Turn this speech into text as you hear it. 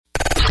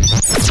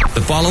The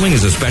following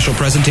is a special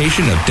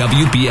presentation of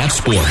WBF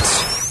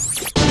Sports.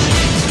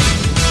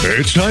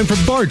 It's time for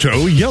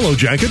Bartow Yellow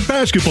Jacket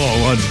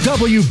Basketball on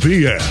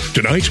WBF.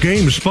 Tonight's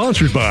game is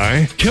sponsored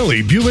by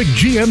Kelly Buick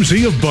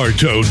GMC of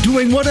Bartow,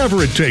 doing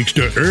whatever it takes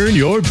to earn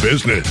your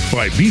business.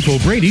 By Beef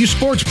O'Brady's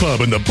Sports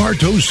Pub in the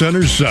Bartow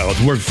Center South,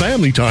 where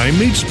family time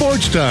meets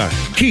sports time.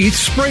 Keith's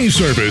Spray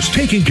Service,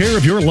 taking care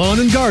of your lawn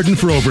and garden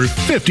for over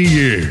 50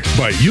 years.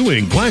 By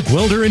Ewing, Black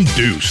Welder, and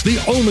Deuce, the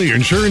only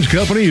insurance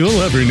company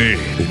you'll ever need.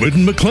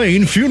 Whitten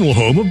McLean Funeral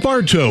Home of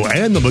Bartow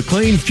and the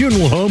McLean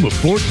Funeral Home of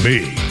Fort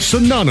Meade,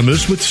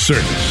 synonymous with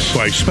service.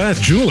 By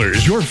Spath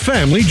Jewelers, your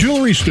family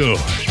jewelry store.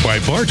 By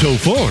Bartow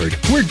Ford,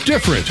 we're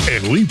different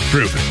and we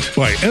prove it.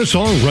 By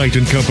S.R. Wright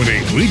 &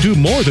 Company, we do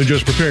more than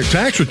just prepare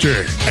tax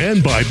returns.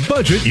 And by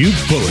Budget You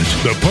Bullet,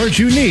 the parts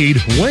you need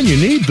when you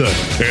need them.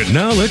 And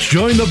now let's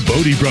join the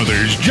Bodie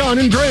brothers, John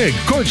and Greg,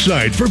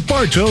 courtside for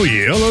Bartow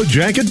Yellow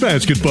Jacket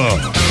Basketball.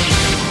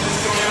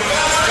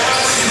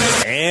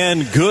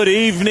 And good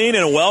evening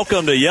and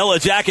welcome to Yellow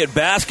Jacket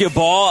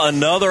Basketball,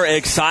 another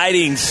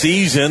exciting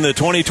season, the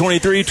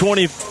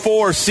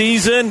 2023-24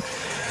 season.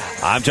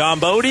 I'm John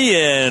Bodie,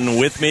 and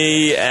with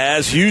me,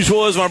 as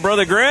usual, is my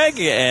brother Greg,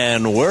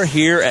 and we're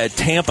here at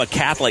Tampa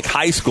Catholic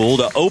High School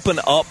to open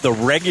up the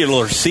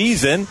regular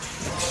season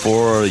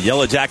for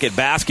Yellow Jacket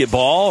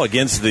Basketball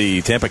against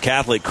the Tampa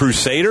Catholic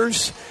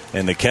Crusaders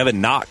and the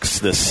Kevin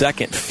Knox II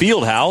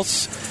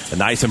Fieldhouse. A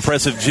nice,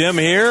 impressive gym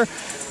here.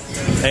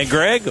 And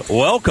Greg,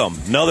 welcome.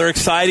 Another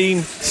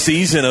exciting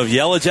season of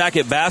Yellow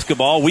Jacket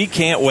basketball. We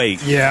can't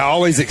wait. Yeah,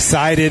 always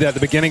excited at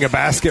the beginning of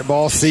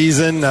basketball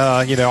season.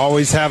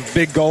 Always have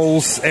big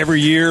goals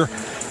every year,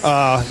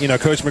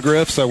 Coach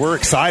McGriff. So we're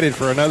excited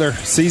for another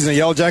season of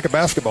Yellow Jacket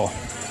basketball.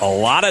 A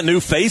lot of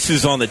new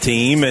faces on the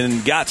team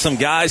and got some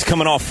guys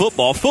coming off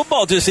football.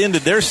 Football just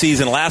ended their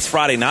season last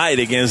Friday night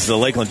against the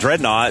Lakeland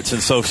Dreadnoughts,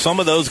 and so some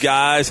of those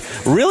guys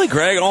really,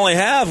 Greg, only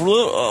have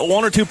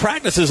one or two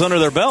practices under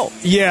their belt.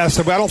 Yeah,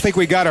 so I don't think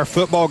we got our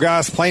football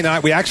guys playing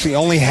tonight. We actually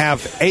only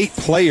have 8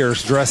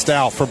 players dressed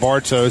out for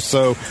Bartow,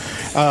 so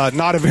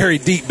not a very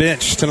deep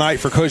bench tonight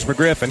for Coach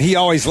McGriff, and he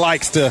always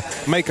likes to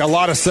make a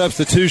lot of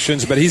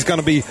substitutions, but he's going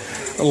to be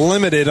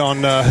limited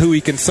on who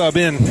he can sub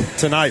in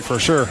tonight for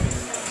sure.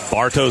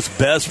 Bartow's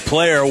best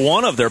player,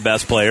 one of their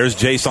best players,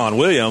 Jason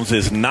Williams,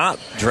 is not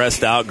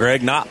dressed out,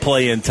 Greg, not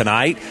playing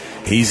tonight.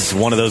 He's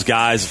one of those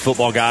guys,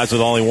 football guys,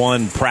 with only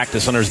one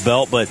practice under his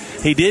belt, but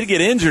he did get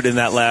injured in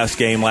that last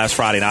game last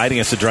Friday night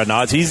against the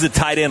Dreadnoughts. He's the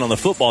tight end on the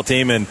football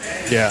team, and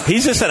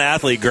he's just an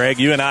athlete, Greg.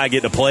 You and I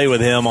get to play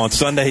with him on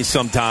Sundays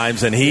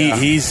sometimes, and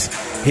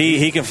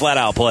he can flat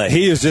out play.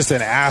 He is just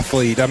an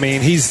athlete. I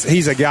mean,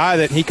 he's a guy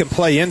that he can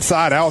play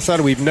inside,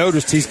 outside. We've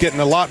noticed he's getting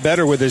a lot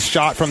better with his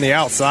shot from the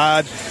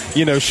outside,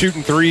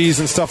 shooting threes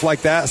and stuff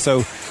like that.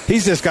 So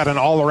he's just got an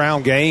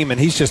all-around game, and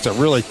he's just a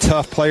really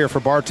tough player for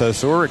Bartow.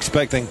 So we're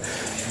expecting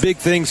big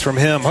things from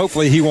him.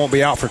 Hopefully he won't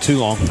be out for too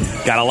long.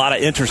 Got a lot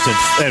of interest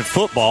in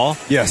football.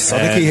 Yes,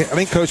 I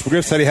think Coach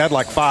McGriff said he had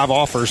like 5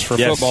 offers for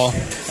football.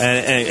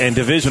 And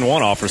Division I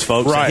offers,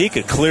 folks. Right. So he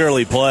could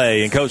clearly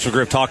play, and Coach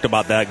McGriff talked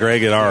about that,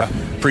 Greg, at our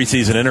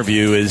preseason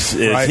interview, is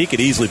right. He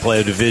could easily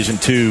play a Division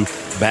II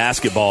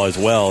basketball as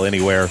well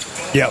anywhere.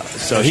 Yeah,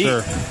 so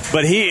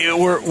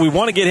we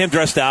want to get him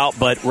dressed out,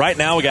 but right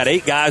now we got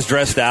 8 guys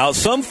dressed out.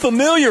 Some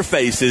familiar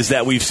faces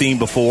that we've seen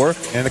before,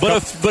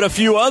 but a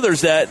few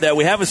others that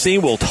we haven't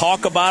seen. We'll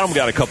talk about them. We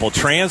got a couple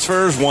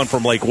transfers, one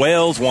from Lake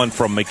Wales, one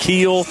from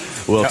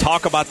McKeel. We'll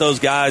talk about those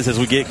guys as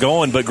we get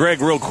going. But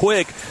Greg, real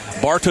quick,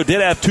 Bartow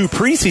did have 2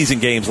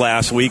 preseason games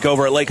last week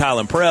over at Lake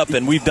Highland Prep,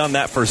 and we've done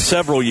that for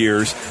several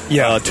years.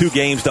 2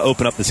 games to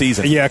open up the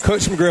season. Yeah,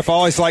 Coach McGriff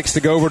always likes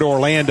to go over to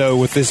Orlando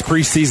with this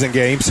preseason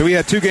game. So we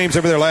had 2 games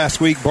over there last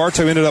week.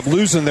 Bartow ended up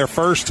losing their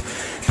first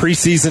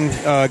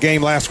preseason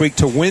game last week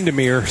to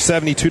Windermere,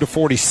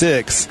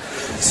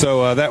 72-46.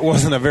 So that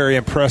wasn't a very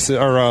impressive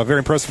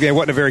game. It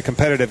wasn't a very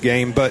competitive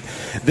game. But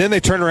then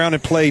they turned around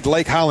and played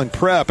Lake Highland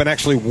Prep and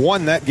actually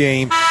won that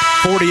game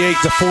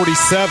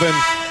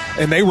 48-47.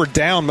 And they were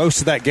down most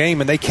of that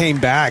game, and they came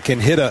back and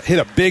hit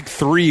a big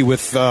 3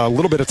 with a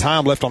little bit of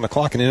time left on the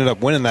clock and ended up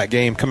winning that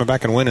game, coming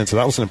back and winning. So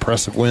that was an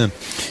impressive win.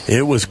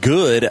 It was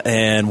good,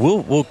 and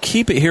we'll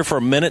keep it here for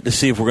a minute to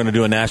see if we're going to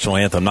do a national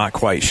anthem. Not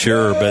quite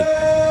sure,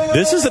 but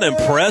this is an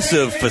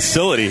impressive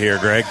facility here,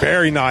 Greg.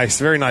 Very nice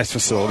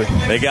facility.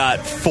 They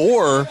got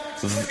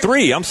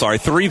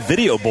 3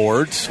 video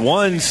boards,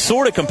 one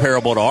sort of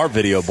comparable to our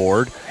video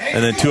board,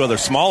 and then 2 other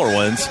smaller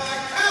ones.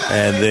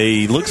 And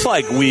they looks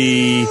like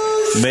we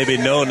maybe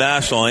no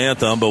national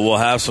anthem, but we'll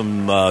have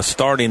some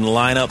starting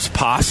lineups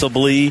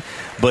possibly.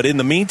 But in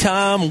the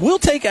meantime, we'll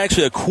take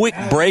actually a quick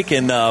break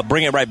and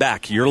bring it right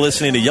back. You're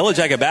listening to Yellow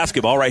Jacket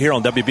Basketball right here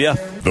on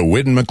WBF. The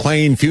Whidden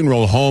McLean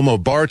Funeral Home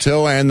of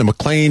Bartow and the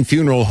McLean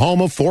Funeral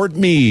Home of Fort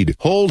Meade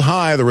hold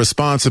high the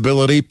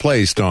responsibility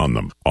placed on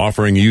them,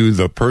 offering you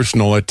the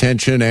personal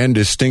attention and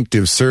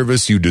distinctive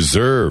service you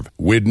deserve.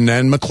 Whidden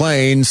and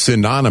McLean,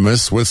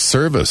 synonymous with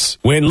service.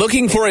 When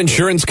looking for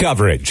insurance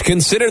coverage,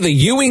 consider the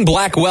Ewing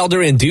Black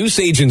Welder and Deuce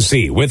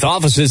Agency with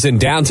offices in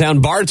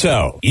downtown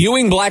Bartow.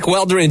 Ewing Black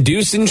Welder and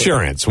Deuce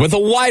Insurance with a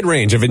wide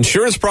range of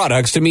insurance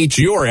products to meet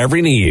your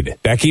every need.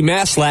 Becky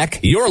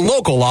Maslak, your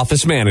local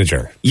office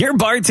manager. Your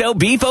Bartow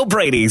Beef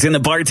O'Brady's in the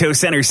Bartow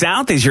Center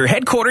South is your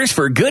headquarters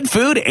for good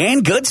food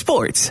and good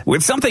sports.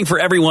 With something for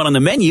everyone on the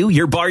menu,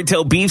 your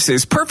Bartow Beefs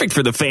is perfect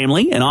for the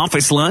family, an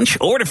office lunch,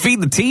 or to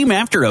feed the team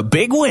after a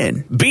big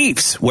win.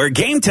 Beefs, where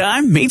game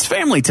time meets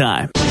family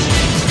time.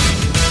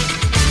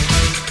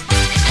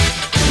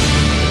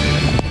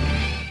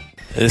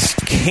 This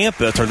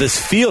campus, or this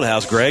field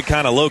house, Greg,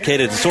 kind of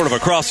located sort of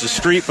across the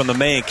street from the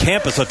main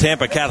campus of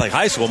Tampa Catholic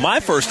High School. My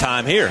first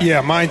time here.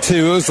 Yeah, mine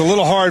too. It was a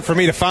little hard for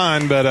me to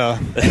find, but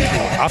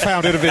I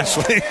found it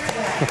eventually.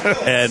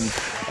 And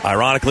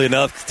ironically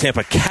enough,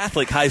 Tampa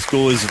Catholic High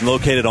School is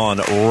located on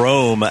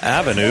Rome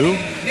Avenue,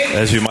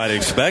 as you might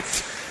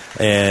expect.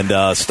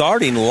 And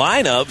starting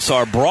lineups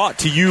are brought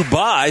to you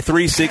by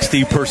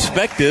 360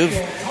 Perspective.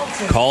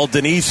 Call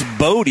Denise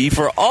Bodie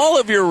for all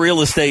of your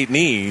real estate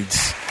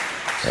needs.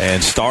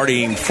 And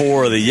starting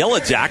for the Yellow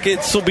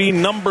Jackets will be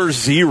number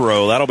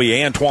 0. That'll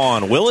be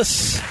Antoine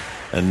Willis.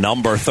 And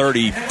number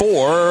 20,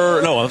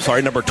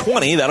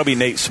 that'll be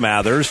Nate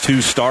Smathers,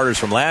 2 starters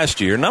from last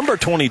year. Number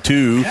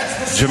 22,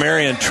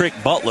 Jamarian Trick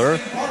Butler.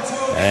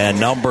 And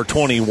number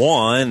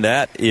 21,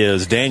 that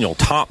is Daniel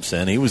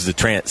Thompson. He was the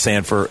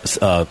transfer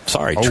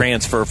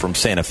from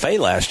Santa Fe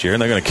last year,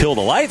 and they're going to kill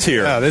the lights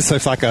here. Yeah, this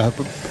looks like a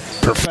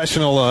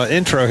professional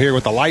intro here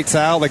with the lights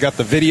out. They got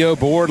the video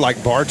board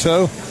like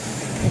Bartow.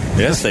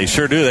 Yes, they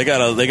sure do. They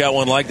got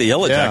one like the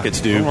Yellow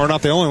Jackets do. We're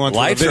not the only ones.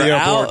 Lights with a video are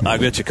out. board. I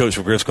bet you Coach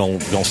McGriff's going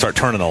to start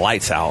turning the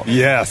lights out.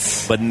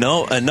 Yes. But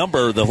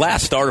the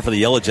last starter for the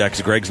Yellow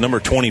Jackets, Greg's number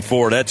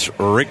 24. That's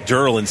Rick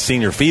Jerlin,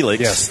 Senior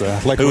Felix. Yes, the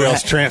Lake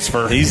Wales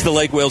transfer. He's the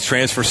Lake Wales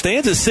transfer.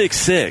 Stands at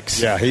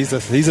 6'6". Yeah,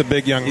 he's a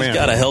big young man. He's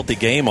got a healthy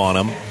game on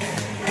him.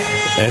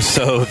 And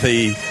so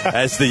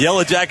as the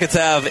Yellow Jackets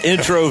have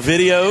intro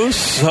videos,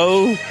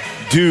 so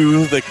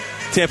do the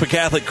Tampa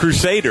Catholic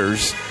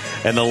Crusaders.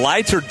 And the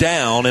lights are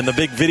down and the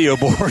big video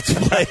board's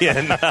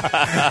playing.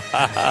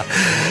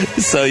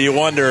 So you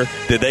wonder,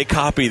 did they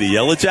copy the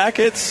Yellow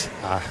Jackets?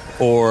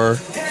 Or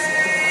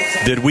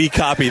did we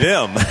copy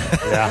them?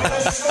 Yeah.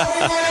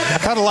 I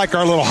kind of like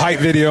our little hype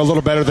video a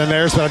little better than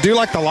theirs, but I do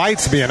like the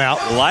lights being out.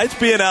 The lights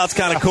being out's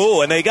kind of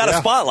cool. And they got a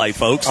spotlight,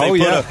 folks.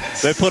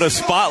 They put a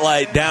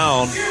spotlight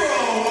down.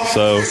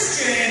 So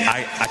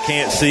I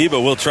can't see, but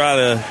we'll try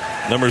to.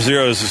 Number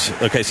 0 is,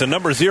 okay, so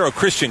number 0,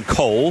 Christian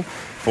Cole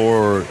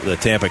for the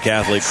Tampa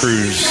Catholic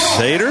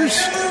Crusaders.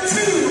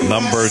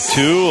 Number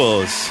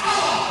 2 is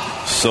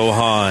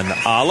Sohan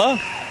Ala.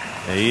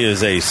 He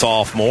is a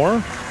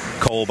sophomore.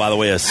 Cole, by the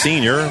way, a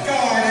senior.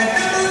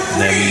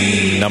 And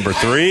then number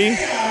 3,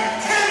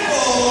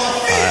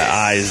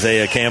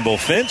 Isaiah Campbell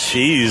Finch.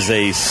 He's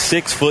a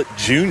 6-foot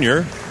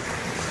junior.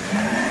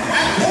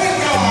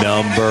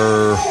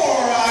 Number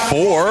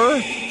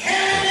 4,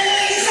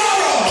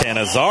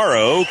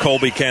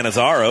 Colby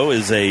Canizaro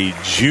is a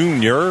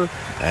junior.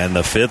 And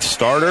the 5th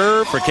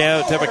starter for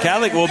Tampa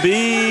Catholic will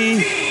be...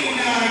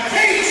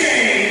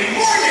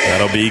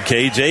 That'll be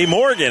KJ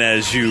Morgan,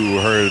 as you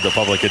heard the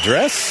public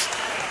address.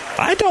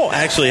 I don't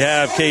actually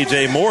have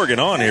KJ Morgan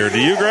on here.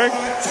 Do you, Greg?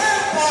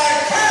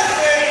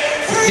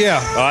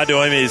 Yeah. Oh, I do.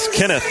 I mean, it's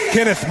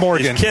Kenneth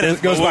Morgan.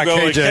 It goes by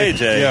KJ.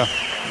 Yeah.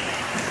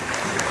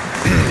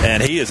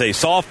 And he is a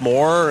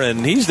sophomore,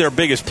 and he's their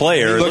biggest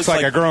player. He looks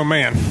like a grown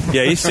man.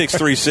 Yeah, he's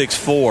 6'3",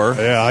 6'4".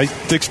 Yeah, he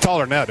looks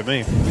taller than that to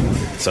me.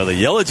 So the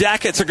Yellow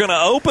Jackets are going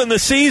to open the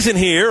season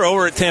here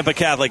over at Tampa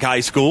Catholic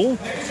High School.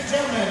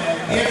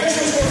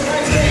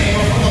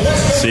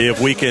 See if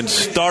we can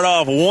start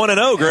off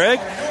 1-0, Greg.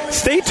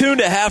 Stay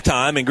tuned at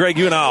halftime. And, Greg,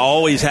 you and I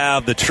always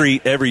have the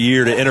treat every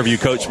year to interview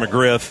Coach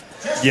McGriff.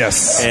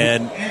 Yes.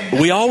 And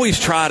we always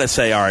try to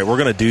say, all right, we're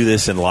going to do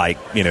this in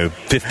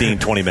 15,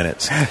 20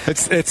 minutes.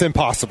 It's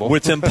impossible.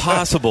 It's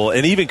impossible.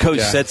 And even Coach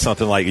said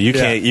something like, you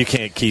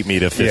can't keep me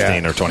to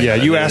 15 or 20 minutes. Yeah,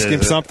 you ask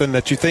him something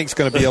that you think is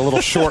going to be a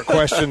little short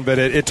question, but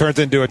it turns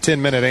into a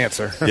 10-minute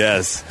answer.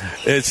 Yes.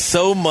 It's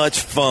so much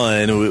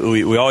fun.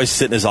 We always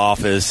sit in his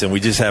office, and we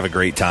just have a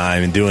great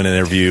time and doing an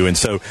interview. And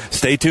so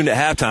stay tuned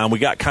at halftime. We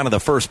got kind of the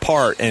first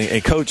part,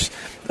 and Coach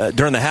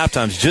during the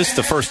halftimes, just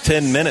the first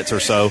 10 minutes or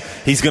so,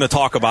 he's going to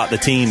talk about the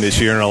team this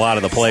year and a lot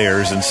of the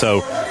players. And so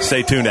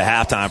stay tuned at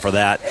halftime for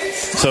that.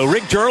 So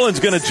Rick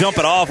Jerlin's going to jump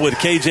it off with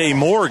KJ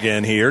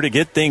Morgan here to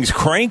get things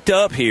cranked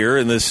up here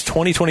in this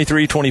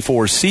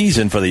 2023-24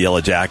 season for the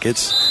Yellow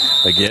Jackets.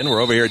 Again,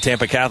 we're over here at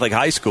Tampa Catholic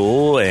High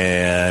School,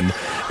 and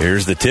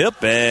here's the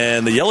tip,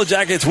 and the Yellow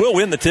Jackets will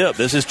win the tip.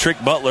 This is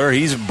Trick Butler.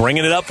 He's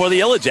bringing it up for the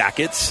Yellow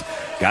Jackets.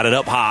 Got it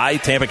up high.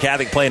 Tampa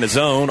Catholic playing a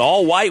zone.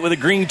 All white with a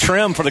green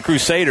trim for the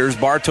Crusaders.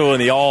 Bartow in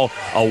the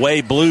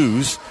all-away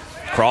blues.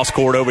 Cross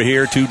court over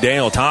here to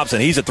Daniel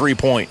Thompson. He's a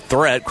three-point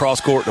threat.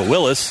 Cross court to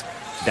Willis.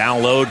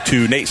 Down low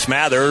to Nate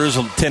Smathers.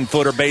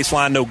 10-footer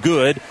baseline, no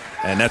good.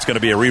 And that's going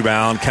to be a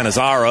rebound.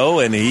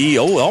 Canizaro, and he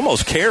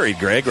almost carried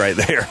Greg right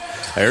there.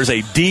 There's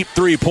a deep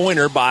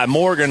three-pointer by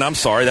Morgan. I'm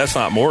sorry, that's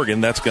not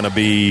Morgan. That's going to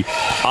be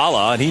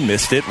Ala, and he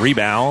missed it.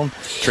 Rebound.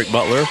 Trick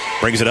Butler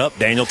brings it up.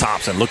 Daniel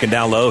Thompson looking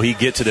down low. He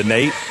gets it to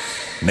Nate.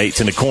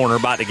 Nate's in the corner,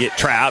 about to get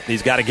trapped.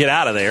 He's got to get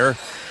out of there.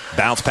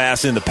 Bounce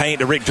pass in the paint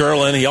to Rick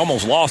Derlin. He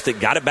almost lost it.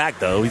 Got it back,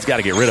 though. He's got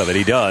to get rid of it.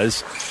 He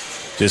does.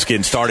 Just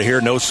getting started here.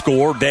 No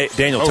score.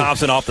 Daniel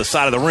Thompson off the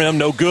side of the rim.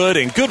 No good.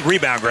 And good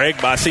rebound,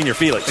 Greg, by Senior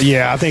Felix.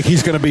 Yeah, I think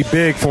he's going to be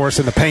big for us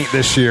in the paint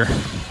this year.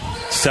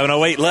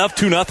 7:08 left.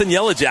 2-0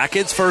 Yellow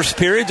Jackets. First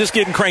period just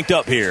getting cranked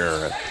up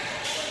here.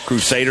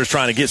 Crusaders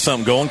trying to get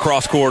something going.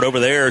 Cross court over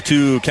there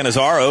to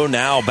Canizaro.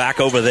 Now back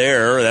over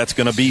there. That's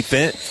going to be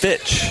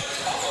Finch.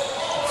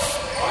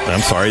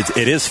 I'm sorry.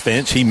 It is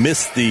Finch. He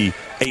missed the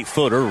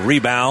 8-footer.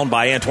 Rebound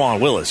by Antoine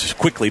Willis. Just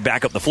quickly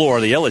back up the floor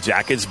of the Yellow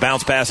Jackets.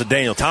 Bounce pass to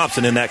Daniel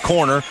Thompson in that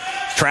corner.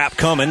 Trap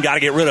coming. Got to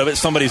get rid of it.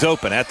 Somebody's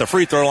open. At the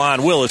free throw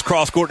line, Willis.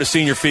 Cross court to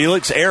Senior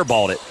Felix.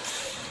 Airballed it.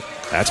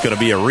 That's going to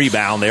be a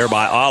rebound there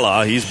by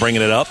Ala. He's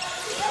bringing it up.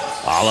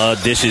 Ala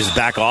dishes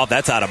back off.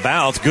 That's out of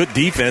bounds. Good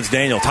defense,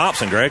 Daniel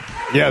Thompson, Greg.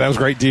 Yeah, that was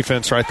great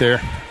defense right there.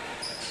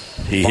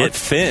 He hit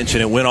Finch,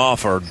 and it went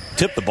off, or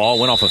tipped the ball,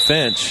 went off of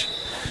Finch.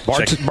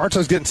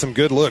 Bartow's getting some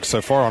good looks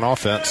so far on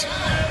offense.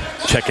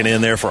 Checking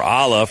in there for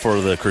Ala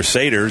for the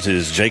Crusaders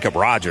is Jacob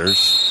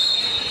Rogers.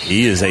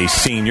 He is a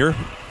senior.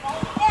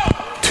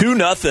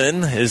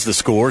 2-0 is the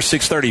score.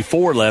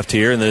 6:34 left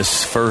here in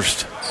this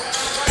first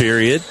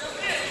period.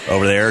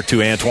 Over there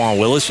to Antoine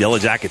Willis. Yellow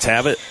Jackets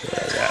have it.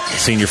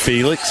 Senior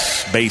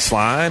Felix,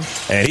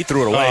 baseline. And he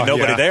threw it away.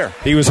 Nobody there.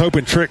 He was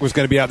hoping Trick was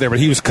going to be out there, but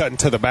he was cutting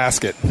to the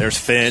basket. There's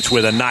Finch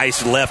with a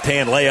nice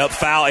left-hand layup.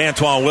 Foul,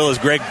 Antoine Willis.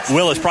 Greg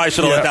Willis probably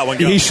should have let that one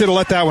go. He should have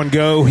let that one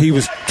go. He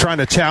was trying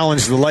to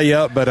challenge the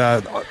layup, but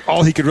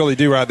all he could really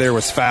do right there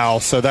was foul.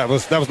 So that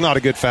was not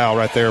a good foul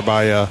right there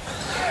by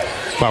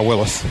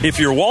Willis. If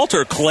you're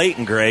Walter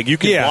Clayton, Greg, you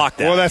can block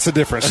that. Well, that's a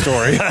different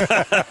story.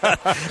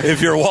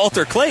 If you're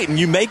Walter Clayton,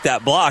 you make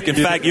that block. In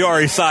fact, you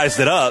already sized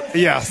it up.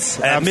 Yes,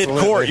 at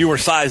midcourt, you were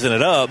sizing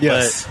it up.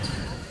 Yes.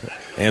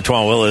 But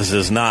Antoine Willis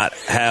does not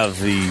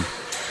have the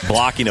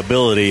blocking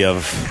ability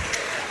of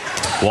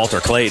Walter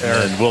Clayton.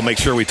 And we'll make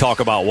sure we talk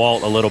about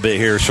Walt a little bit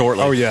here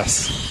shortly. Oh,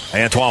 yes.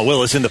 Antoine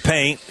Willis in the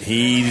paint.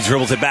 He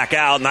dribbles it back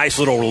out. Nice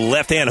little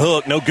left-hand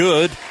hook. No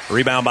good.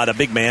 Rebound by the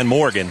big man,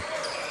 Morgan.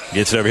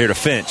 Gets it over here to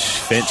Finch.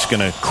 Finch going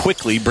to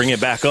quickly bring it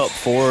back up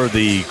for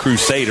the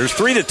Crusaders.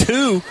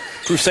 3-2.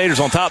 Crusaders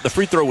on top. The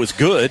free throw was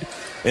good.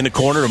 In the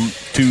corner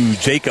to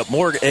Jacob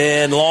Morgan.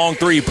 And long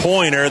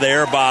three-pointer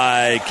there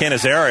by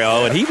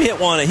Canizario. And he hit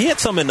one. He hit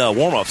some in the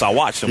warm-ups. I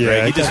watched him,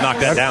 Greg. He just knocked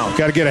that down.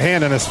 Got to get a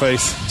hand in his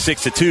face.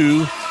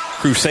 6-2.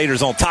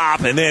 Crusaders on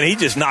top. And then he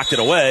just knocked it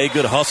away.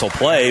 Good hustle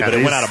play, but it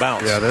went out of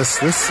bounds. Yeah, this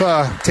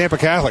Tampa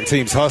Catholic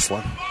team's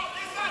hustling.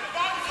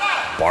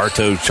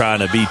 Bartow trying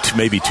to be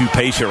maybe too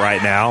patient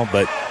right now,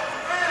 but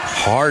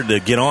hard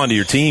to get onto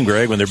your team,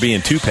 Greg, when they're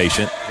being too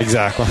patient.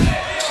 Exactly.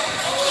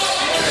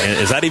 And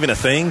is that even a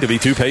thing, to be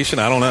too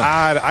patient? I don't know.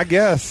 I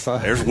guess.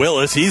 There's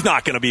Willis. He's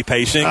not going to be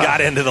patient. Got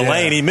into the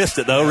lane. He missed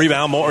it, though.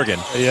 Rebound Morgan.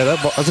 Yeah,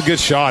 that's a good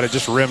shot. It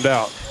just rimmed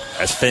out.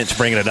 As Finch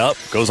bringing it up.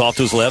 Goes off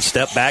to his left.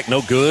 Step back.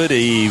 No good.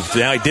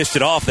 Now he dished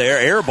it off there.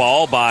 Air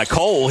ball by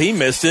Cole. He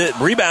missed it.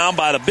 Rebound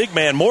by the big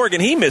man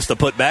Morgan. He missed the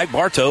putback.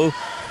 Bartow.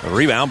 A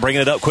rebound,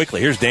 bringing it up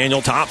quickly. Here's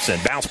Daniel Thompson.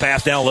 Bounce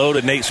pass down low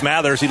to Nate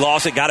Smathers. He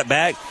lost it, got it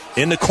back.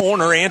 In the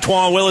corner,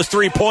 Antoine Willis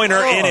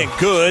three-pointer, in it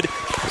good.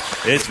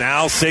 It's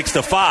now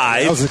 6-5.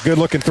 That was a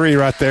good-looking three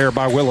right there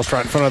by Willis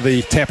right in front of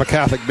the Tampa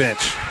Catholic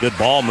bench. Good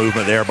ball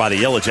movement there by the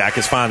Yellow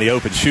Jackets. Find the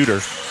open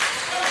shooter.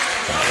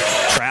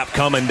 Trap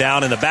coming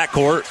down in the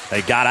backcourt.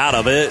 They got out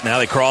of it. Now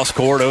they cross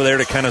court over there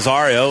to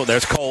Canizario.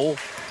 There's Cole.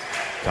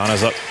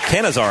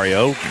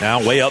 Canizario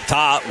now way up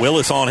top.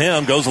 Willis on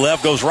him. Goes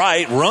left, goes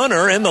right.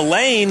 Runner in the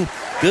lane.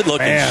 Good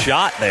looking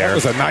shot there. That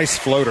was a nice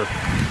floater.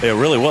 It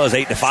really was.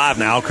 8-5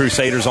 now.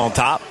 Crusaders on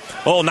top.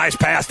 Oh, nice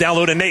pass down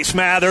low to Nate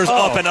Smathers.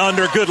 Up and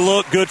under. Good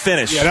look. Good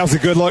finish. Yeah, that was a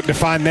good look to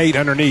find Nate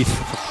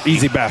underneath.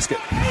 Easy basket.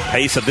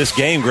 Pace of this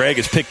game, Greg,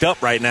 is picked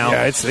up right now.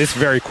 Yeah, it's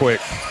very quick.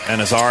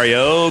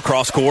 Canizario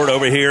cross court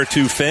over here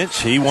to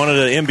Finch. He wanted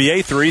an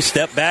NBA three.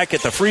 Step back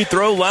at the free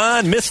throw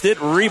line. Missed it.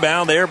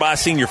 Rebound there by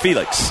Senior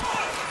Felix.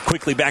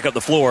 Quickly back up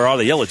the floor are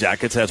the Yellow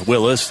Jackets. That's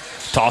Willis.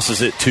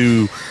 Tosses it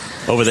to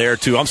over there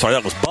to,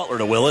 that was Butler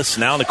to Willis.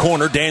 Now in the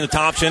corner, Daniel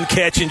Thompson.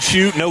 Catch and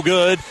shoot. No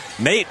good.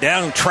 Nate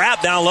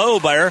trapped down low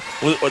there.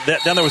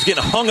 Down there was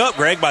getting hung up,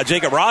 Greg, by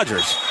Jacob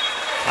Rogers.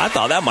 I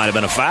thought that might have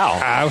been a foul.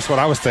 That's what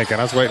I was thinking.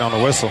 I was waiting on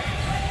the whistle.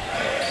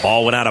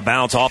 Ball went out of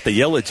bounds off the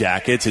Yellow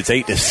Jackets. It's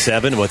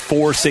 8-7 with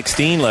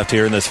 4:16 left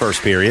here in this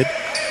first period.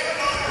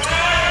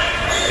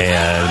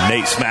 And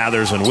Nate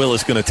Smathers and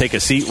Willis going to take a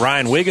seat.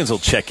 Ryan Wiggins will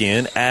check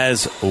in,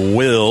 as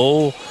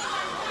will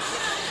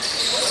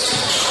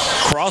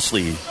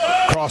Crossley.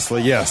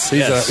 Crossley, yes.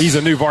 He's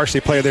a new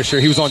varsity player this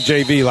year. He was on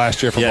JV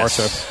last year for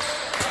Bartow.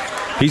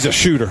 He's a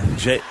shooter.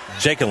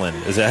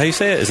 Jakelin. Is that how you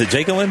say it? Is it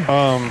Jakelin?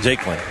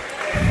 Jakelin.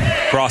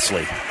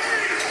 Crossley.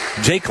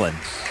 Jakelin.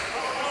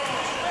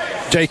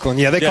 Jakelin.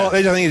 Yeah, I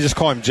think they just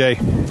call him Jay.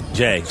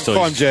 Jay. So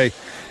call him Jay.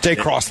 Jay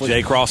Crossley.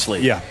 Jay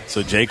Crossley. Yeah.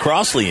 So Jay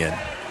Crossley in.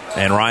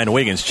 And Ryan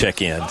Wiggins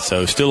check in.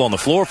 So still on the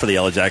floor for the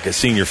Yellow Jackets,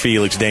 Senior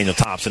Felix, Daniel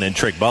Thompson, and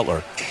Trick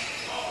Butler.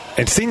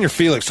 And Senior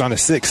Felix on a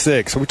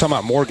 6'6". So we're talking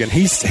about Morgan.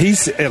 He's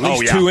at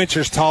least 2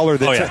 inches taller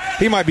than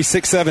he might be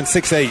 6'7",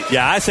 6'8".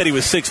 Yeah, I said he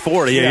was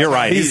 6'4". Yeah, you're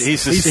right. He's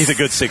a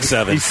good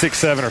 6'7". He's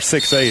 6'7" or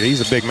 6'8".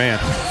 He's a big man.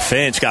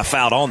 Finch got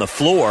fouled on the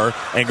floor,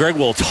 and Greg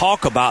will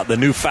talk about the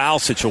new foul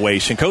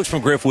situation. Coach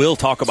McGriff will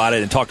talk about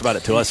it and talked about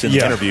it to us in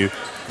the interview.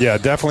 Yeah,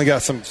 definitely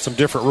got some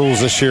different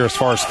rules this year as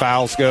far as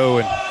fouls go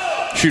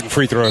and shooting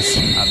free throws.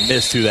 I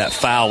missed who that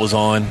foul was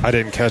on. I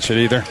didn't catch it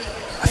either.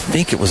 I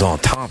think it was on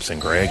Thompson,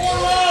 Greg.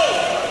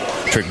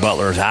 Trick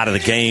Butler is out of the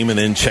game, and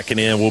then checking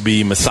in will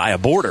be Messiah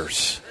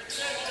Borders.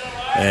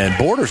 And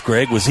Borders,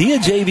 Greg, was he a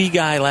JV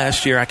guy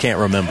last year? I can't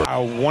remember. I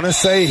want to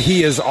say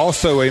he is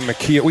also a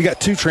McKeel. We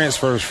got 2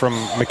 transfers from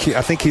McKeel.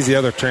 I think he's the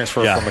other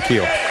transfer from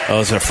McKeel.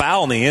 There's a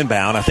foul on the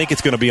inbound. I think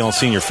it's going to be on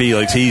Senior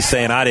Felix. He's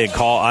saying I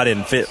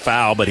didn't fit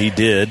foul, but he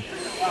did.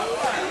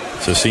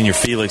 So Senior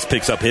Felix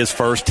picks up his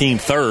first, team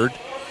third.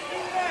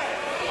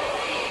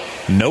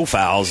 No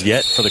fouls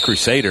yet for the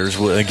Crusaders.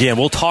 Again,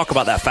 we'll talk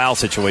about that foul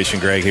situation,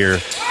 Greg, here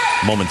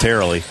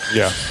momentarily.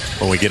 Yeah.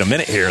 When we get a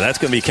minute here. That's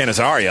going to be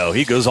Canizario.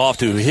 He goes off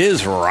to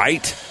his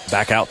right.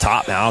 Back out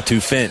top now to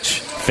Finch.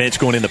 Finch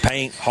going in the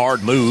paint.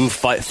 Hard move.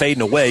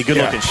 Fading away.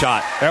 Good-looking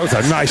shot. That was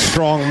a nice,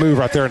 strong move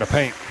right there in the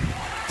paint.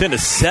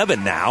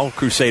 10-7 now.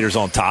 Crusaders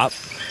on top.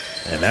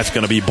 And that's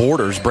going to be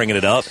Borders bringing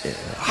it up.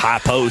 High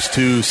post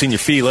to Senior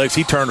Felix.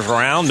 He turns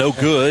around. No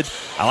good.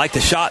 I like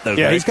the shot, though,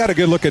 Greg. He's got a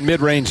good-looking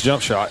mid-range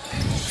jump shot.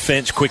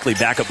 Finch quickly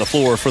back up the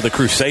floor for the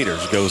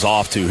Crusaders. Goes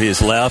off to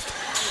his left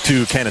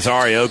to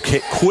Canizario.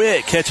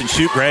 Quick catch and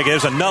shoot, Greg.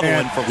 There's another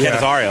one from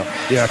Canizario.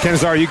 Yeah,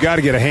 Canizario, you got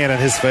to get a hand in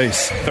his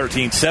face.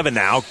 13-7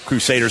 now.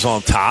 Crusaders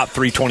on top.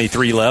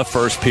 3:23 left,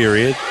 first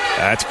period.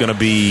 That's going to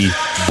be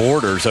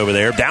Borders over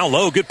there. Down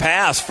low, good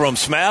pass from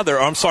Wiggins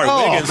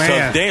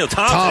to Daniel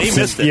Thompson. He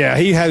missed it. Yeah,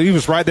 he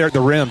was right there at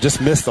the rim,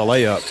 just missed the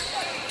layup.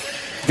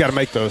 Got to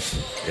make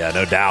those. Yeah,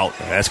 no doubt.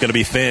 That's going to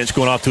be Finch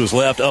going off to his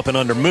left, up and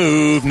under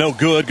move. No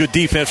good. Good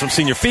defense from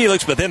Senior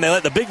Felix, but then they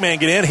let the big man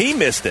get in. He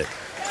missed it.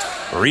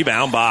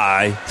 Rebound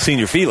by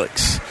Senior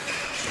Felix.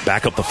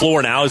 Back up the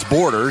floor now is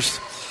Borders.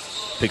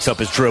 Picks up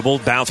his dribble,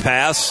 bounce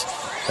pass.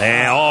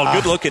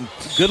 And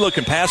good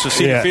looking pass with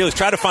Senior Felix.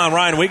 Tried to find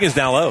Ryan Wiggins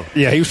down low.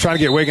 Yeah, he was trying to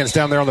get Wiggins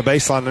down there on the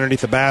baseline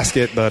underneath the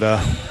basket, but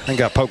then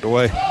got poked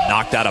away.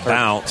 Knocked out of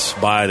bounds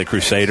by the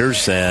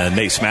Crusaders, and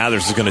Nate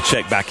Smathers is going to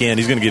check back in.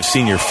 He's going to give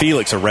Senior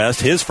Felix a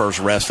rest, his first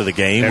rest of the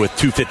game, with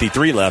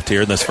 2:53 left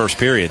here in this first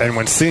period. And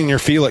when Senior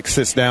Felix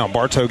sits down,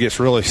 Bartow gets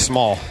really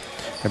small.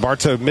 And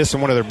Bartow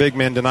missing one of their big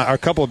men tonight, or a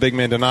couple of big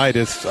men tonight,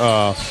 is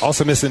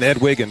also missing Ed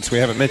Wiggins. We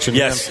haven't mentioned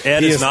him.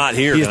 Ed is not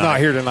here. He's not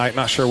here tonight.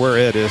 Not sure where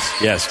Ed is.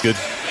 Yes,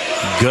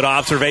 good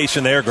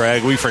observation there,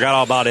 Greg. We forgot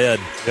all about Ed.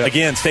 Yep.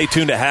 Again, stay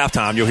tuned at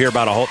halftime. You'll hear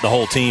about the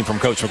whole team from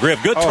Coach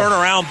McGriff. Good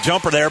turnaround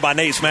jumper there by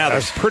Nate Smathers.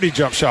 That's a pretty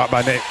jump shot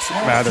by Nate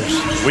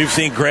Smathers. We've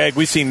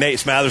seen Nate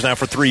Smathers now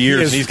for 3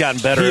 years, and he's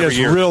gotten better every year.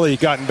 He has really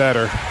gotten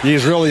better. He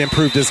has really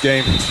improved his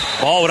game.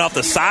 Ball went off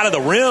the side of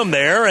the rim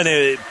there, and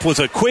it was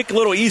a quick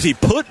little easy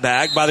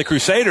putback by the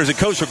Crusaders, and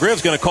Coach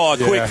McGriff's going to call a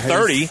quick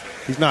 30.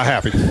 He's not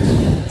happy.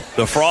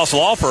 The Frost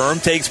Law Firm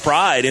takes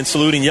pride in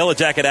saluting Yellow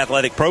Jacket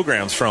athletic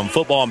programs from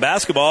football and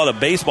basketball to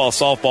baseball,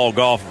 softball,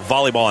 golf,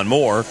 volleyball, and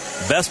more.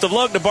 Best of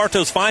luck to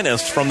Bartow's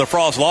finest from the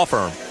Frost Law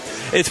Firm.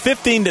 It's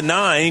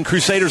 15-9.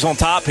 Crusaders on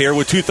top here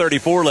with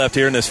 2:34 left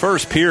here in this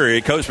first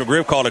period. Coach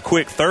McGriff called a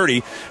quick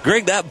 30.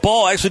 Greg, that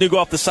ball actually did go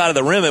off the side of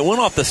the rim. It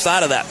went off the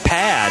side of that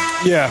pad.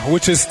 Yeah,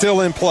 which is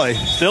still in play.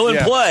 Still in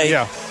play.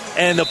 Yeah.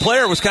 And the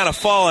player was kind of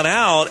falling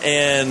out,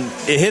 and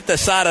it hit the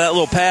side of that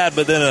little pad,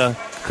 but then a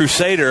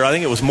Crusader, I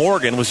think it was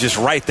Morgan, was just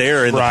right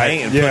there in the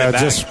paint and put it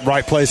back. Just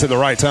right place at the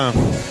right time.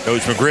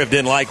 Coach McGriff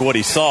didn't like what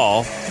he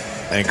saw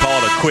and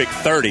called a quick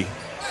 30.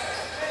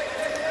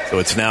 So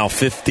it's now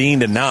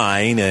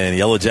 15-9, and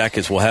Yellow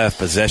Jackets will have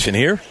possession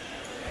here.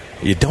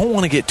 You don't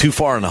want to get too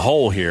far in the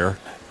hole here.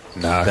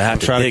 No, I'm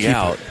trying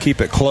to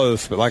keep it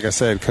close. But like I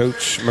said,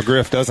 Coach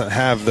McGriff doesn't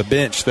have the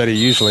bench that he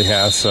usually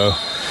has, so...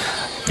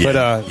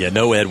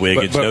 no Ed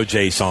Wiggins, no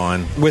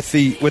Jason. With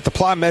the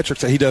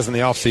plyometrics that he does in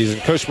the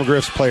offseason, Coach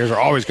McGriff's players are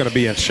always going to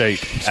be in shape.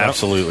 So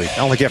absolutely. I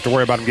don't think you have to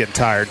worry about them getting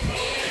tired.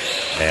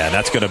 And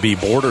that's going to be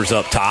Borders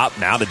up top.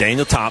 Now to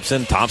Daniel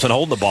Thompson. Thompson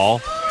holding the ball.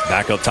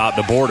 Back up top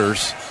to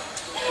Borders.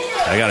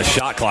 I got a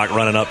shot clock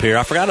running up here.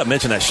 I forgot to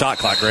mention that shot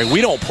clock, Greg. We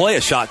don't play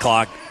a shot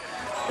clock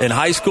in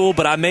high school,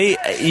 but I may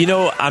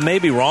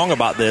be wrong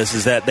about this,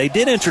 is that they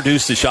did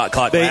introduce the shot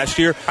clock last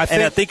year, I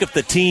think if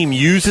the team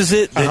uses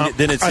it,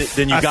 then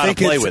you got to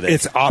play with it.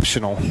 It's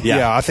optional.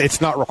 Yeah,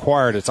 it's not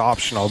required. It's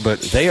optional, but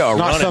they are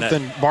not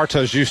something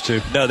Bartow's used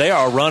to. No, they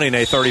are running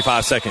a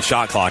 35-second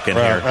shot clock in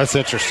here. That's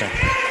interesting.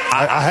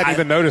 I hadn't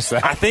even noticed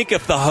that. I think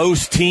if the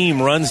host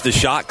team runs the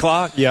shot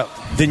clock,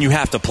 then you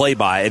have to play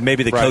by it, and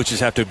maybe the coaches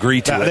have to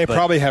agree to it. They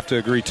probably have to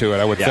agree to it,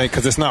 I would think,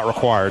 because it's not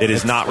required. It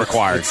is not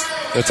required.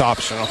 It's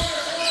optional.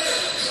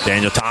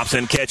 Daniel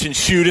Thompson catch and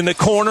shoot in the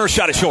corner,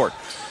 shot it short.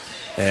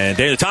 And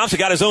Daniel Thompson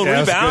got his own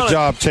rebound. That's a good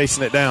job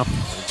chasing it down.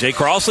 Jay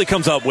Crossley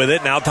comes up with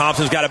it. Now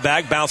Thompson's got it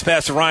back. Bounce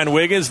pass to Ryan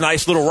Wiggins.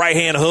 Nice little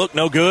right-hand hook.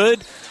 No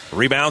good.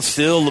 Rebound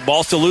still. The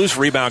ball still loose.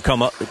 Rebound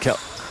come up.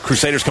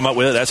 Crusaders come up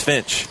with it. That's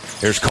Finch.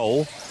 Here's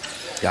Cole.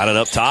 Got it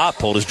up top.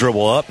 Pulled his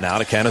dribble up. Now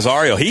to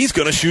Canizario. He's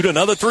going to shoot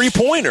another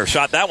three-pointer.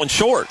 Shot that one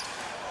short.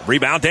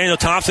 Rebound, Daniel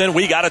Thompson.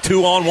 We got a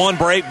 2-on-1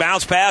 break.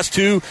 Bounce pass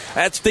to,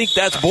 I think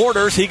that's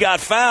Borders. He got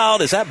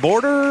fouled. Is that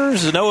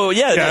Borders? No,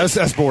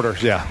 that's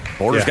Borders, yeah.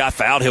 Borders got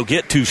fouled. He'll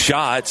get 2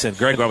 shots. And,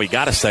 Greg, we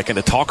got a second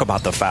to talk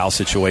about the foul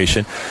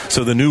situation.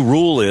 So the new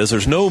rule is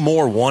there's no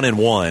more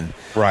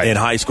 1-and-1 in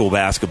high school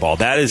basketball.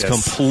 That is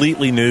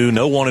completely new.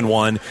 No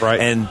 1-and-1. Right.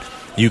 And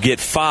you get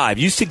 5.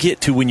 Used to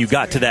get to when you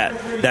got to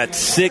that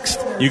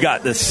sixth, you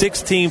got the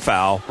 16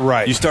 foul.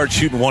 Right. You started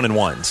shooting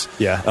 1-and-1s.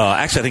 Yeah.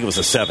 Actually, I think it was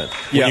the 7th.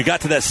 When you got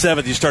to that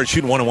 7th, you started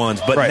shooting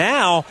 1-and-1s. But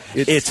now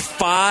it's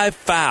 5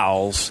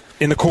 fouls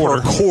in the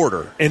quarter. Per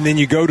quarter. And then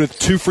you go to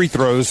 2 free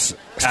throws.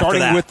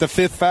 Starting with the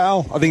 5th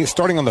foul. I think it's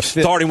starting on the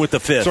 5th. Starting with the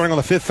 5th. Starting on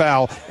the 5th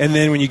foul. And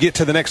then when you get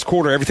to the next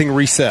quarter, everything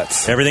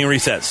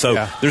resets.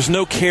 So there's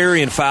no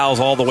carrying fouls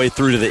all the way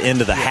through to the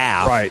end of the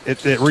half. Right.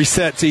 It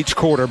resets each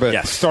quarter,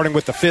 but starting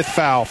with the 5th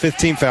foul,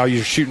 15th foul,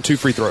 you're shooting 2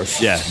 free throws.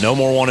 Yeah, no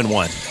more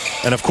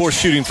 1-and-1. And, of course,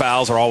 shooting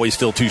fouls are always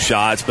still 2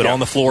 shots, but on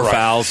the floor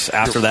fouls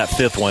after that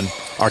 5th one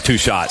are 2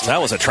 shots.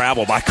 That was a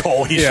travel by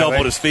Cole. He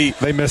shuffled his feet.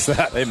 They missed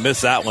that. They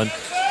missed that one.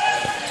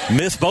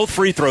 Missed both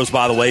free throws,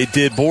 by the way,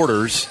 did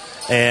Borders.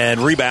 And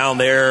rebound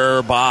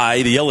there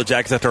by the Yellow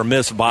Jackets after a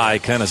miss by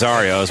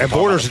Canizario. And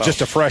Borders is just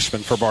a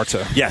freshman for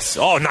Bartow. Yes.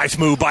 Oh, nice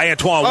move by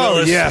Antoine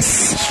Willis. Yes.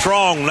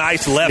 Strong,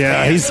 nice left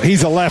hand.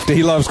 He's a lefty.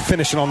 He loves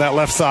finishing on that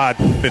left side.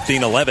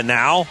 15-11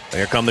 now.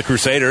 Here come the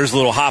Crusaders.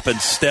 Little hop and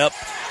step.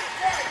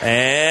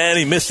 And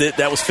he missed it.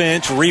 That was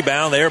Finch.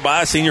 Rebound there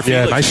by Senior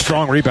Felix. Yeah, nice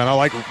strong rebound. I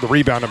like the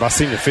rebound by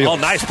Senior Felix. Oh,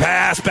 nice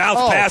pass.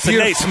 Bounce pass to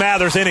Nate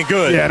Smathers in and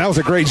good. Yeah, that was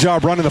a great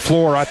job running the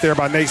floor right there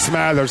by Nate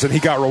Smathers, and he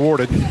got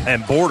rewarded.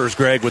 And Borders,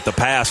 Greg, with the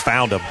pass,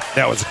 found him.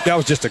 That was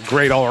just a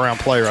great all-around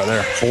play right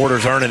there.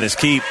 Borders earning his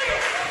keep.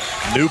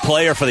 New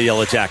player for the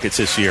Yellow Jackets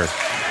this year.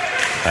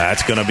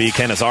 That's going to be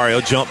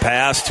Canizario. Jump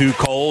pass to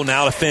Cole.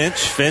 Now to Finch.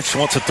 Finch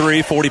wants a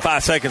 3.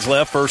 45 seconds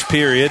left, first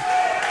period.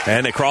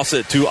 And they cross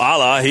it to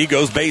Ala. He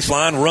goes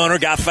baseline. Runner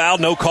got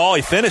fouled. No call.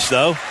 He finished,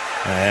 though.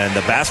 And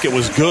the basket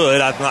was good.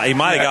 He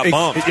might have got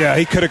bumped.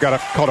 He could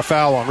have caught a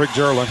foul on Rick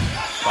Jerlin.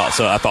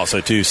 I thought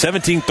so, too.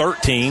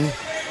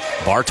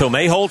 17-13. Bartow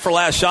may hold for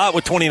last shot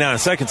with 29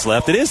 seconds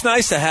left. It is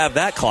nice to have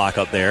that clock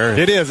up there.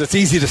 It is. It's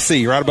easy to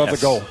see right above the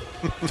goal.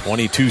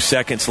 22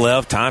 seconds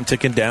left. Time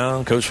ticking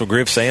down. Coach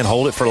McGriff saying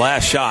hold it for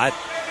last shot.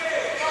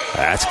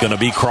 That's going to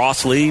be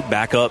Crossley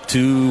back up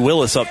to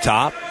Willis up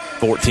top.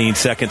 14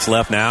 seconds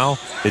left now.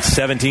 It's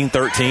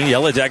 17-13.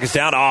 Yellow Jackets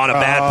down on a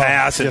bad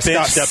pass. And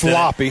Finch stepped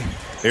sloppy. in.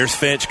 Here's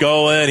Finch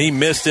going. He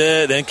missed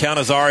it. Then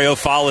Canizario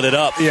followed it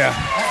up.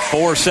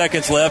 4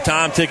 seconds left.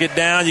 Time ticket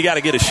down. You got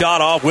to get a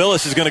shot off.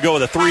 Willis is going to go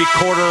with a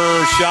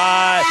 3-quarter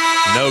shot.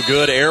 No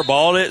good.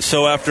 Airballed it.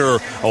 So after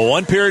a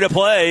 1 period of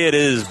play, it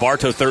is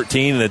Bartow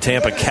 13 and the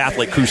Tampa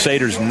Catholic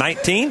Crusaders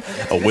 19.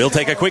 We'll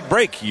take a quick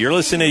break. You're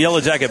listening to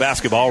Yellow Jacket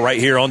Basketball right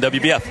here on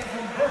WBF.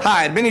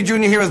 Hi, Benny Jr.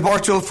 here with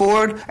Bartow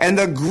Ford, and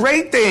the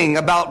great thing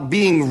about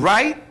being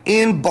right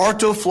in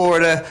Bartow,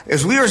 Florida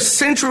is we are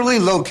centrally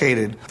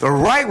located. The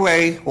right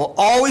way will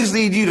always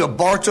lead you to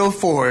Bartow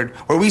Ford,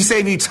 where we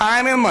save you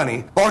time and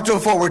money. Bartow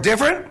Ford, we're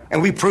different,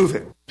 and we prove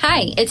it.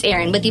 Hi, it's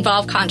Erin with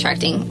Evolve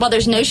Contracting. While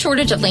there's no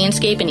shortage of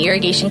landscape and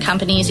irrigation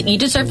companies, you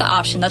deserve the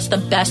option that's the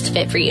best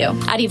fit for you.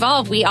 At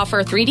Evolve, we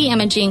offer 3D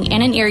imaging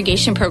and an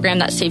irrigation program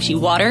that saves you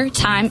water,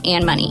 time,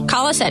 and money.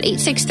 Call us at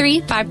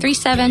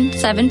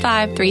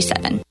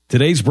 863-537-7537.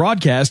 Today's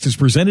broadcast is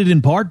presented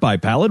in part by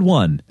Pallet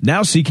One,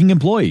 now seeking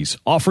employees,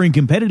 offering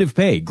competitive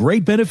pay,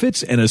 great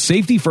benefits, and a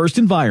safety-first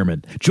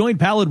environment. Join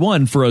Pallet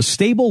One for a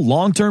stable,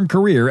 long-term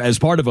career as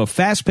part of a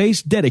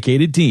fast-paced,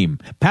 dedicated team.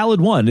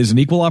 Pallet One is an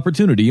equal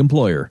opportunity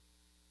employer.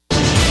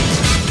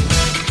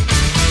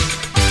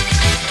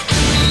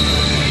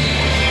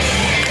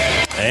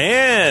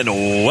 And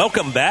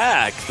welcome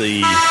back.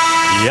 The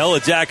Yellow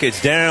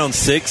Jackets down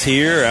 6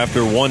 here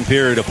after 1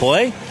 period of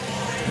play.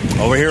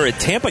 Over here at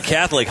Tampa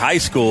Catholic High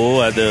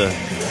School at the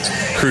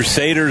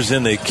Crusaders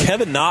in the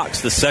Kevin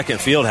Knox II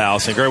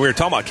Fieldhouse. And Greg, we were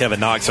talking about Kevin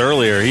Knox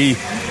earlier. He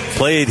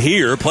played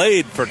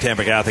for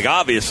Tampa Catholic,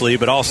 obviously,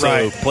 but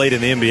also played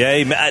in the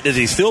NBA. Matt, does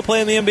he still play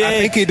in the NBA?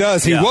 I think he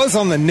does. He was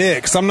on the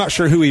Knicks. I'm not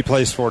sure who he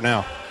plays for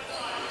now.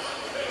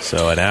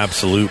 So an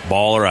absolute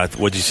baller.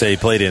 What'd you say? He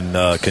played in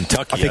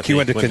Kentucky. I think he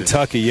went to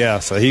Kentucky. Yeah.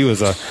 So he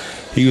was. I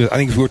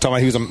think we were talking about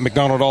he was a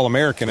McDonald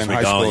All-American in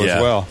high school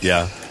as well.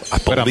 Yeah. I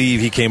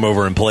believe he came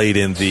over and played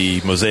in the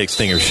Mosaic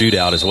Stinger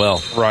shootout as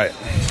well. Right.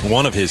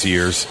 One of his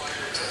years.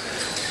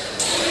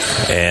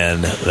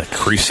 And the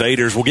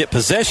Crusaders will get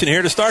possession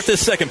here to start this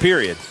second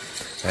period.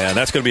 And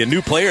that's going to be a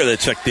new player that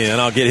checked in.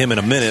 I'll get him in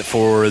a minute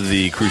for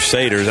the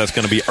Crusaders. That's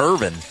going to be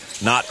Irvin,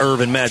 not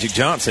Irvin Magic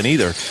Johnson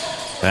either.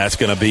 That's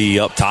going to be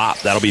up top.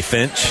 That'll be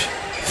Finch.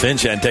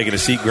 Finch hadn't taken a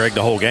seat, Greg,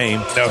 the whole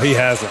game. No, he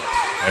hasn't.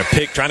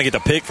 Trying to get the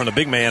pick from the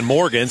big man,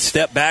 Morgan.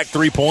 Step back,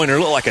 three-pointer,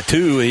 looked like a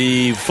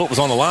 2. Foot was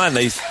on the line.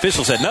 The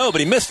official said no, but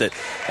he missed it.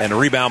 And a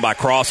rebound by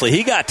Crossley.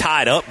 He got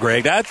tied up,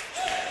 Greg. That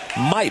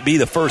might be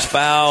the first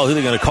foul. Who are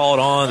they going to call it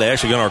on? They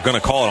actually are going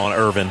to call it on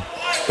Irvin.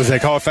 Was they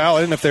call a foul? I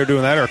didn't know if they were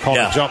doing that or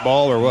calling a jump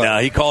ball or what. No,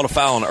 he called a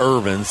foul on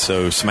Irvin,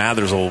 so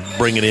Smathers will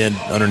bring it in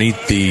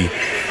underneath the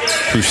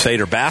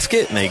Crusader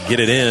basket, and they get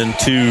it in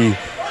to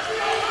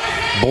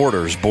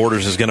Borders.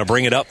 Borders is going to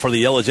bring it up for the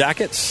Yellow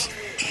Jackets.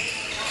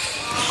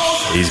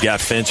 He's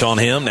got Finch on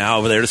him. Now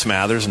over there to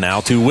Smathers.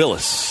 Now to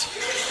Willis.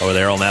 Over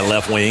there on that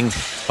left wing.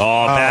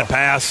 Oh, bad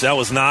pass. That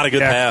was not a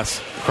good pass.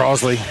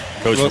 Crossley.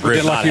 Coach McGriff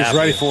didn't look like he was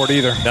ready for it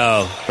either.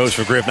 No, Coach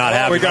McGriff not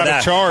happy with that. We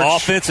got a charge.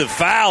 Offensive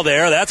foul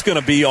there. That's going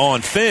to be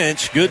on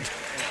Finch. Good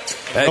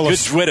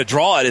way to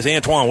draw it is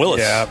Antoine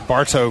Willis. Yeah,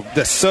 Bartow.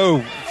 That's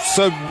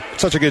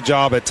such a good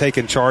job at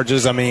taking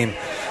charges. I mean,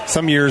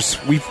 some years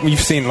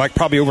we've seen like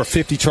probably over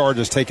 50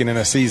 charges taken in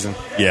a season.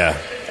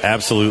 Yeah,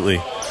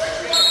 absolutely.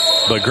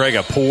 But Greg,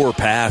 a poor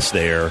pass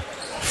there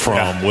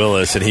from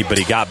Willis, but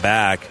he got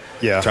back.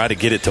 Yeah, tried to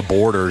get it to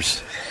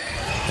Borders,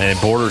 and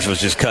Borders was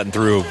just cutting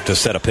through to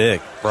set a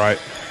pick. Right.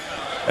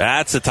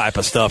 That's the type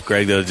of stuff,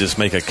 Greg, that'll just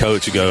make a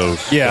coach go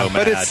mad.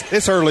 But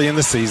it's early in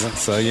the season,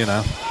 so you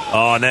know.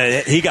 Oh,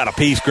 and he got a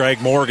piece, Greg.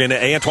 Morgan,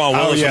 Antoine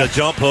Willis with a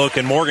jump hook,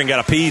 and Morgan got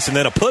a piece, and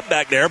then a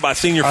putback there by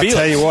Senior Felix.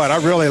 I'll tell you what, I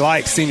really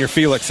like Senior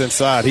Felix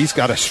inside. He's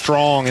got a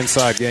strong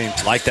inside game.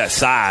 Like that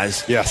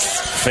size.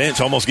 Yes.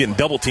 Finch almost getting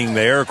double-teamed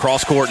there.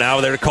 Cross court now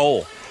over there to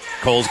Cole.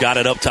 Cole's got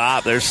it up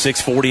top. There's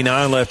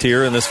 6:49 left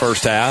here in this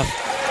first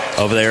half.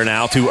 Over there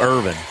now to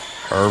Irvin.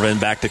 Irvin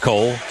back to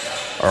Cole.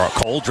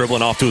 Cole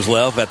dribbling off to his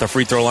left at the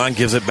free throw line,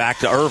 gives it back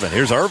to Irvin.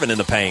 Here's Irvin in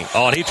the paint.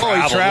 Oh, and he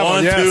traveled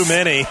one too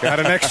many.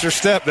 Got an extra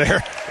step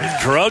there.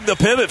 Drug the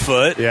pivot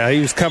foot. Yeah, he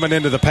was coming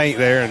into the paint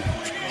there and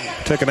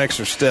took an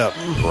extra step.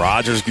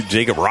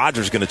 Jacob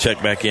Rogers going to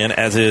check back in,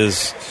 as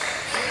is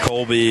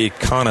Colby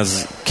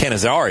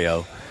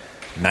Canizario.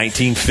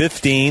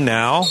 19-15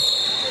 now.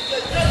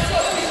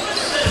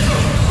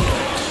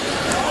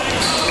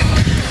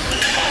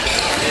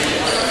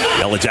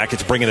 Yellow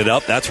Jackets bringing it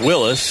up. That's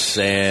Willis,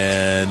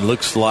 and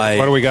looks like...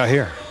 What do we got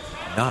here?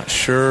 Not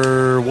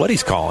sure what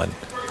he's calling.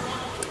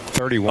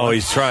 31. Oh,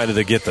 he's trying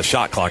to get the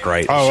shot clock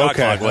right. Oh, shot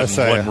okay. clock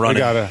wasn't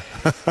running.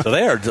 So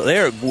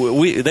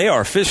they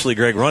are officially,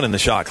 Greg, running the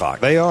shot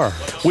clock. They are.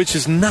 Which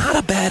is not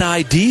a bad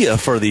idea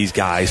for these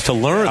guys to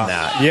learn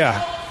that.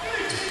 Yeah.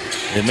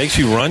 It makes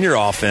you run your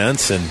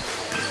offense, and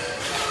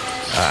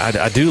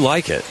I do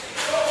like it.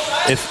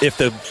 If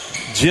the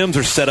gyms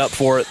are set up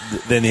for it,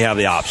 then you have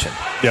the option.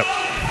 Yep.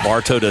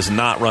 Bartow does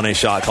not run a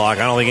shot clock.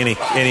 I don't think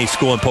any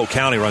school in Polk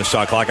County runs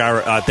shot clock.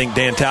 I think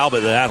Dan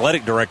Talbot, the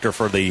athletic director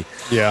for the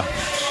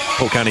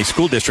Polk County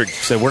School District,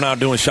 said we're not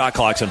doing shot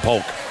clocks in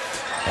Polk.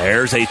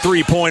 There's a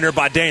three-pointer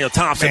by Daniel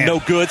Thompson. Man. No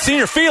good.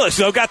 Senior Felix,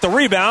 though, got the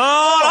rebound.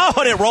 Oh,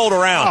 and it rolled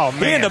around. Oh,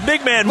 man. He and the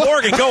big man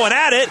Morgan going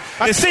at it.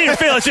 And Senior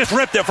Felix just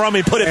ripped it from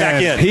him and put it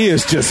back in. He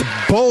is just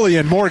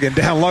bullying Morgan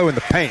down low in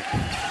the paint.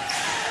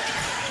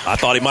 I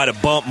thought he might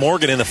have bumped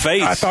Morgan in the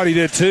face. I thought he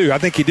did, too. I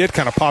think he did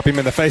kind of pop him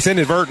in the face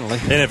inadvertently.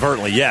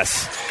 Inadvertently,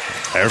 yes.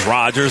 There's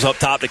Rogers up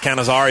top to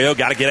Canizario.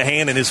 Got to get a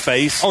hand in his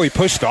face. Oh, he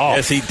pushed off.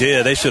 Yes, he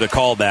did. They should have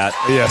called that.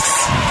 Yes.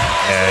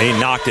 Yeah, he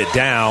knocked it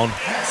down.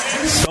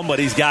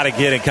 Somebody's got to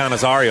get in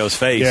Canizario's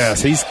face.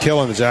 Yes, he's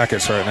killing the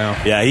Jackets right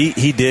now. Yeah,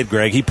 he did,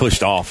 Greg. He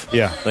pushed off.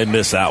 Yeah. They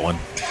missed that one.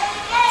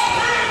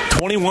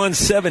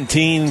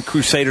 21-17,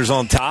 Crusaders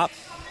on top.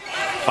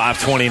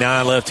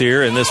 5:29 left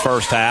here in this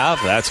first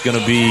half. That's going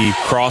to be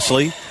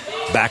Crossley.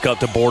 Back up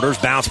to Borders.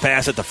 Bounce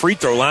pass at the free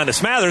throw line to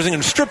Smathers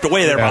and stripped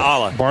away there by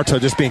Olive. Bartow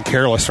just being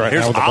careless right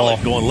now with the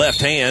Olive ball. Going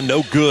left hand.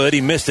 No good.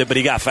 He missed it, but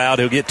he got fouled.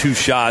 He'll get 2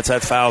 shots.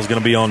 That foul is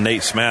going to be on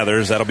Nate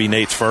Smathers. That'll be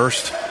Nate's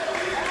first.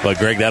 But,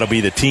 Greg, that'll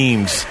be the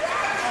team's.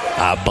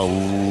 I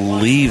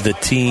believe the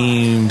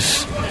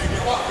team's.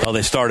 Oh,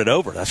 they started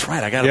over. That's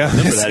right. I got to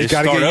remember that. You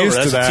got to get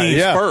used to that. The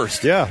team's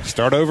first. Yeah,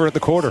 start over at the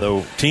quarter.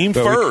 So, team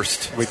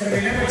first.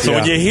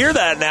 When you hear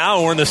that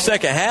now, we're in the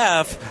second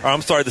half, or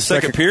I'm sorry, the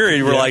second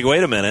period, we're like,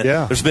 wait a minute.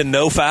 Yeah. There's been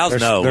no fouls?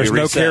 There's no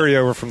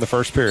carryover from the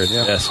first period.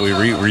 Yeah. Yes,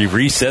 we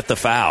reset the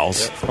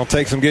fouls. It'll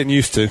take some getting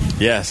used to.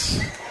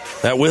 Yes,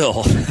 that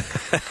will.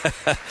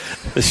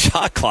 The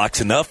shot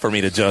clock's enough for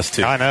me to adjust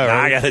to. I know.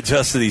 Right? I got to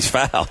adjust to these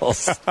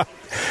fouls.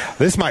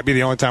 This might be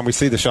the only time we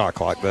see the shot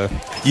clock, though.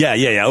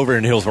 Yeah, over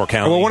in Hillsborough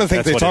County. Well, one of the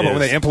things they talked about when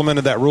they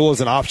implemented that rule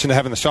as an option to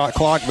having the shot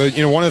clock, but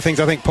one of the things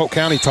I think Polk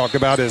County talked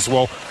about is,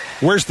 well,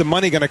 where's the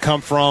money going to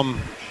come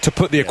from to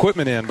put the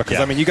equipment in? Because,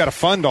 I mean, you got to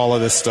fund all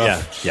of this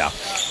stuff. Yeah.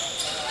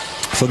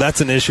 So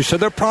that's an issue. So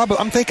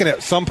I'm thinking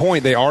at some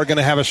point they are going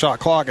to have a shot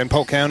clock in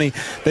Polk County.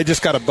 They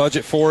just got a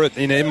budget for it.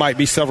 It might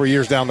be several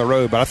years down the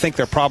road, but I think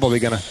they're probably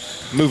going to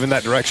move in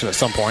that direction at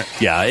some point.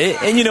 Yeah,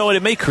 and you know what?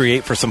 It may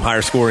create for some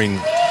higher scoring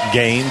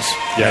games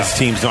as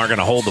teams aren't going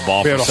to hold the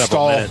ball for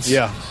several minutes.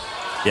 Yeah.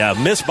 Yeah,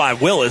 missed by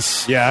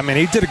Willis. Yeah, I mean,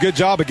 he did a good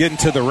job of getting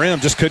to the rim,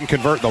 just couldn't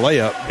convert the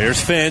layup.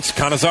 Here's Finch.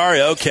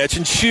 Canazario catch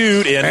and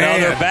shoot in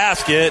another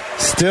basket.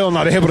 Still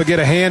not able to get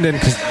a hand in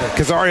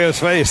Casario's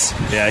face.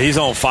 Yeah, he's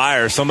on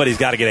fire. Somebody's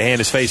got to get a hand in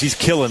his face. He's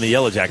killing the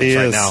Yellow Jackets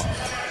right now.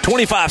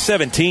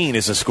 25-17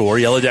 is the score.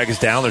 Yellow Jackets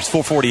down. There's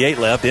 4:48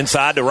 left.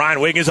 Inside to Ryan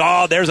Wiggins.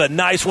 Oh, there's a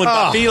nice one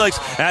by Felix.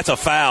 That's a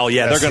foul.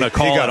 Yeah, they're going to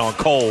call it on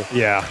Cole.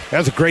 Yeah, that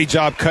was a great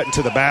job cutting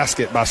to the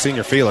basket by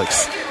Senior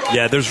Felix.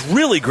 Yeah, there's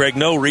really, Greg,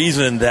 no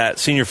reason that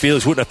Senior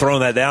Felix wouldn't have thrown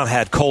that down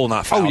had Cole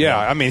not fouled. Oh, yeah.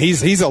 I mean,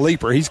 he's a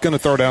leaper. He's going to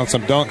throw down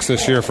some dunks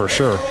this year for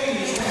sure.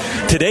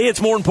 Today,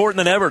 it's more important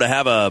than ever to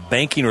have a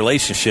banking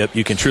relationship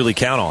you can truly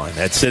count on.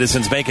 At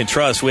Citizens Bank and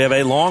Trust, we have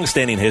a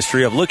long-standing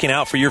history of looking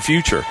out for your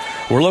future.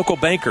 We're local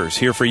bankers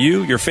here for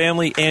you, your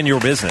family, and your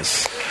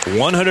business.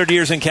 100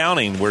 years and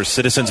counting, we're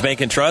Citizens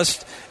Bank and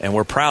Trust, and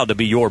we're proud to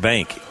be your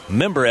bank.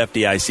 Member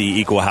FDIC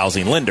Equal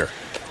Housing Lender.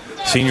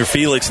 Senior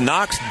Felix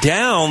knocks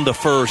down the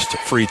first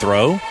free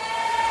throw.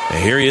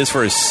 And here he is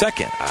for his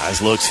second.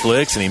 Eyes looks,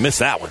 flicks, and he missed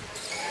that one.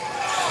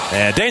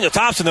 And Daniel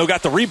Thompson, though,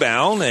 got the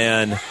rebound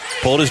and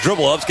pulled his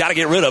dribble up. He's got to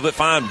get rid of it.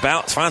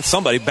 Find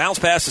somebody. Bounce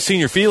past the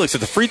Senior Felix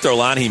at the free throw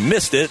line. He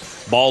missed it.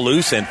 Ball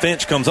loose, and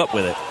Finch comes up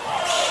with it.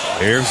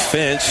 Here's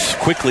Finch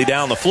quickly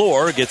down the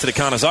floor. Gets it to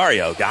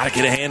Canazario. Got to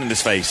get a hand in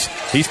his face.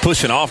 He's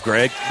pushing off,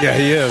 Greg. Yeah,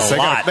 he is. They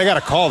got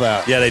to call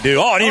that. Yeah, they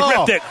do. Oh, and he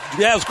ripped it.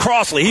 That was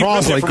Crossley.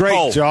 Crossley,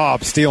 great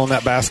job stealing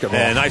that basketball.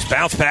 And nice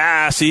bounce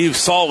pass. He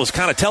saw was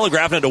kind of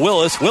telegraphing it to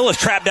Willis. Willis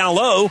trapped down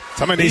low.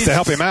 Somebody needs to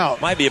help him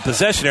out. Might be a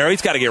possession error.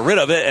 He's got to get rid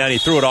of it, and he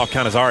threw it off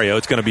Canazario.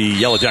 It's going to be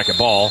Yellow Jacket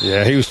ball.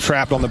 Yeah, he was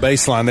trapped on the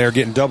baseline there,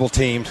 getting double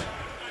teamed.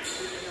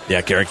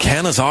 Yeah, Gary,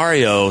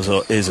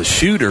 Canazario is a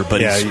shooter,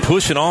 but he's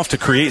pushing off to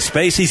create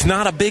space. He's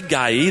not a big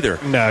guy either.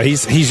 No,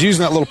 he's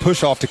using that little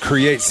push off to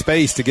create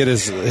space to get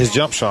his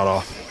jump shot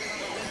off.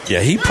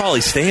 Yeah, he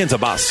probably stands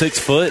about 6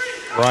 foot.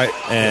 Right.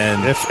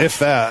 And if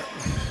that.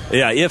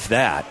 Yeah, if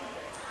that.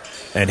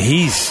 And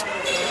he's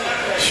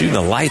shooting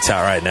the lights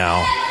out right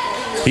now.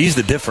 He's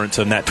the difference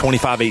in that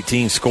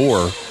 25-18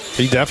 score.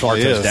 He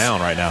definitely is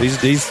down right now.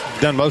 He's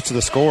done most of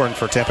the scoring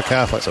for Tampa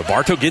Catholic. So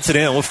Bartow gets it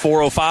in with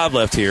 4:05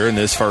 left here in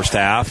this first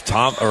half.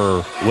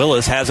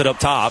 Willis has it up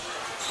top,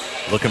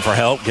 looking for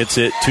help. Gets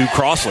it to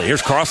Crossley.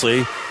 Here's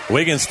Crossley.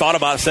 Wiggins thought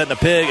about setting a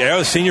pick.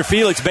 There's Senior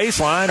Felix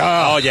baseline.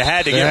 Oh, you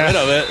had to get rid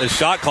of it. The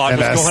shot clock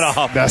was going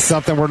off. That's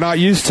something we're not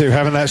used to,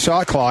 having that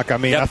shot clock. I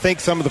mean, I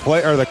think some of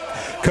the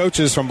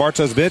coaches from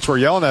Bartow's bench were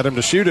yelling at him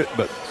to shoot it,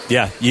 but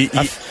yeah, you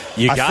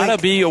got to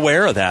be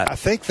aware of that. I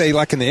think they,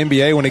 like in the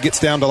NBA, when it gets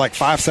down to like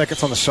 5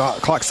 seconds on the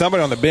shot clock,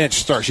 somebody on the bench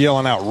starts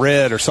yelling out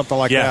red or something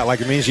like that.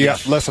 Like it means you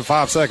got less than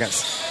 5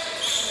 seconds.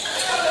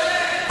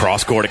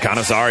 Cross court to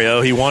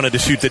Canazario. He wanted to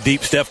shoot the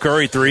deep Steph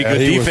Curry three. Good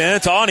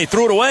defense. And he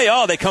threw it away.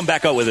 They come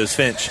back up with his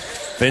Finch.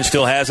 Finch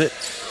still has it.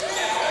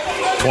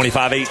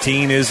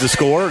 25-18 is the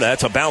score.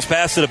 That's a bounce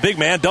pass to the big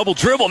man. Double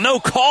dribble. No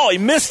call. He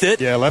missed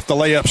it. Yeah, left the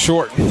layup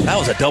short. That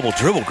was a double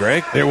dribble,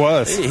 Greg. It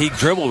was. He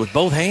dribbled with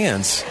both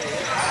hands.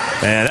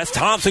 And that's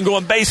Thompson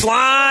going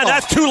baseline.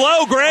 That's too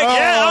low, Greg.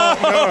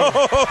 That's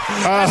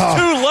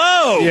too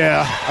low.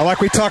 Yeah, like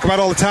we talk about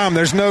all the time.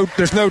 There's no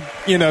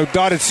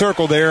dotted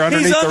circle there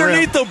underneath the rim.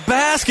 He's underneath the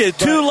basket,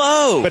 too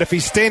low. But if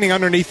he's standing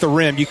underneath the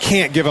rim, you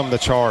can't give him the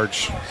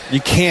charge.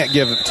 You can't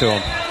give it to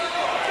him.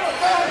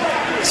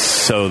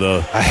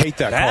 So I hate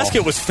that basket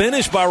call. Was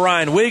finished by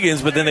Ryan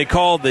Wiggins, but then they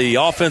called the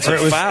offensive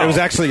foul. It was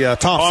actually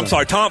Thompson. Oh, I'm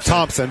sorry, Thompson.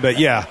 Thompson, but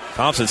yeah.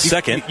 Thompson's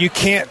second. You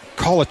can't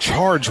call a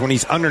charge when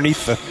he's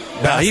underneath the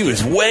basket. No, he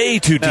was way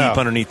too deep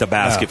underneath the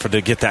basket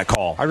to get that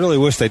call. I really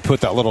wish they'd put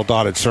that little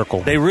dotted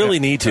circle. They really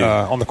need to.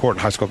 On the court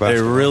in high school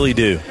basketball. They really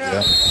do.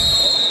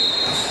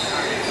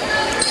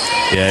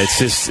 Yeah,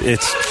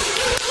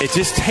 it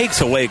just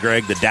takes away,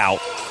 Greg, the doubt.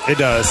 It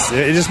does.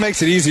 It just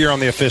makes it easier on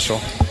the official.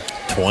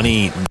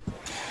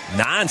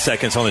 29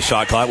 seconds on the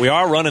shot clock. We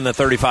are running the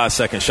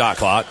 35-second shot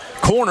clock.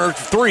 Corner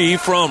three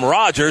from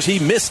Rogers. He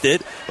missed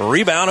it.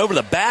 Rebound over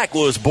the back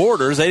was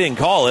Borders. They didn't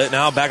call it.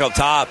 Now back up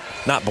top.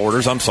 Not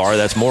Borders. I'm sorry.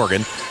 That's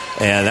Morgan.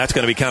 And that's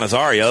going to be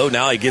Canazario.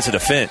 Now he gets it to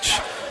Finch.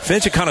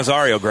 Finch and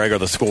Canazario, Greg, are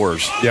the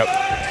scorers. Yep.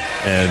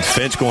 And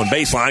Finch going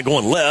baseline,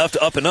 going left,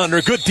 up and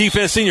under. Good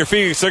defense, Senior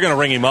Felix. They're going to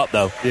ring him up,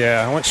 though.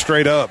 Yeah, I went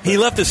straight up. He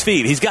left his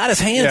feet. He's got his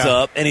hands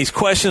up, and he's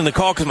questioning the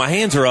call because my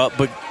hands are up,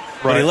 but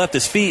he left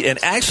his feet. And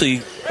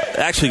actually,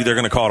 they're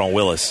going to call it on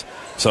Willis.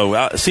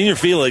 So Senior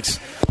Felix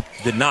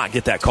did not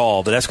get that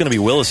call, but that's going to be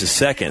Willis'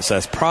 second, so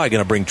that's probably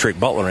going to bring Trick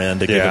Butler in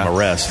to give him a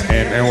rest.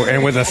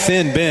 And with a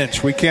thin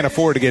bench, we can't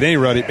afford to get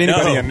anybody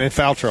in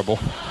foul trouble.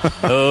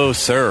 Oh,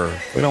 sir.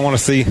 We don't want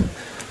to see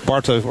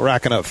Bartow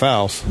racking up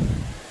fouls.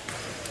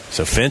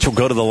 So Finch will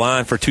go to the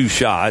line for 2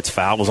 shots.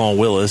 Foul was on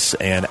Willis,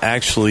 and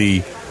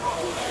actually,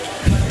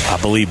 I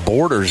believe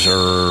Borders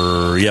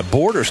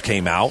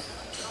came out.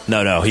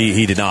 No,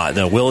 he did not.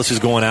 No, Willis is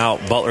going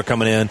out. Butler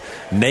coming in.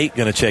 Nate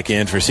going to check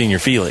in for Senior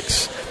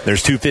Felix.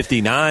 There's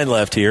 2:59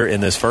 left here in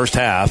this first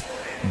half.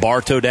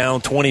 Bartow down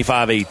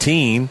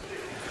 25-18.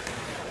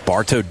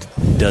 Bartow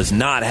does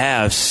not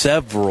have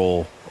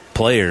several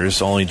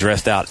players, only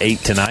dressed out 8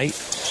 tonight.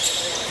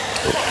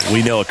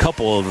 we know a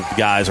couple of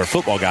guys are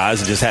football guys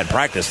and just hadn't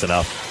practiced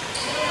enough.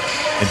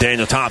 And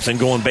Daniel Thompson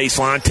going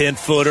baseline,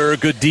 10-footer.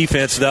 Good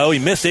defense, though. He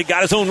missed it.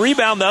 Got his own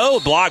rebound, though.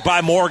 Blocked by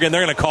Morgan.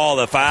 They're going to call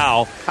the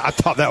foul. I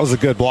thought that was a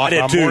good block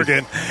by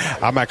Morgan.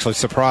 I'm actually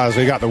surprised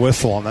we got the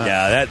whistle on that.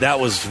 Yeah, that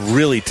was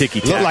really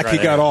ticky-tack. Looked like he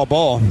got all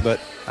ball,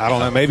 but I don't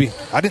know. Maybe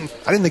I didn't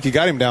think he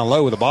got him down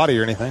low with a body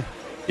or anything.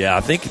 Yeah,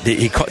 I think did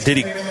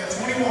he?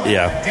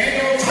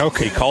 Yeah.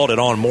 Okay, he called it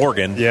on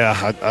Morgan.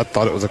 Yeah, I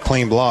thought it was a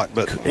clean block,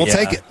 but we'll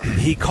take it.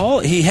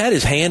 He had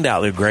his hand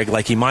out there, Greg,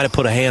 like he might have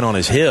put a hand on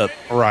his hip.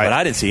 Right. But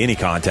I didn't see any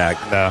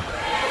contact. No.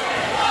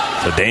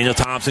 So Daniel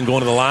Thompson going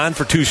to the line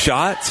for 2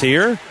 shots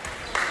here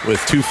with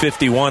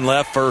 2:51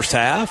 left first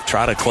half.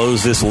 Try to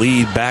close this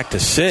lead back to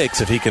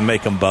 6 if he can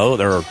make them both,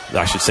 or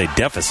I should say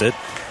deficit.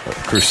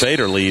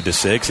 Crusader lead to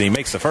 6, and he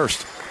makes the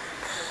first.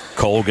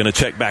 Cole going to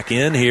check back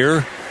in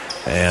here.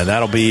 And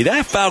that'll be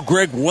that foul.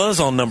 Greg was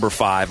on number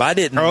 5. I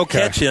didn't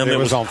catch him. It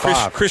was on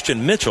 5.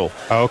 Christian Mitchell.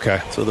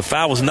 Okay. So the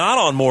foul was not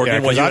on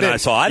Morgan. What you and I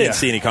saw. I didn't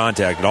see any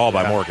contact at all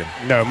by Morgan.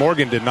 No,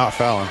 Morgan did not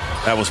foul him.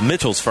 That was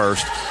Mitchell's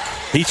first.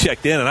 He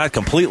checked in, and I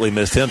completely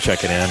missed him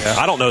checking in. Yeah.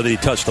 I don't know that he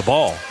touched the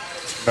ball.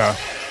 No.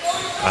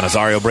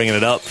 Nazario bringing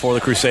it up for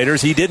the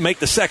Crusaders. He did make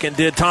the second,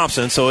 did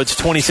Thompson, so it's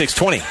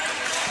 26-20.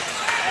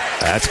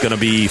 That's going to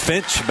be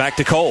Finch back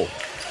to Cole.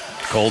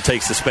 Cole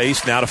takes the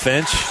space now to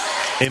Finch.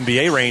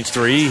 NBA range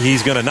 3.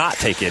 He's going to not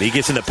take it. He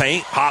gets in the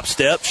paint, hop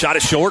step, shot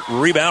it short,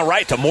 rebound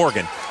right to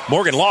Morgan.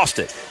 Morgan lost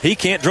it. He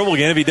can't dribble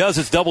again. If he does,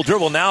 it's double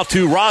dribble. Now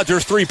to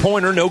Rogers,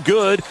 3-pointer, no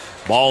good.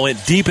 Ball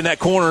went deep in that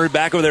corner,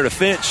 back over there to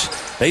Finch.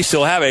 They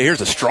still have it.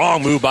 Here's a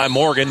strong move by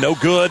Morgan, no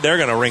good. They're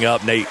going to ring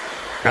up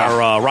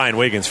Ryan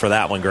Wiggins for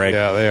that one, Greg.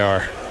 Yeah, they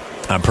are.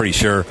 I'm pretty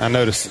sure. I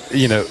noticed,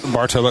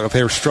 Bartow looked like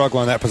they were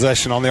struggling that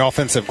possession on the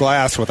offensive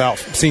glass without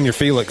Senior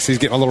Felix. He's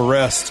getting a little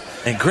rest.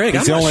 And Greg,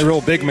 he's the only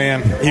real big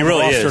man. He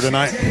really is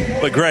tonight.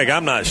 But Greg,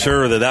 I'm not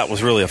sure that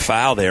was really a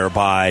foul there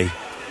by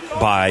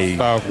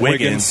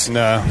Wiggins.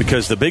 No,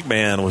 because the big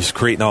man was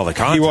creating all the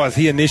contact. He was.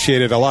 He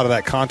initiated a lot of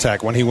that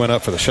contact when he went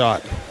up for the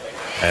shot.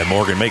 And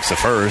Morgan makes the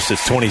first.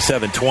 It's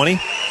 27-20.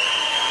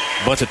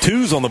 Bunch of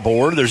twos on the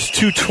board. There's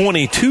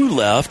 2:22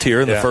 left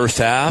here in the first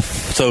half.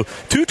 So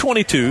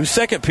 2:22,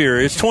 second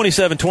period. It's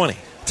 27-20.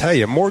 Tell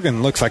you,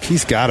 Morgan looks like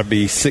he's got to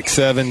be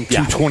 6'7",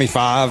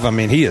 225. I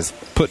mean, he is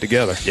put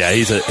together. Yeah,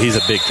 he's a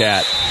big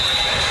cat.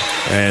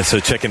 And so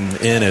checking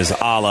in is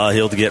Ala.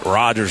 He'll get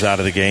Rogers out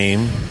of the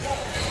game.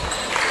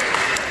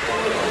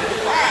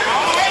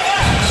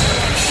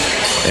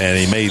 And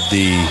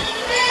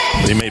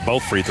he made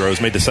both free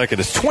throws. Made the second.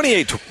 It's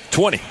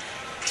 28-20.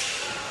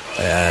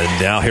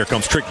 And now here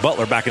comes Trick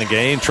Butler back in the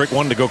game. Trick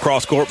wanted to go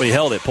cross court, but he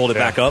held it, pulled it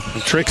back up.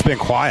 Trick's been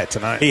quiet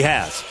tonight. He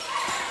has.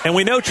 And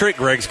we know Trick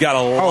Greg's got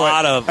a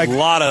lot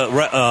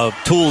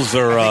of tools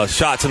or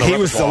shots in the repertoire.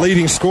 He was the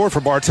leading scorer for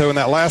Bartow in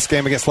that last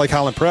game against Lake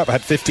Highland Prep.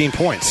 Had 15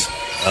 points.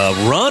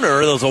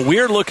 Runner, there was a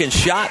weird-looking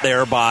shot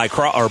there by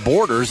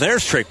Borders.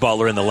 There's Trick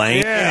Butler in the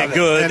lane. Yeah,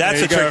 good.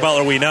 That's the Trick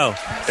Butler we know.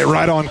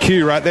 Right on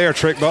cue right there.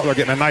 Trick Butler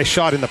getting a nice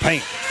shot in the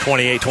paint.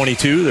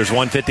 28-22. There's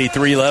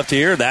 1:53 left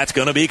here. That's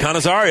going to be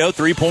Canazario.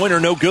 3-pointer,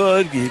 no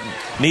good. You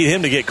need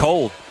him to get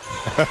cold.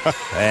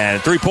 And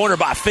 3-pointer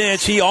by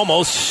Finch. He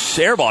almost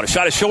airballed it.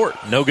 Shot it short.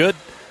 No good.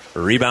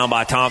 Rebound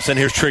by Thompson.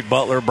 Here's Trick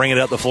Butler bringing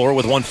it up the floor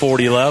with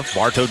 1:40 left.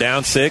 Bartow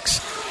down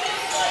 6.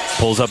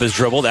 Pulls up his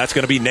dribble. That's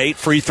going to be Nate.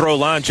 Free throw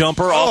line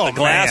jumper off the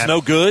glass. Man.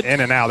 No good. In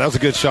and out. That was a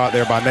good shot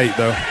there by Nate,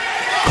 though.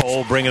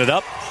 Cole bringing it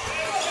up.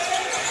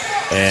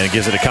 And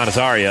gives it to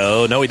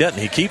Canazario. No, he doesn't.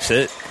 He keeps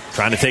it.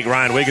 Trying to take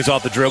Ryan Wiggins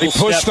off the dribble. He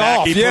pushed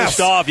off. He pushed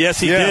off. Yes,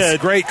 he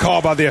did. Great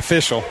call by the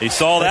official. He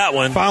saw that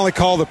one. Finally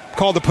called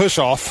the push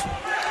off.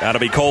 That'll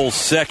be Cole's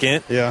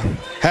second. Yeah.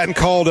 Hadn't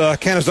called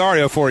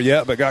Canazario for it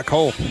yet, but got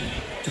Cole.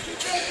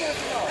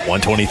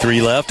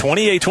 1:23 left.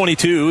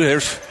 28-22.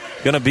 There's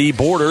going to be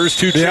Borders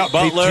to Trick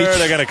Butler.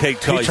 They're going to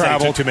take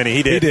too many.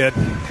 He did.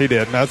 He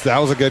did. That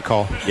was a good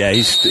call. Yeah,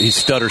 he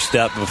stutter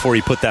stepped before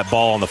he put that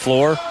ball on the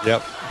floor.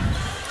 Yep.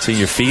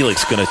 Senior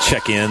Felix going to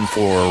check in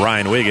for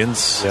Ryan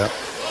Wiggins. Yep.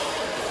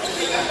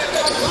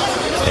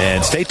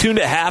 And stay tuned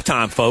at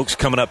halftime, folks.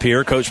 Coming up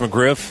here, Coach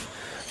McGriff,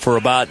 for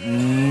about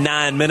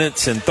 9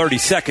 minutes and 30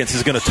 seconds,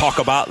 is going to talk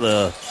about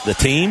the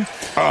team.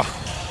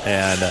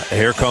 And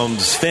here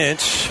comes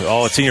Finch.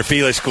 Senior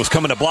Felix was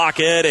coming to block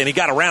it, and he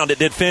got around it.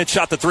 Did Finch,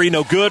 shot the 3,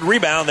 no good.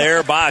 Rebound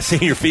there by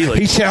Senior Felix.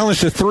 He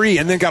challenged the 3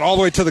 and then got all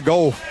the way to the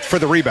goal for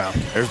the rebound.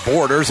 There's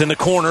Borders in the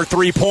corner,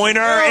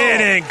 3-pointer.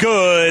 It ain't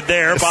good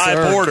there by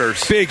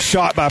Borders. Big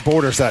shot by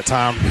Borders that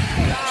time.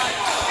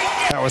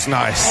 That was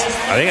nice.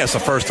 I think that's the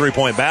first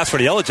 3-point basket for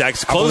the Yellow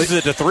Jackets. Closes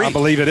it to 3. I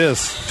believe it is.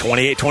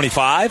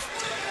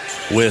 28-25.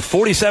 With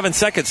 47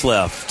 seconds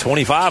left,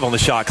 25 on the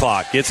shot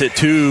clock. Gets it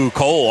to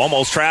Cole,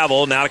 almost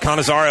traveled. Now to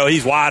Canazario.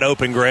 He's wide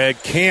open,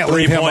 Greg. Can't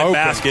leave him open. 3-point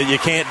basket. You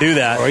can't do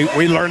that.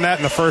 We learned that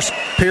in the first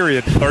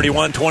period.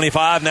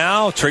 31-25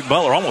 now. Trick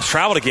Butler almost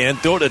traveled again.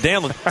 Throw it to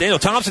Daniel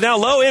Thompson down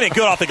low. In and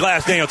good off the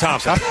glass, Daniel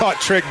Thompson. I thought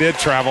Trick did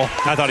travel.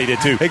 I thought he did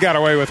too. He got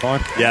away with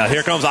one. Yeah,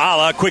 here comes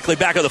Ala. Quickly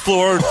back on the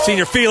floor.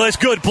 Senior Felix,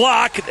 good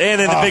block.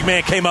 And then the big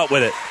man came up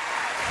with it.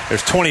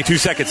 There's 22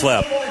 seconds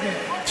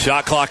left.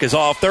 Shot clock is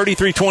off.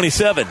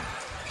 33-27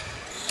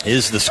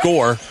 is the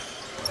score.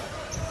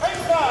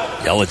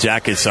 Yellow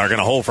Jackets are going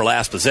to hold for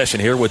last possession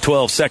here with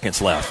 12 seconds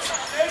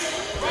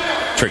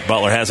left. Trick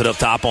Butler has it up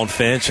top on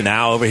Finch, and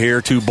now over here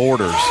to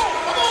Borders.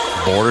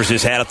 Borders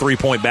just had a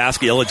three-point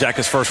basket. Yellow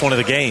Jackets' first one of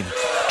the game.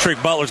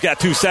 Trick Butler's got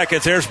 2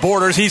 seconds. There's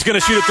Borders. He's going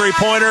to shoot a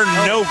three-pointer.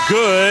 No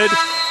good.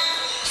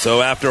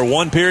 So after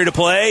one period of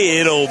play,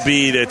 it'll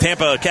be the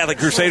Tampa Catholic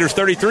Crusaders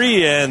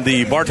 33 and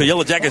the Bartow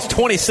Yellow Jackets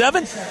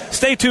 27.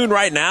 Stay tuned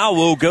right now.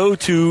 We'll go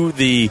to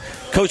the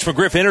Coach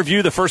McGriff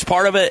interview, the first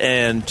part of it,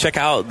 and check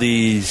out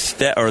the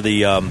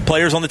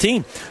players on the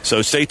team.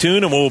 So stay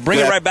tuned, and we'll bring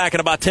it right back in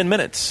about 10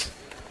 minutes.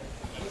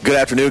 Good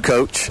afternoon,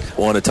 Coach.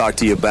 I want to talk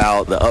to you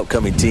about the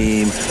upcoming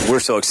team. We're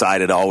so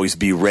excited to always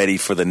be ready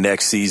for the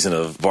next season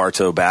of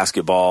Bartow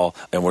basketball,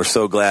 and we're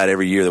so glad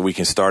every year that we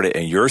can start it,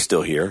 and you're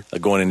still here,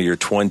 going into your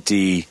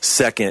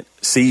 22nd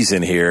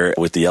season here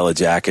with the Yellow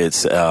Jackets.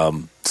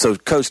 So,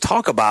 Coach,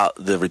 talk about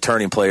the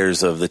returning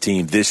players of the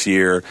team this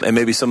year and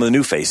maybe some of the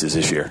new faces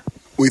this year.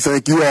 We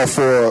thank you all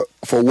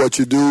for what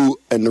you do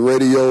and the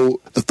radio,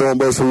 the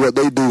Thornbirds, for what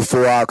they do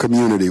for our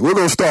community. We're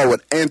going to start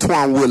with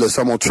Antoine Willis.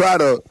 I'm going to try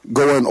to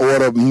go in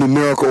order,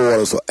 numerical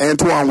order. So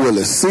Antoine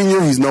Willis,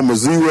 senior, he's number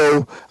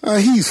 0.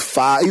 He's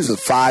a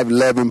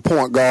 5'11"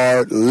 point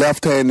guard,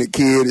 left-handed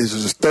kid. This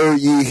is his third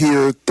year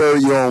here,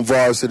 third year on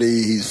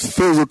varsity. He's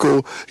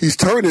physical. He's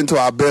turned into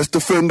our best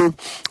defender.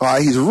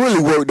 He's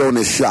really worked on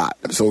his shot.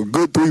 So a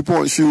good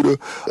three-point shooter,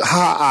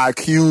 high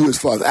IQ as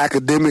far as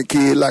academic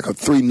kid, like a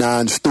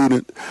 3.9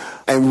 student.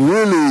 And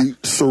really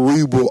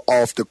cerebral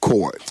off the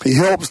court. He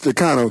helps to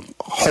kind of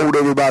hold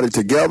everybody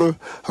together.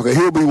 Okay,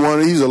 he'll be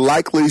he's a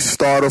likely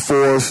starter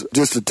for us.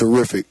 Just a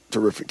terrific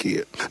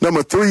kid.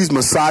 Number 3 is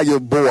Messiah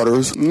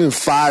Borders,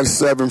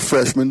 5'7"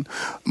 freshman.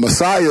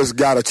 Messiah's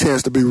got a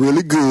chance to be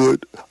really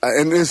good.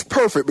 And it's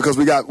perfect because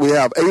we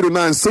have 8 or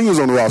 9 seniors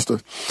on the roster.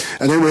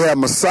 And then we have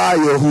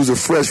Messiah, who's a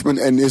freshman,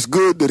 and it's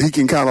good that he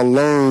can kind of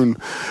learn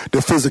the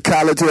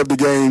physicality of the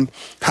game,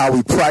 how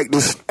we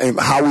practice, and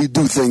how we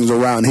do things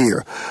around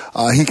here.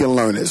 He can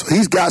learn this.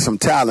 He's got some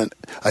talent.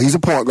 He's a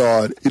point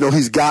guard.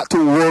 He's got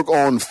to work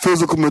on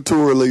physical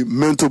maturity,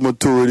 mental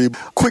maturity,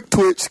 quick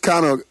twitch,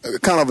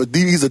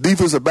 he's a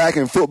defensive back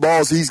in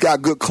football, so he's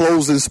got good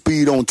closing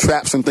speed on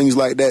traps and things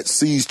like that,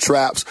 sees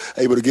traps,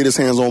 able to get his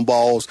hands on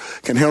balls,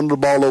 can handle the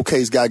ball okay,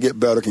 he's got to get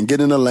better, can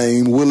get in the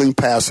lane, willing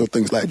passer,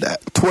 things like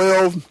that.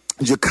 12,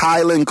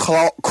 Jakylan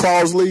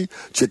Crosley.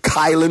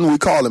 Jakylan, we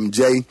call him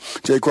Jay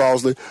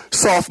Crosley.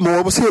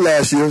 Sophomore, was here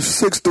last year,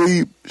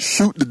 6'3",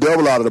 shoot the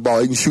devil out of the ball.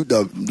 He can shoot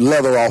the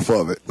leather off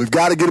of it. We've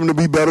got to get him to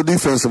be better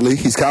defensively.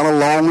 He's kind of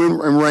long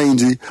and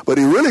rangy, but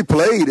he really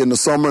played in the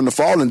summer and the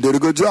fall and did a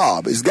good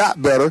job. He's got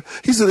better.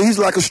 He's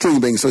like a string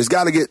bean, so he's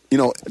got to get,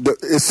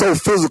 it's so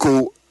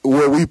physical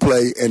where we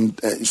play, and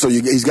so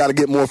he's got to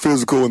get more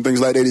physical and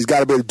things like that. He's got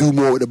to be able to do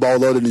more with the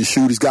ball other than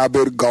shoot. He's got to be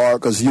able to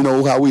guard, because you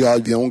know how we are.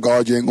 If you don't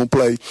guard, you ain't going to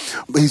play.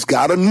 But he's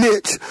got a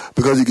niche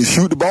because he can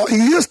shoot the ball. He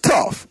is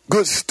tough.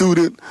 Good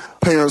student.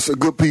 Parents are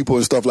good people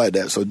and stuff like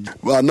that. So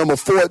number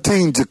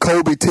 14,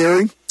 Jacoby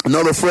Terry.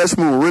 Another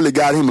freshman who really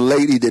got him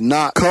late. He did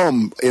not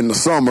come in the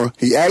summer.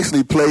 He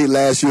actually played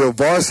last year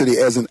varsity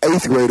as an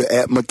 8th grader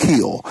at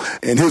McKeel.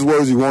 In his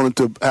words, he wanted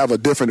to have a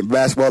different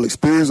basketball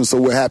experience, and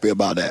so we're happy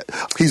about that.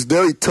 He's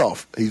very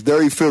tough. He's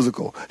very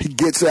physical. He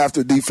gets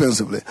after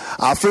defensively.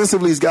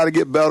 Offensively, he's got to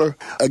get better.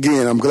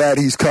 Again, I'm glad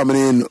he's coming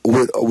in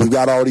we've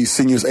got all these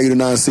seniors, 8 or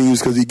 9 seniors,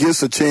 because he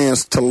gets a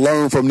chance to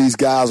learn from these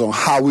guys on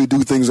how we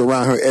do things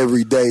around here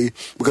every day,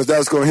 because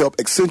that's going to help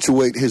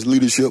accentuate his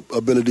leadership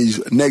abilities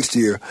next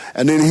year.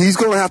 And then he's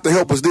going to have to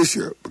help us this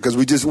year, because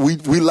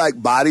we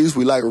like bodies.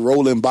 We like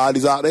rolling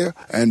bodies out there,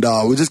 and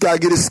we just got to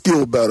get his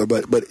skill better.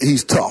 But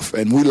he's tough,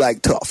 and we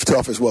like tough.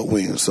 Tough is what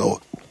wins. So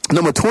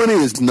number 20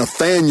 is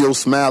Nathaniel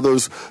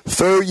Smathers,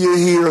 3rd year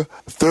here,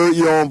 3rd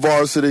year on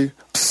varsity,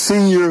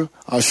 senior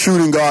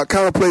shooting guard,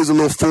 kind of plays a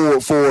little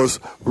forward for us.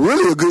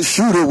 Really a good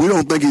shooter. We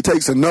don't think he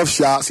takes enough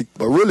shots,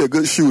 but really a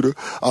good shooter.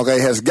 Okay,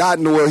 has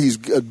gotten to where he's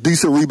a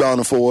decent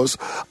rebounder for us.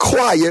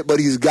 Quiet, but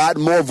he's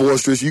gotten more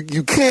boisterous.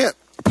 You can't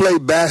play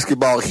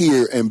basketball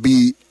here and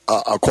be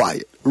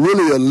quiet.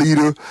 Really a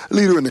leader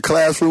in the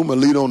classroom, a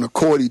leader on the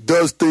court. He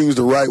does things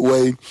the right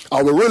way.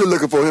 We're really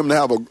looking for him to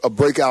have a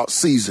breakout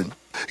season.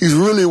 He's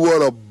really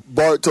what a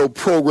Bartow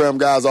program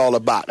guy's all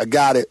about. A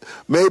guy that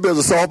maybe as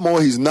a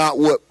sophomore, he's not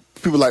what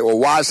people are like, well,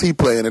 why is he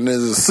playing? And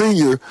as a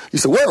senior, you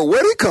say,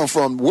 where'd he come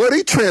from? Where'd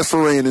he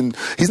transfer in? And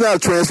he's not a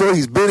transfer.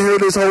 He's been here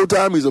this whole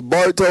time. He's a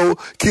Bartow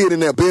kid in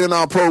there, been in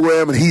our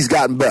program, and he's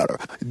gotten better.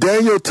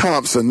 Daniel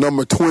Thompson,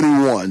 number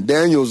 21.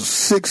 Daniel's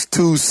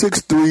 6'2",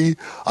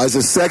 6'3". Is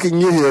his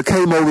 2nd year here.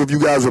 Came over, if you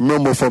guys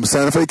remember, from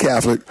Santa Fe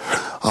Catholic.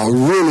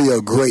 Really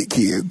a great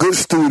kid. Good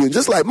student.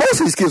 Just like most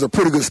of these kids are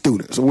pretty good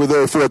students. So we're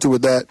very fortunate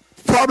with that.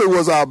 probably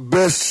was our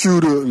best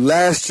shooter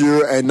last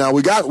year, and now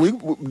we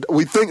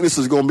think this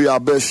is going to be our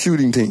best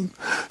shooting team.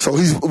 So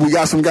we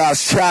got some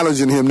guys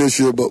challenging him this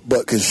year,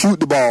 but can shoot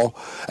the ball,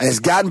 and has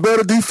gotten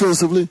better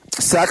defensively.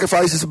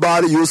 Sacrifices his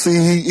body. You'll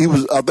see he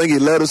was. I think he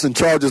led us in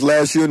charges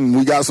last year, and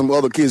we got some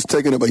other kids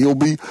taking it, but he'll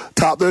be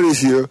top there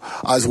this year.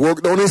 He's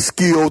worked on his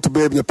skill to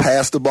be able to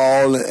pass the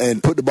ball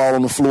and put the ball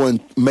on the floor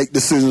and make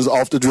decisions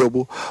off the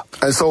dribble.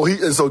 And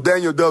so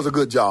Daniel does a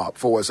good job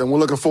for us, and we're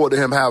looking forward to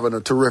him having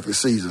a terrific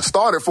season.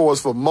 Started for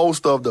us for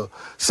most of the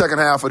second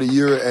half of the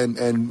year,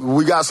 and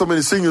we got so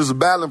many seniors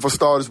battling for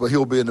starters, but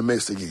he'll be in the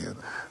mix again.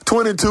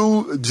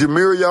 22,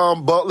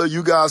 Jamirion Butler,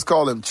 you guys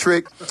call him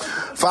Trick.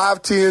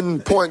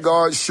 5'10", point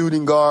guard,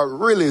 shooting guard,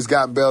 really has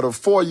gotten better.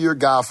 4-year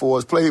guy for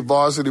us, played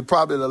varsity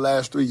probably the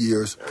last 3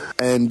 years.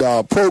 And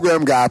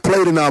program guy,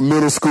 played in our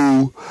middle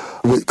school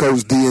with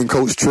Coach D and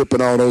Coach Tripp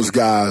and all those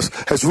guys.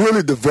 Has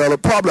really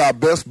developed, probably our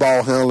best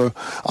ball handler,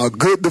 a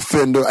good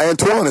defender.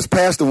 Antoine has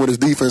passed him with his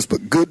defense,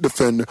 but good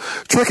defender.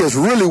 Trick has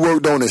really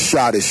worked on his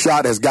shot. His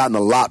shot has gotten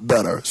a lot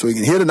better. So he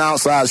can hit an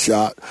outside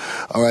shot.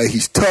 All right,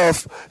 he's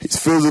tough, he's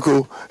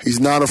physical, he's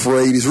not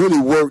afraid. He's really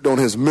worked on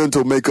his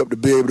mental makeup to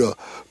be able to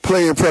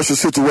play in pressure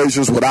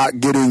situations without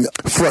getting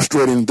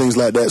frustrated and things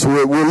like that. So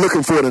we're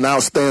looking for an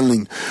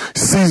outstanding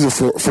season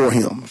for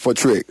him, for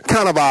Trick.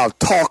 Kind of our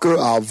talker,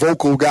 our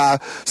vocal guy.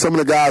 Some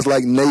of the guys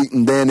like Nate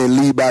and Danny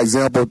lead by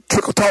example.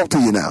 Trick will talk to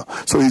you now.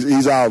 So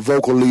he's our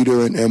vocal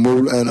leader, and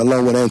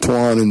along with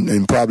Antoine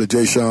and probably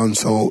Jay Sean.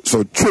 So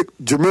Trick,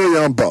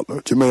 Jamirion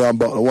Butler,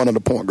 one of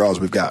the point guards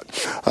we've got.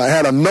 I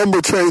had a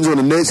number change on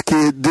the next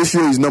kid. This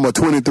year he's number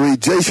 23,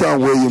 Jay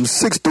Sean Williams,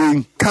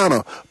 6'3", kind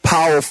of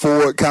power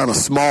forward, kind of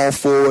small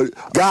forward.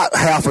 Got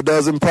half a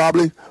dozen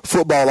probably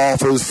football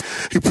offers.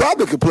 He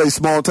probably could play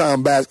small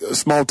time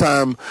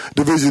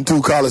Division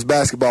II college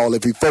basketball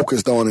if he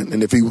focused on it,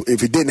 and if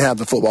he didn't have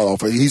the football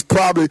offer. He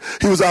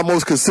was our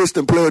most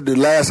consistent player the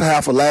last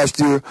half of last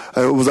year.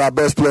 It was our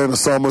best player in the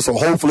summer. So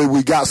hopefully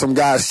we got some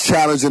guys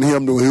challenging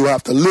him. He'll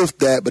have to lift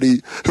that, but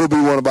he'll be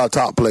one of our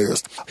top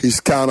players. He's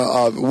kind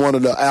of one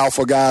of the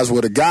alpha guys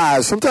with the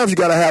guys. Sometimes you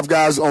got to have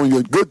guys on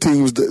your good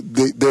teams.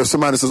 There's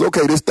somebody that says,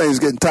 okay, this thing's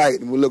getting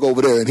tight, and we look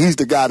over there, and he's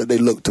the guy that they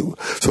look to.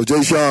 So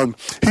Jay Sean,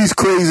 he's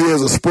crazy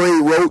as a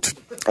sprayed roach,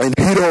 and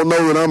he don't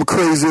know that I'm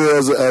crazy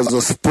as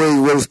a sprayed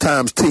roach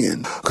times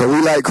 10. Because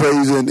we like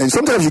crazy, and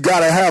sometimes you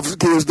got to have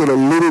kids that are a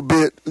little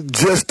bit,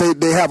 just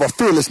they have a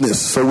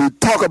fearlessness. So we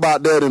talk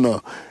about that in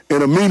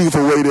a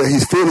meaningful way, that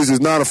he's fearless,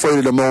 is not afraid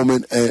of the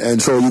moment,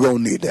 and so you're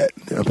going to need that.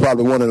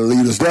 Probably one of the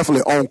leaders,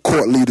 definitely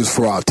on-court leaders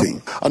for our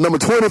team. Number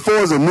 24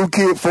 is a new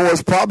kid for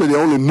us, probably the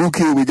only new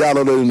kid we got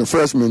other than the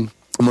freshman.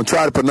 I'm going to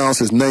try to pronounce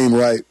his name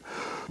right.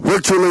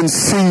 Richland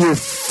Senior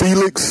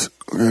Felix,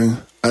 okay?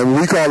 And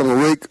we call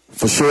him Rick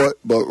for short,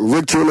 but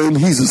Richland,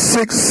 he's a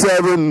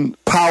 6'7"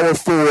 power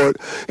forward.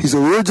 He's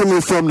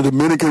originally from the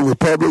Dominican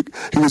Republic.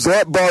 He was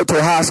at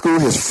Bartow High School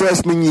his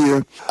freshman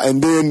year,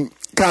 and then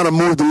kind of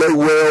moved to Lake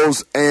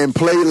Wales and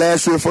played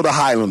last year for the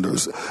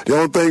Highlanders. The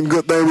only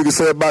good thing we can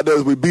say about that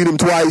is we beat him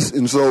twice,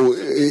 and so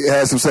it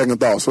has some second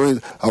thoughts. So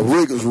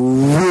Rick is a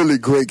really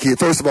great kid.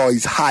 First of all,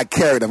 he's high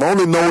character. I've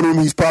only known him.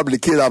 He's probably the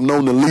kid I've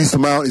known the least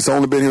amount. He's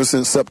only been here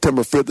since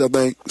September 5th, I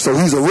think. So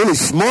he's a really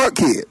smart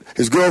kid.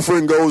 His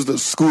girlfriend goes to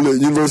school at the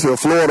University of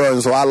Florida,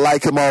 and so I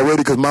like him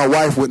already because my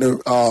wife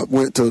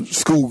went to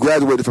school,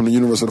 graduated from the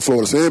University of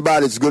Florida. So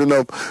anybody that's good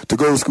enough to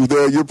go to school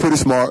there, you're pretty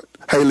smart.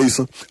 Hey,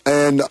 Lisa.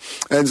 And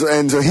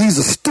so he's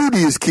a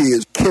studious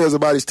kid, cares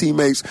about his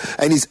teammates,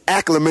 and he's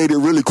acclimated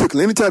really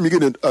quickly. Anytime you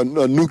get a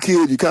new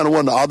kid, you kind of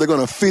wonder, are they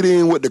going to fit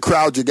in with the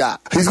crowd you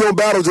got? He's going to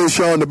battle Jay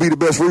Sean to be the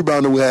best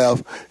rebounder we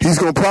have. He's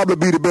going to probably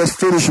be the best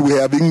finisher we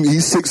have.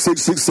 He's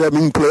 6'6", 6'7". He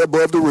can play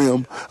above the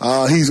rim.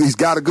 He's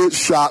got a good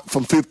shot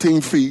from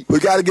 15 feet. We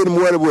got to get him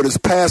ready with his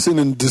passing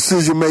and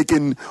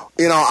decision-making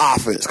in our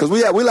offense, because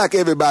we like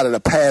everybody to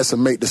pass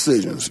and make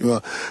decisions. You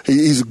know,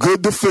 he's a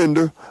good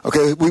defender.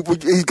 Okay,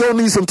 he's going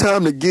to need some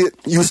time to get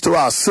used to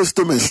our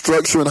system and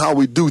structure and how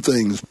we do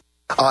things.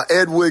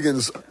 Ed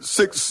Wiggins,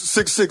 6'6",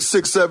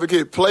 6'7"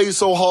 kid, plays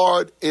so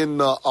hard in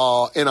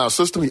our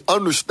system. He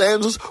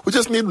understands us. We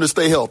just need him to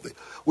stay healthy.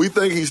 We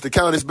think he's the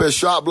county's best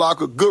shot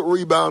blocker, good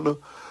rebounder.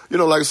 You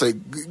know, like I say,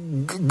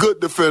 good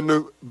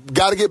defender.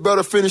 Got to get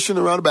better finishing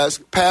around the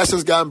basket.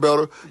 Passing's gotten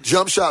better.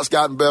 Jump shots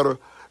gotten better.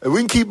 If we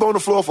can keep on the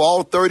floor for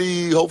all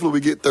 30, hopefully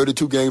we get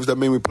 32 games. That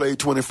means we played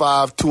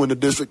 25, 2 in the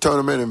district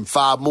tournament, and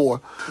 5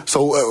 more.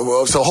 So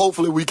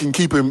hopefully we can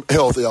keep him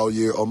healthy all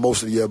year or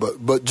most of the year.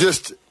 But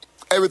just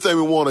everything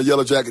we want a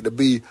Yellow Jacket to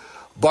be.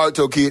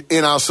 Bartow kid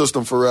in our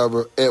system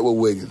forever, Edward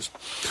Wiggins.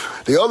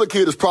 The other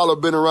kid has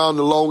probably been around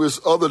the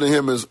longest, other than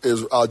him, is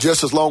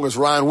just as long as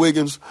Ryan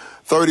Wiggins,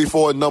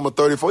 34 and number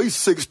 34. He's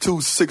 6'2",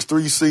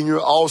 6'3" senior.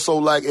 Also,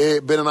 like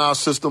Ed, been in our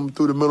system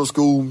through the middle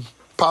school,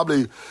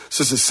 probably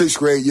since his 6th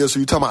grade year. So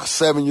you're talking about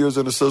 7 years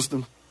in the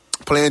system,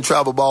 playing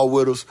travel ball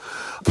with us,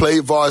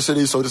 played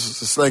varsity. So this is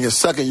his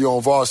second year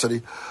on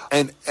varsity.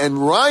 And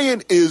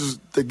Ryan is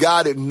the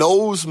guy that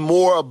knows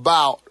more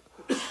about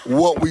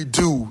what we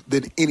do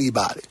than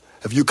anybody.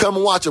 If you come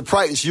and watch a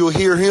practice, you'll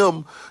hear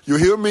him, you'll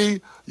hear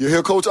me, you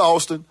hear Coach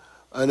Austin,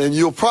 and then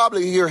you'll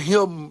probably hear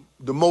him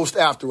the most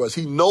after us.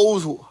 He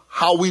knows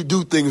how we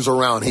do things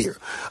around here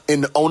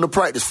on the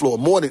practice floor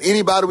more than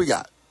anybody we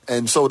got.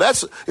 And so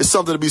it's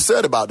something to be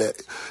said about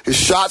that. His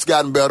shot's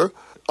gotten better,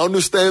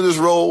 understands his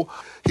role.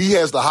 He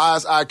has the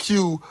highest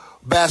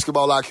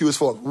basketball IQ as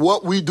far as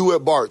what we do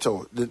at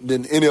Bartow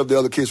than any of the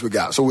other kids we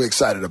got. So we're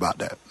excited about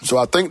that. So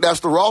I think that's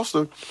the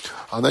roster.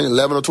 I think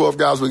 11 or 12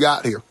 guys we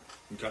got here.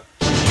 Okay.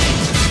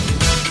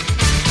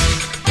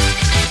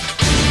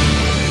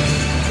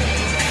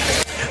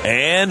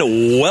 And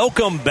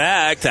welcome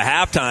back to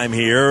halftime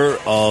here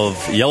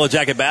of Yellow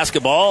Jacket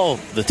basketball.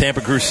 The Tampa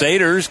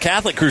Crusaders,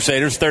 Catholic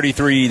Crusaders,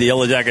 33, the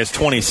Yellow Jackets,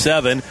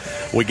 27.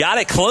 We got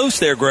it close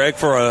there, Greg,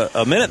 for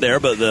a minute there,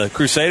 but the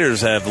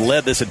Crusaders have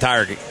led this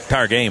entire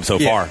game so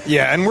far.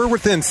 Yeah, and we're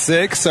within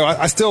 6, so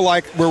I still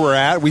like where we're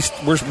at.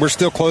 We're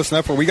still close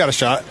enough where we got a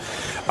shot.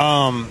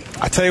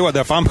 I tell you what,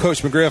 if I'm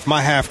Coach McGriff,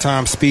 my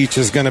halftime speech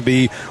is going to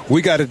be,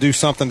 we got to do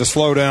something to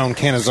slow down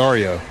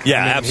Canizario.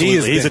 Yeah,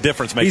 absolutely. He's a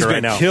difference maker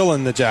right now. He's been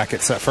killing the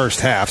Jackets that first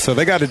half, so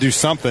they got to do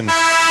something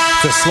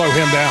to slow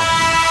him down.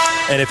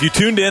 And if you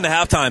tuned in to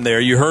halftime there,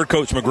 you heard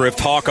Coach McGriff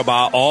talk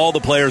about all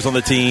the players on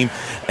the team,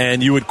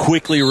 and you would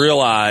quickly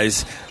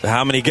realize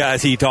how many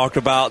guys he talked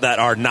about that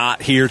are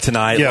not here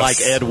tonight,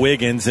 like Ed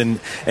Wiggins. And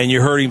you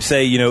heard him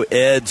say,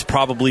 Ed's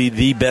probably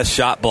the best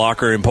shot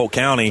blocker in Polk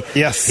County.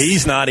 Yes.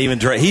 He's not even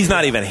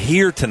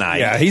here tonight.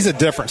 Yeah, he's a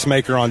difference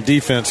maker on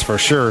defense for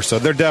sure, so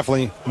they're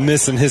definitely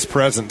missing his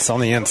presence on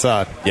the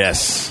inside.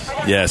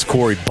 Yes.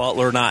 Corey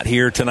Butler not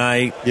here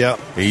tonight. Yep.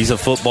 He's a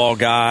football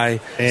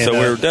guy, and, so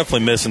we're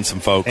definitely missing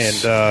some folks.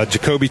 And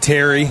Jacoby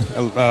Terry,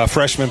 a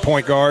freshman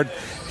point guard,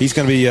 he's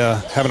going to be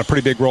having a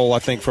pretty big role, I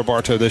think, for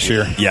Bartow this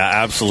year. Yeah,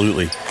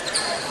 absolutely.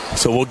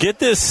 So we'll get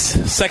this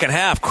second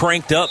half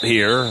cranked up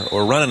here.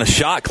 We're running a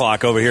shot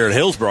clock over here at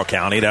Hillsborough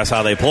County. That's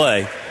how they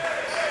play.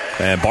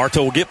 And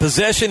Bartow will get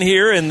possession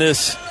here in this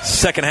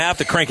second half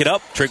to crank it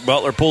up. Trick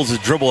Butler pulls his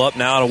dribble up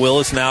now to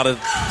Willis, now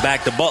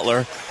back to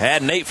Butler.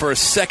 Had Nate for a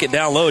second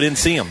down low, didn't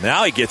see him.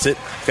 Now he gets it.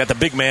 Got the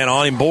big man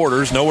on him,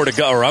 Borders, nowhere to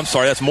go. Or I'm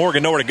sorry, that's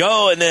Morgan, nowhere to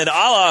go. And then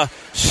Ala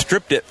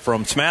stripped it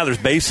from Smathers'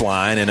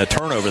 baseline and a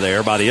turnover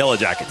there by the Yellow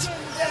Jackets.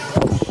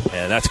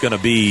 And that's going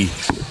to be...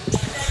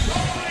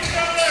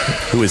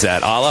 Who is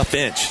that? Ala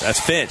Finch. That's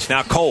Finch.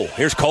 Now Cole.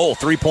 Here's Cole.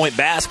 3-point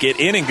basket.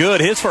 In and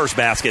good. His first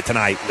basket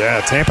tonight.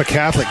 Yeah, Tampa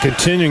Catholic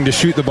continuing to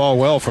shoot the ball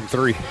well from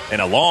 3. And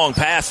a long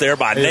pass there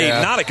by Nate.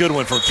 Not a good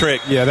one from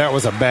Trick. Yeah, that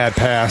was a bad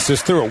pass.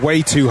 Just threw it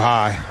way too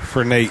high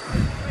for Nate.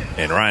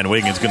 And Ryan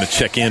Wiggins going to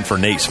check in for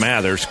Nate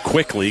Smathers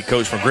quickly.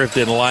 Coach McGriff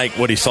didn't like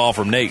what he saw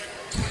from Nate.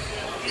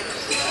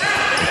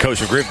 And Coach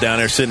McGriff down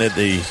there sitting at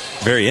the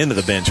very end of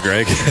the bench,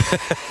 Greg.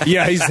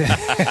 Yeah, he's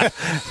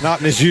not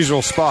in his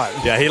usual spot.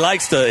 Yeah, he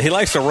likes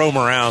to roam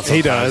around.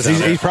 He does.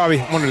 He probably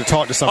wanted to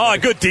talk to somebody.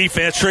 Oh, good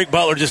defense. Trick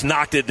Butler just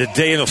knocked it to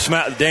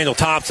Daniel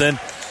Thompson.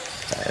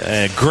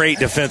 Great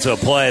defensive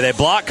play. They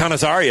blocked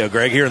Canizario,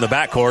 Greg, here in the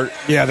backcourt.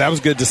 Yeah, that was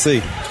good to see.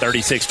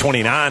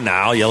 36-29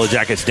 now. Yellow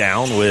Jackets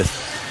down with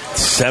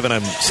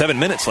 7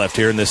 minutes left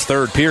here in this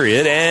third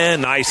period.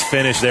 And nice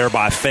finish there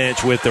by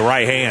Finch with the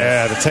right hand.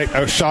 Yeah, to take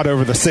a shot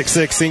over the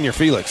 6'6" senior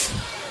Felix.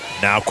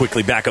 Now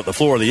quickly back up the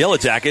floor of the Yellow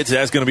Jackets.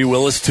 That's going to be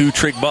Willis to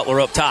Trick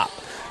Butler up top.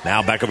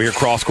 Now back over here,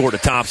 cross court to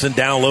Thompson.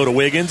 Down low to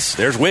Wiggins.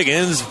 There's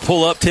Wiggins.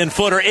 Pull up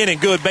 10-footer. In and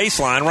good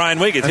baseline. Ryan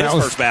Wiggins, his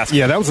first basket.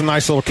 Yeah, that was a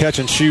nice little catch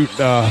and shoot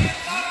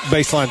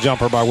baseline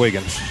jumper by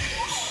Wiggins.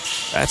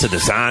 That's a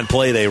design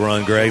play they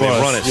run, Greg. They've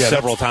run it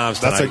several times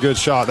tonight. That's a good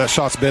shot. That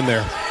shot's been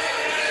there.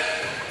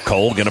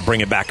 Cole going to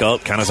bring it back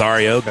up.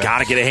 Canizario got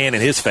to get a hand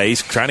in his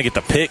face. Trying to get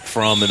the pick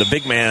from the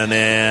big man,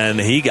 and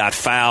he got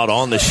fouled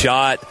on the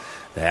shot.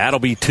 That'll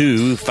be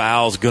 2.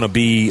 Foul's going to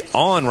be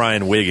on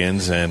Ryan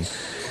Wiggins. And,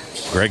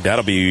 Greg,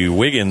 that'll be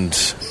Wiggins'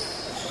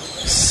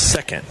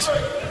 second.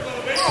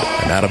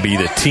 And that'll be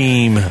the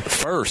team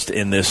first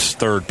in this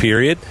third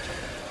period.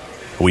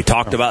 We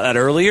talked about that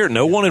earlier.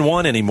 No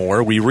 1-and-1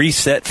 anymore. We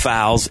reset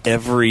fouls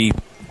every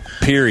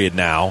period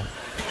now.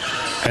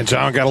 And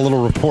John got a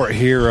little report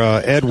here.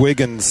 Ed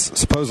Wiggins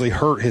supposedly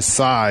hurt his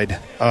side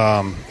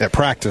at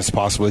practice,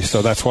 possibly.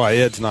 So that's why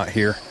Ed's not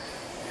here.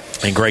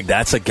 And, Greg,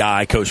 that's a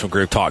guy Coach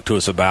McGriff talked to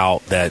us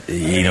about that,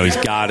 he's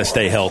got to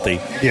stay healthy.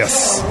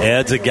 Yes.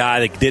 Ed's a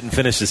guy that didn't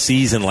finish the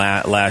season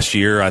last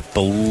year. I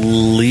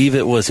believe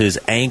it was his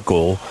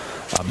ankle.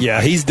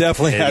 Yeah, he's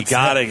definitely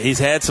he's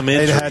had some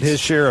injuries. He's had his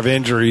share of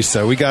injuries,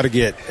 so we got to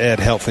get Ed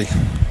healthy.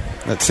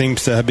 That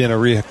seems to have been a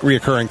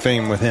reoccurring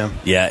theme with him.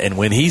 Yeah, and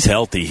when he's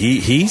healthy,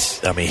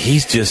 he's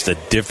just a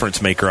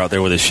difference maker out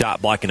there with his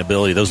shot blocking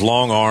ability. Those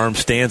long arms,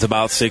 stands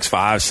about 6'5",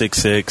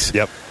 6'6".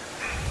 Yep.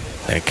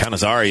 And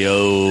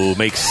Canizario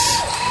makes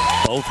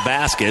both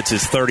baskets.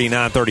 It's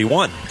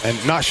 39-31.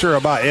 And not sure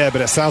about Ed,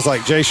 but it sounds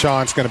like Jay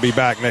Sean's going to be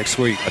back next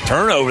week. A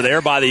turnover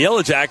there by the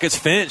Yellow Jackets.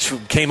 Finch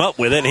came up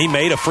with it, and he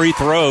made a free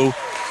throw.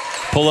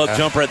 Pull-up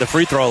jumper at the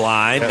free throw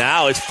line. Yep.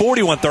 Now it's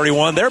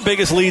 41-31. Their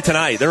biggest lead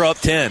tonight. They're up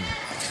 10.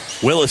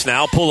 Willis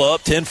now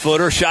pull-up,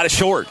 10-footer, shot it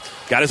short.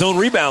 Got his own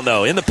rebound,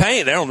 though, in the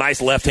paint. There,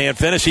 nice left-hand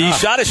finish. He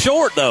shot it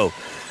short, though.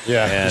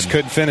 Yeah, and just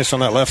couldn't finish on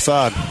that left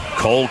side.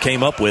 Cole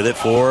came up with it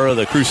for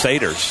the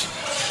Crusaders.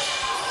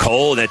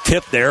 Cole, that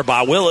tip there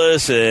by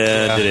Willis,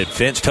 and did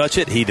Finch touch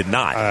it? He did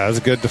not. That was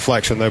a good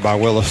deflection there by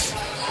Willis.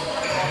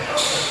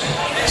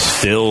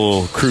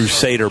 Still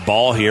Crusader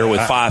ball here with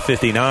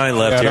 5:59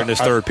 left here in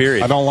this third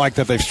period. I don't like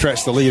that they've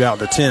stretched the lead out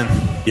to 10.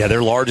 Yeah,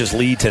 their largest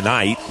lead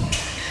tonight.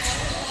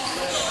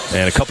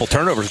 And a couple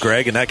turnovers,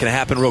 Greg, and that can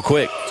happen real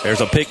quick. There's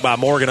a pick by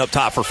Morgan up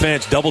top for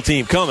Finch. Double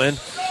team coming.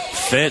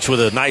 Finch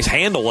with a nice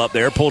handle up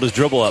there. Pulled his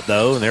dribble up,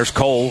 though. And there's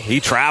Cole. He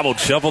traveled,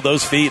 shuffled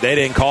those feet. They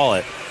didn't call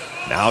it.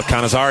 Now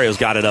Canizario's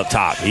got it up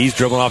top. He's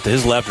dribbling off to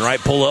his left and right.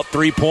 Pull up,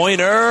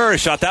 three-pointer.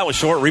 Shot that was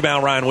short.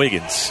 Rebound, Ryan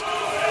Wiggins.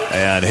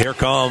 And here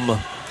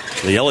come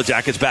the Yellow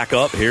Jackets back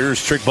up.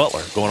 Here's Trick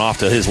Butler going off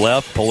to his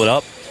left. Pull it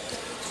up.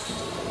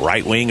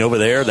 Right wing over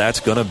there. That's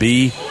going to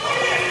be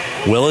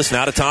Willis.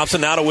 Now to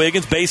Thompson. Now to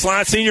Wiggins.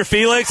 Baseline. Senior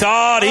Felix.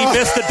 Oh, and he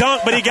missed the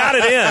dunk, but he got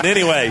it in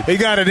anyway. He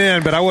got it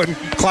in, but I wouldn't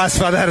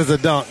classify that as a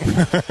dunk.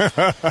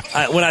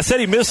 When I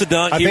said he missed the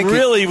dunk, he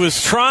really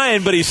was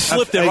trying, but he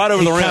slipped it right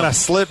over the rim. He kind of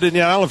slipped it.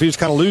 Yeah, I don't know if he was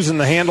kind of losing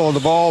the handle of the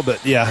ball,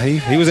 but yeah,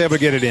 he was able to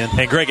get it in.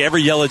 And Greg,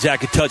 every Yellow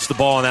Jacket touched the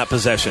ball in that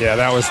possession. Yeah,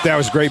 that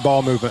was great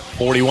ball movement.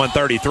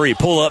 41-33.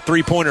 Pull up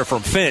three-pointer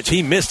from Finch.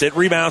 He missed it.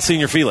 Rebound,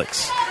 Senior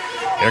Felix.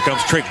 Here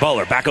comes Trick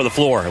Butler back on the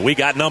floor. We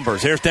got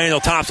numbers. Here's Daniel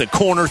Thompson.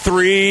 Corner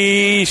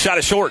three. Shot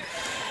it short.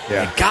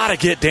 Yeah. You got to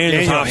get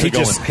Daniel Thompson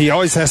going. He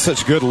always has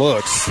such good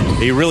looks.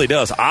 He really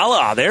does.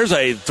 There's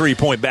a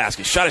three-point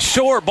basket. Shot it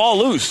short. Ball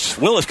loose.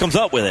 Willis comes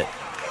up with it.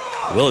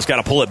 Willis got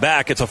to pull it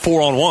back. It's a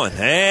 4-on-1.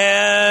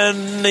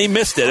 And he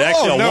missed it.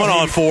 Actually, a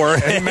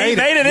 1-on-4. He made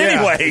it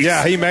anyways.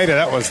 Yeah, he made it.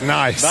 That was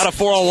nice. Not a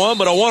 4-on-1,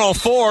 but a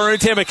 1-on-4.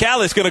 And Tim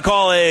McCallie's going to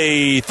call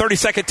a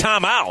 30-second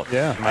timeout.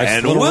 Yeah,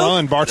 nice little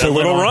run. Bartow a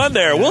little run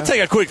there. Yeah. We'll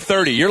take a quick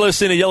 30. You're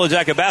listening to Yellow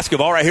Jacket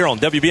Basketball right here on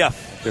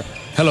WBF. Yeah.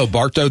 Hello,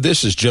 Bartow.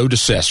 This is Joe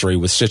DeCesare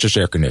with Citrus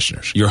Air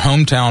Conditioners, your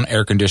hometown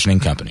air conditioning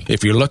company.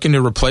 If you're looking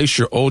to replace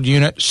your old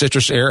unit,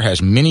 Citrus Air has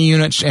many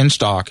units in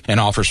stock and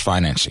offers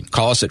financing.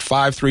 Call us at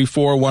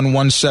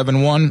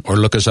 534-1171 or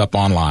look us up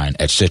online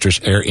at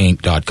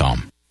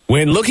citrusairinc.com.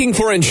 When looking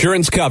for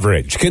insurance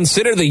coverage,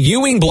 consider the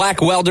Ewing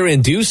Black Welder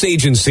and Deuce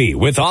Agency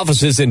with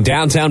offices in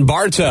downtown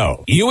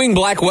Bartow. Ewing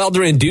Black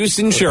Welder and Deuce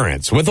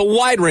Insurance with a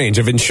wide range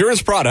of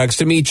insurance products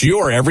to meet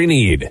your every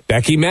need.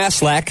 Becky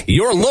Maslak,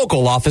 your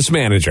local office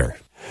manager.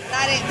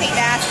 I didn't think to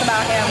ask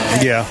about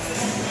him. Yeah.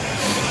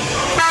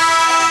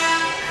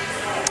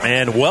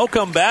 And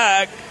welcome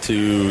back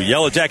to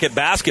Yellow Jacket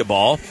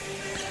Basketball.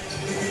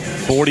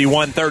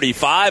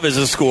 41-35 is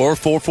the score.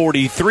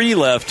 4:43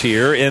 left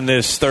here in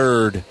this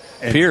third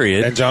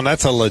period. And John,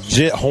 that's a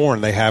legit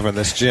horn they have in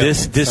this gym.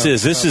 This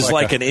is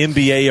like an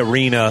NBA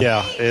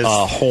arena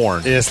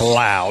horn. It's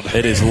loud.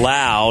 It is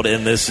loud,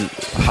 and this is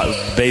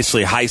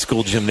basically high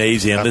school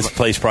gymnasium. This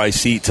place probably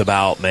seats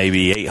about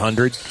maybe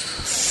 800.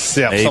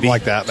 Yeah, something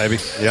like that, maybe.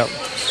 Yep.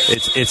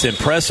 It's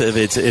impressive.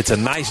 It's a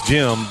nice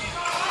gym.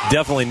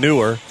 Definitely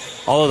newer.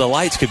 Although the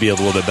lights could be a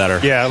little bit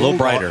better. Yeah, a little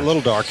brighter. A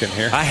little dark in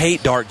here. I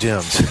hate dark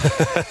gyms.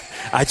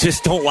 I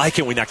just don't like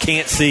it when I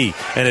can't see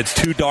and it's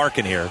too dark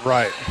in here.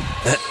 Right.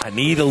 I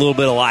need a little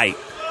bit of light.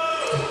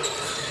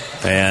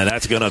 And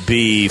that's going to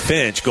be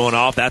Finch going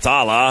off. That's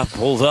Ala.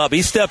 Pulls up.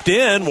 He stepped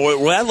in.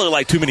 Well, that looked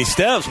like too many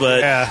steps,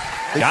 but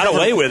got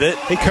away with it.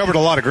 He covered a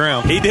lot of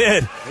ground. He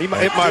did. It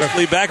might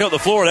have. Back up the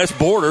floor. That's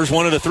Borders,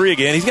 1 of the 3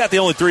 again. He's got the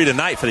only 3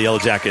 tonight for the Yellow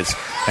Jackets.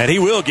 And he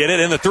will get it.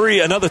 And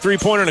another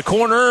three-pointer in the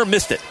corner.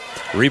 Missed it.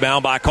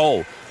 Rebound by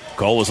Cole.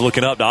 Cole was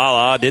looking up to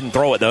Ala. Didn't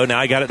throw it, though.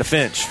 Now he got it to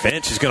Finch.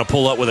 Finch is going to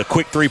pull up with a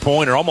quick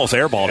three-pointer. Almost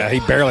airballed it. Yeah, he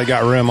barely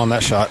got rim on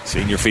that shot.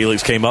 Senior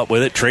Felix came up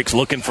with it. Trick's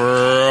looking for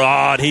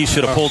and he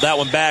should have pulled that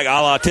one back.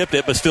 Ala tipped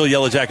it, but still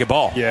Yellow Jacket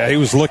ball. Yeah, he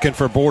was looking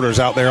for Borders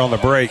out there on the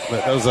break,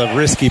 but that was a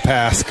risky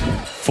pass.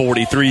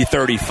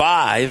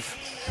 43-35.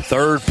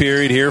 Third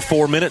period here.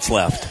 4 minutes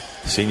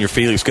left. Senior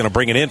Felix going to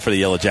bring it in for the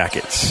Yellow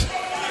Jackets.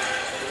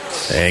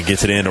 And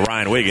gets it in to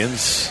Ryan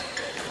Wiggins.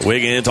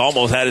 Wiggins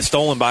almost had it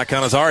stolen by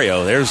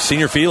Canizario. There's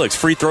Senior Felix.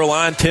 Free throw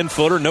line,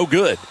 10-footer, no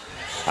good.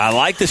 I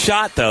like the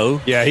shot,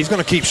 though. Yeah, he's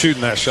going to keep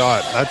shooting that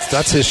shot.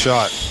 That's his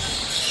shot.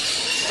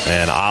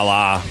 And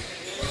Ala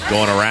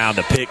going around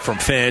to pick from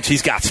Finch.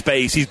 He's got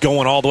space. He's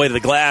going all the way to the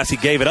glass. He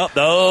gave it up,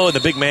 though, and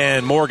the big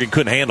man, Morgan,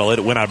 couldn't handle it.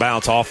 It went out of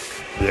bounds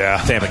off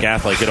Tampa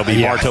Catholic. It'll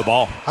be Bartow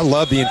ball. I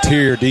love the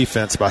interior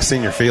defense by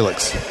Senior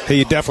Felix.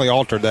 He definitely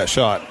altered that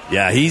shot.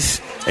 Yeah,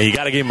 you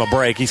got to give him a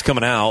break. He's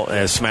coming out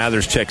as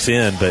Smathers checks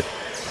in, but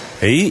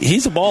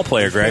he's a ball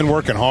player, Greg. He's been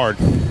working hard.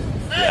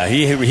 Yeah,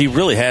 he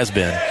really has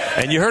been.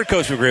 And you heard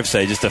Coach McGriff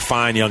say just a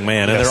fine young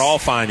man. And they're all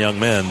fine young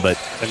men.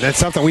 And that's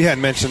something we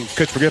hadn't mentioned.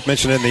 Coach McGriff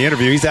mentioned in the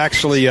interview. He's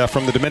actually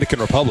from the Dominican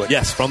Republic.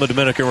 Yes, from the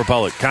Dominican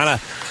Republic. Kind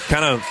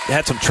of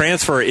had some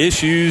transfer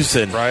issues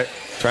and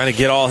trying to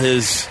get all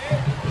his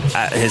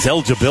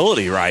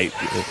eligibility right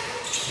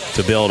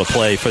to be able to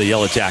play for the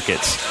Yellow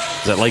Jackets.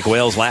 Was at Lake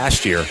Wales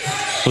last year.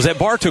 Was at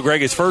Bartow,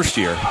 Greg, his first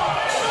year?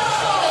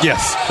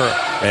 Yes,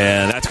 correct.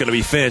 And that's going to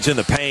be Finch in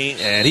the paint,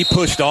 and he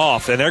pushed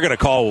off, and they're going to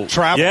call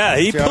travel. Yeah,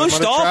 he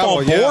pushed off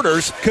on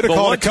Borders. Could have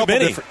called a couple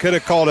different. Could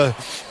have called a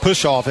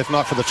push off if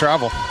not for the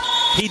travel.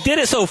 He did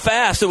it so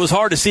fast it was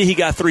hard to see he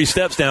got 3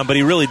 steps down, but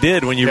he really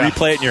did. When you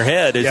replay it in your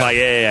head, it's like,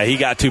 he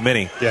got too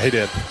many. Yeah, he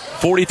did.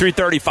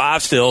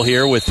 43-35 still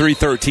here with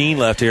 3:13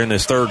 left here in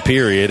this third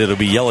period. It'll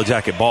be Yellow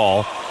Jacket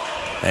ball,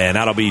 and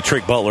that'll be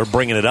Trick Butler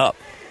bringing it up.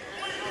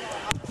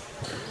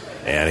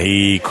 And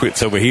he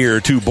quits over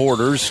here to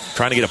Borders,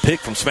 trying to get a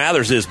pick from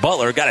Smathers. Is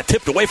Butler got it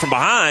tipped away from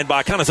behind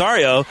by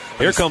Canizario.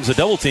 Here comes the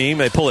double team.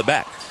 They pull it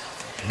back.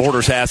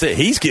 Borders has it.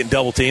 He's getting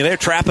double teamed. They're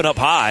trapping up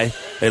high.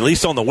 At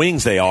least on the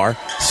wings they are.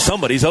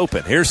 Somebody's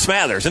open. Here's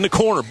Smathers in the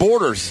corner.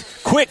 Borders,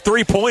 quick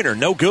three-pointer.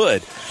 No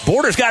good.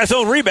 Borders got his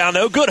own rebound,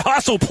 though. Good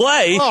hustle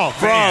play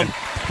from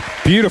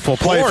beautiful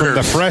play Borders. From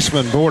the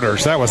freshman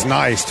Borders. That was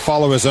nice.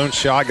 Follow his own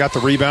shot, got the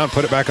rebound,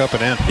 put it back up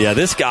and in. Yeah,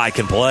 this guy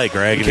can play,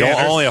 Greg. He's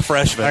only a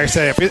freshman. Like I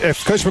say,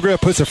 if Coach McGriff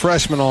puts a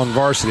freshman on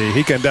varsity,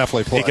 he can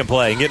definitely play. He can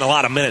play. Getting a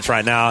lot of minutes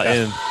right now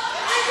in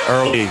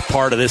early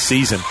part of this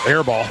season.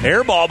 Air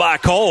ball by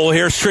Cole.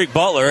 Here's Trick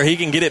Butler. He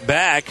can get it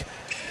back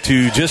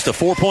to just a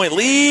 4-point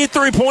lead.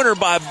 Three-pointer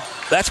by,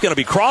 that's going to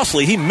be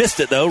Crossley. He missed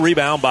it, though.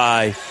 Rebound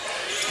by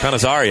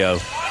Canizario.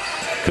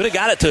 Could have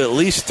got it to at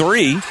least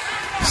 3.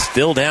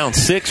 Still down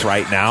 6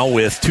 right now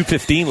with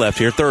 2:15 left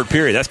here, third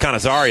period. That's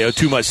Canizario.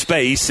 Too much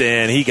space,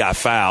 and he got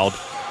fouled.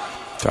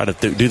 Try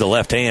to do the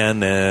left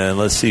hand, and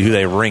let's see who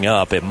they ring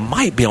up. It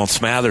might be on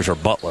Smathers or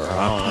Butler.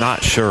 I'm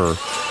not sure.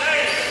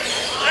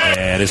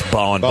 And it's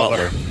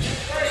Butler.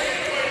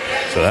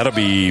 So that'll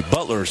be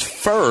Butler's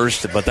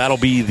first, but that'll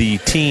be the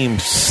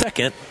team's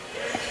second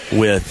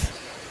with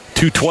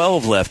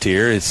 2:12 left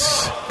here.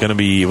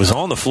 It was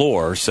on the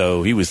floor,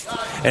 so he was,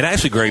 and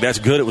actually, Greg, that's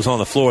good. It was on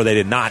the floor. They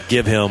did not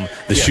give him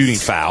the shooting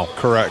foul.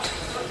 Correct.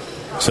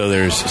 So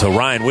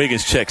Ryan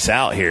Wiggins checks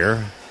out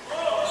here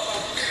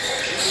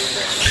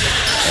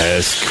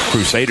as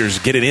Crusaders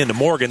get it into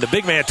Morgan. The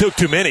big man took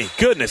too many.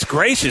 Goodness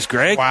gracious,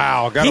 Greg.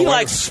 Wow.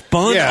 He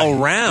spun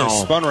around.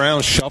 He spun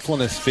around, shuffling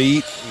his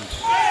feet.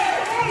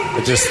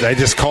 They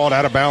just called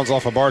out of bounds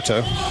off of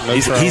Bartow.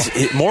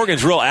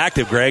 Morgan's real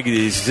active, Greg.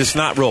 He's just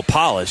not real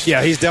polished.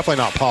 Yeah, he's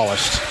definitely not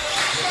polished.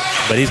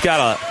 But he's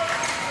got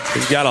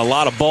a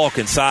lot of bulk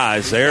and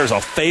size. There's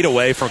a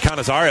fadeaway from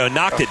Canizario.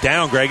 Knocked it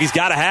down, Greg. He's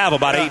got to have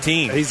about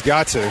 18. He's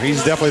got to.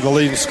 He's definitely the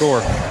leading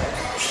scorer.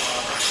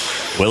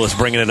 Willis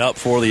bringing it up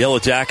for the Yellow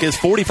Jackets.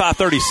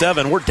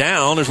 45-37. We're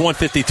down. There's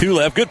 1:52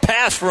 left. Good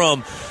pass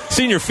from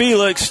Senior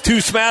Felix to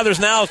Smathers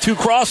now to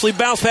Crossley.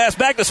 Bounce pass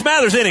back to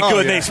Smathers. Nate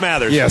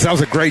Smathers. Yes, that was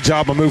a great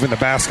job of moving the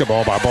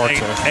basketball by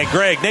Bartow. And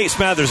Greg, Nate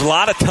Smathers, a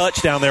lot of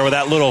touch down there with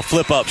that little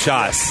flip-up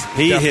shot. Yes,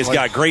 he has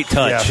got great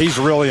touch. Yeah, he's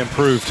really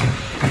improved.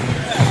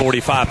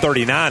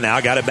 45-39 now.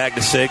 Got it back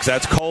to 6.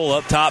 That's Cole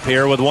up top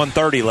here with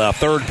 1:30 left.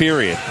 Third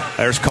period.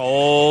 There's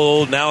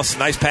Cole. Now it's a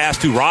nice pass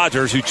to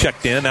Rogers, who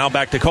checked in. Now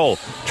back to Cole.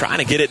 Trying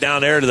to get it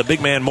down there to the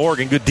big man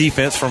Morgan. Good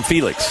defense from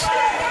Felix.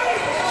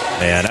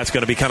 And that's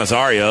going to be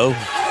Canizario.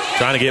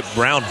 Trying to get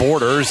round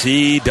Borders.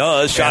 He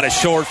does. Shot is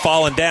short,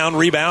 falling down.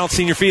 Rebound,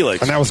 Senior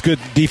Felix. And that was good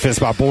defense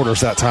by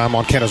Borders that time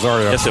on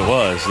Canizario. Yes, it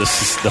was.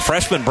 This is the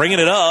freshman bringing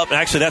it up.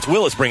 Actually, that's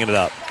Willis bringing it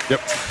up.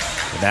 Yep.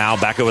 Now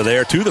back over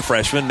there to the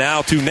freshman.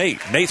 Now to Nate.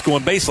 Nate's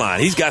going baseline.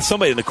 He's got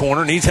somebody in the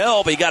corner. Needs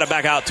help. He got it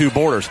back out to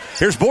Borders.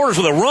 Here's Borders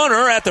with a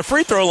runner at the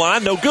free throw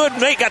line. No good.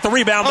 Nate got the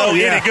rebound, though.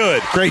 Any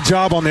good. Great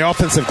job on the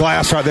offensive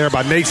glass right there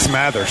by Nate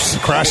Smathers.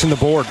 Crashing the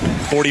board.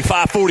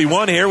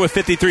 45-41 here with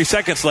 53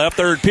 seconds left.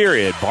 Third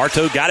period.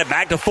 Bartow got it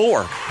back to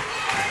 4.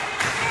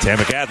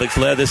 Tampa Catholics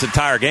led this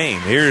entire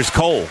game. Here's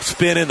Cole.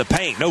 Spin in the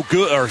paint. No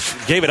good. Or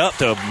gave it up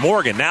to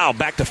Morgan. Now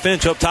back to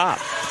Finch up top.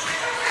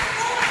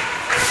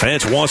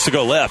 Finch wants to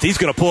go left. He's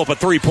going to pull up a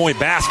three-point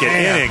basket. In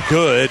and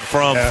good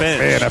from Finch.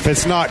 Man, if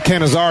it's not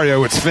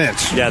Canizario, it's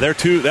Finch. Yeah,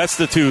 that's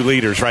the two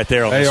leaders right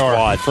there on the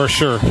squad. For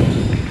sure.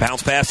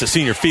 Bounce pass to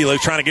Senior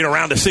Felix, trying to get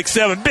around to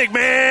 6'7". Big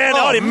man.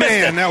 He missed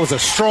it. That was a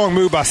strong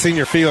move by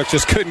Senior Felix.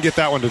 Just couldn't get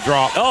that one to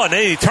drop. And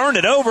then he turned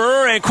it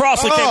over, and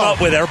Crossley came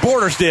up with it. Or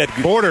Borders did.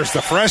 Borders,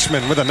 the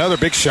freshman, with another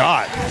big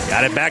shot.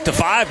 Got it back to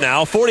 5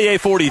 now.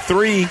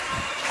 48-43.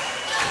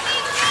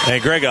 And,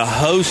 Greg, a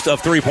host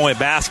of three-point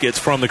baskets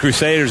from the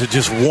Crusaders and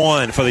just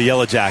one for the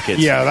Yellow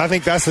Jackets. Yeah, I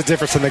think that's the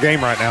difference in the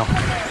game right now.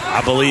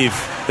 I believe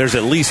there's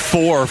at least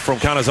 4 from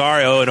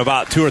Canizario and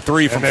about 2 or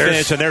 3 from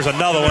Finch, and there's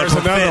another one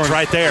from Finch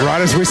right there.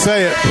 Right as we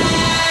say it.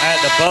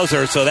 At the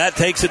buzzer, so that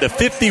takes it to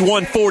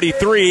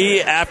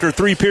 51-43 after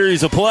 3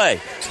 periods of play.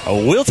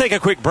 We'll take a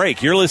quick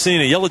break. You're listening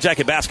to Yellow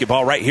Jacket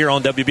Basketball right here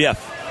on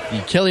WBF.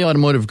 The Kelly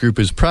Automotive Group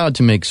is proud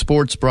to make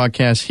sports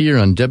broadcasts here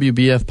on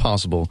WBF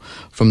possible.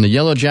 From the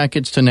Yellow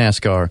Jackets to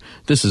NASCAR,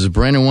 this is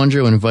Brandon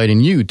Wondro inviting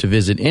you to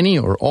visit any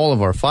or all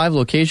of our 5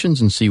 locations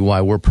and see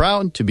why we're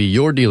proud to be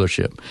your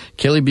dealership.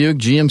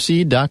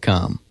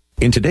 KellyBuickGMC.com.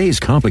 In today's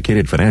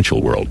complicated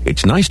financial world,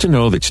 it's nice to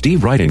know that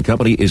Steve Wright &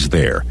 Company is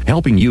there,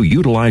 helping you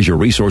utilize your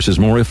resources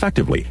more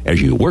effectively as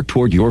you work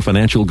toward your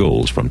financial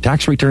goals, from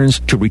tax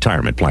returns to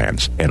retirement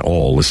plans and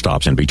all the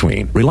stops in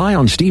between. Rely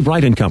on Steve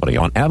Wright & Company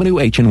on Avenue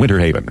H in Winter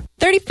Haven.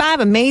 35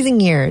 amazing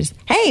years.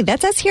 Hey,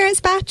 that's us here at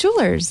Spath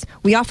Jewelers.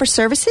 We offer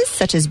services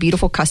such as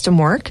beautiful custom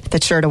work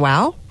that's sure to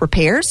wow,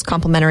 repairs,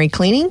 complimentary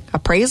cleaning,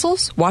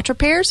 appraisals, watch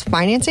repairs,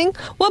 financing.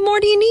 What more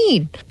do you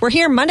need? We're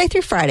here Monday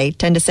through Friday,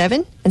 10 to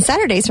 7, and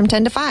Saturdays from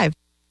 10 to 5.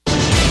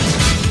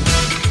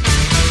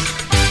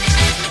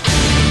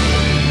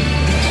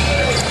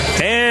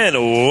 And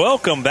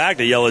welcome back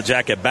to Yellow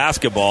Jacket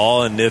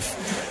Basketball. And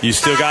if you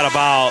still got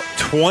about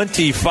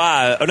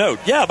 25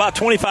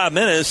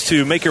 minutes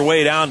to make your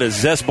way down to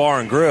Zest Bar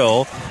and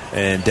Grill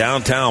in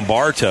downtown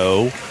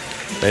Bartow.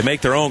 They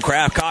make their own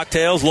craft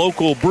cocktails,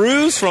 local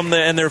brews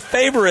and their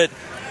favorite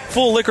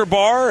full liquor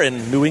bar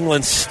and New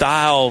England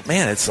style.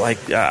 Man, it's like,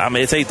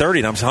 it's 8:30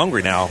 and I'm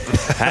hungry now.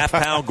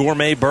 Half-pound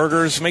gourmet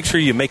burgers. Make sure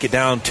you make it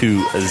down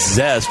to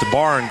Zest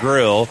Bar and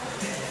Grill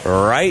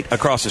right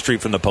across the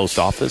street from the post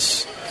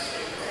office.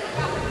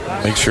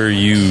 Make sure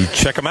you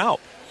check them out.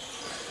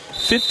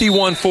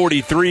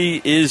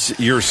 51-43 is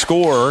your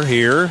score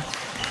here.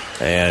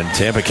 And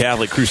Tampa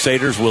Catholic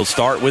Crusaders will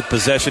start with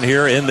possession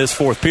here in this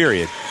fourth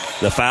period.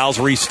 The fouls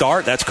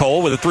restart. That's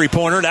Cole with a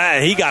three-pointer.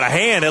 He got a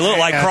hand. It looked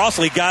like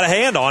Crossley got a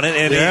hand on it,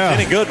 and he did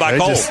it good by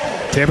Cole.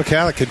 Tampa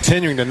Catholic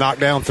continuing to knock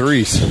down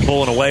threes.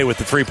 Pulling away with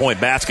the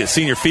three-point basket.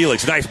 Senior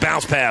Felix, nice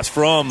bounce pass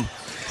from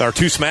our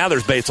two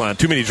Smathers baseline.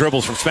 Too many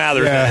dribbles from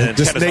Smathers, and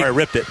Cannizari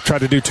ripped it. Tried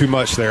to do too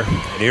much there.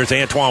 And here's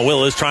Antoine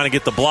Willis trying to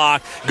get the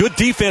block. Good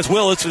defense,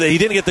 Willis. He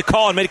didn't get the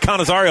call and made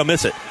Cannizari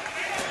miss it.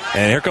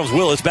 And here comes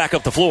Willis back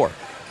up the floor.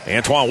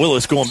 Antoine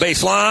Willis going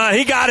baseline.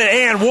 He got it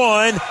and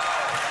one.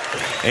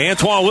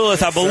 Antoine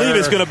Willis, I believe,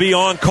 is going to be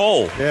on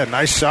Cole. Yeah,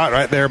 nice shot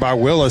right there by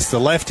Willis, the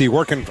lefty,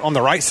 working on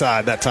the right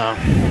side that time.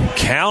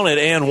 Counted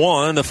and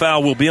one. The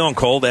foul will be on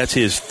Cole. That's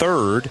his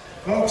third.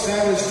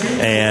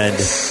 And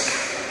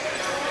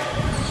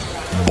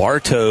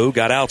Bartow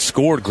got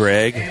outscored,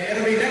 Greg.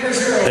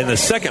 In the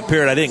second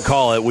period, I didn't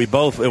call it.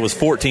 It was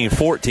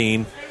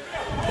 14-14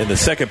 in the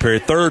second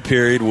period. Third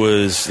period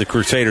was the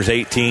Crusaders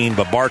 18,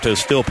 but Bartow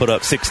still put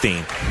up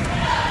 16.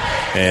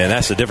 And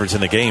that's the difference in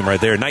the game right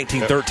there.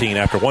 19-13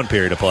 after one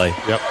period of play.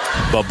 Yep.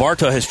 But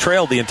Bartow has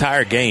trailed the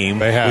entire game.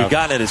 They have. We've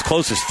gotten it as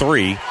close as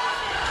 3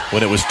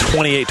 when it was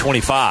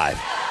 28-25.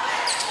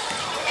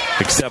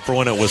 Except for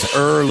when it was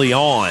early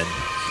on.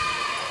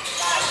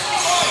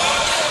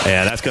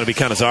 And that's going to be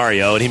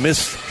Cannizari. And he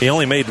missed.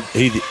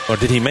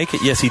 Did he make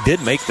it? Yes, he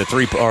did make the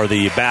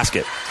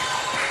basket.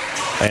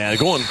 And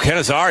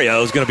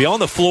Cannizari is going to be on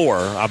the floor.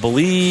 I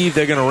believe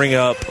they're going to ring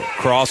up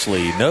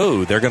Crossley.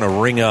 No, they're going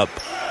to ring up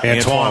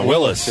Antoine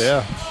Willis.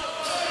 Yeah.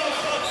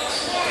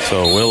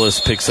 So Willis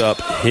picks up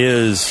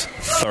his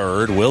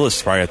third. Willis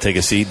is probably going to take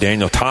a seat.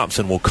 Daniel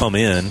Thompson will come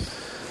in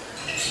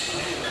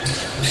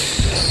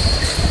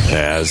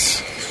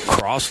as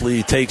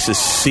Crossley takes a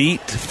seat.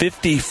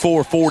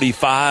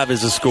 54-45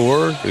 is the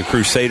score. The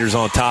Crusaders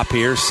on top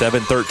here.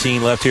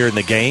 7:13 left here in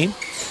the game.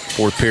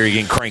 Fourth period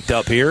getting cranked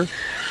up here.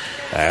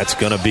 That's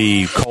going to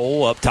be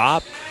Cole up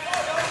top.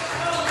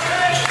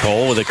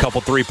 Cole with a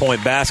couple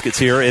three-point baskets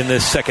here in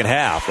this second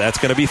half. That's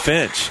going to be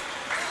Finch.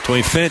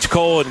 Between Finch,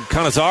 Cole, and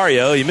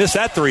Cannizari. You missed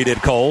that three,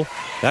 did Cole?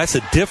 That's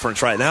the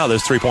difference right now,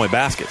 those three-point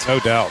baskets.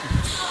 No doubt.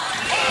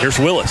 Here's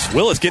Willis.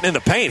 Willis getting in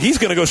the paint. He's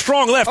going to go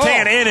strong left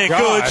hand in and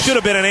good. Should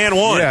have been an and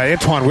one. Yeah,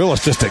 Antoine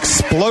Willis just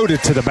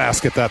exploded to the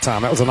basket that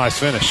time. That was a nice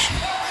finish.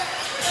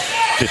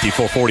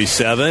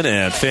 54-47,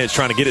 and Finch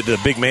trying to get it to the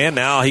big man.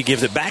 Now he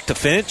gives it back to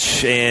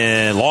Finch,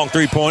 and long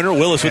three-pointer.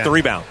 Willis with the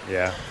rebound.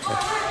 Yeah.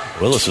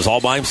 Willis was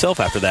all by himself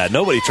after that.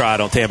 Nobody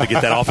tried on Tampa to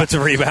get that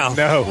offensive rebound.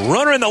 No.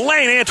 Runner in the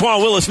lane.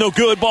 Antoine Willis, no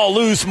good. Ball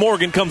loose.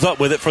 Morgan comes up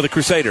with it for the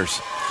Crusaders.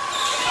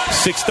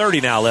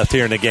 6:30 now left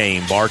here in the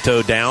game.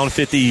 Bartow down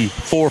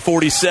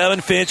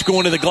 54-47. Finch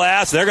going to the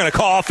glass. They're going to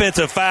call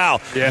offensive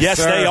foul. Yes,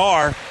 they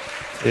are.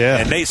 Yeah.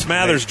 And Nate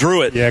Smathers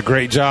drew it. Yeah,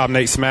 great job.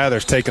 Nate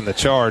Smathers taking the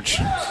charge.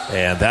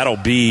 And that'll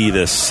be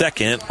the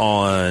second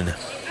on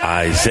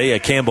Isaiah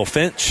Campbell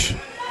Finch.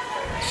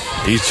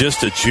 He's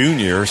just a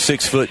junior,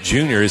 6-foot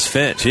junior is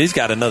Finch. He's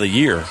got another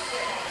year.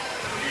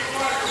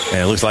 And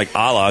it looks like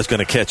Allah is going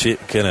to catch it,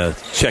 going to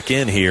check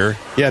in here.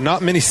 Yeah,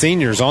 not many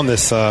seniors on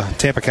this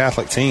Tampa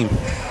Catholic team.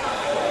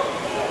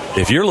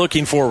 If you're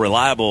looking for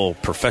reliable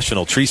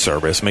professional tree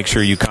service, make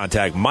sure you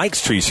contact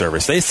Mike's Tree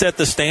Service. They set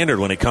the standard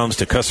when it comes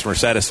to customer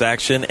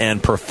satisfaction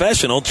and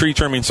professional tree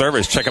trimming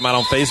service. Check them out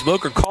on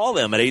Facebook or call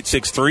them at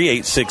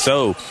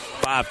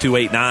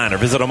 863-860-5289 or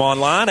visit them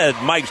online at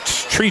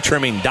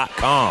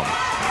mikestreetrimming.com.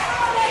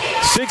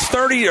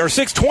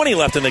 6:20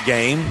 left in the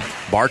game.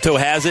 Bartow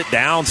has it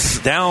down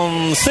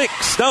 7.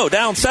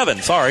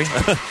 Sorry.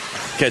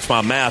 Catch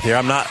my math here.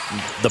 I'm not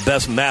the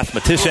best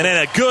mathematician.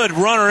 And a good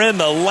runner in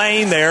the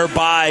lane there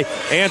by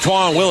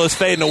Antoine Willis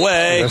fading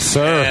away. Yes,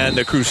 sir. And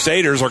the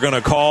Crusaders are going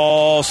to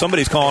call.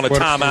 Somebody's calling a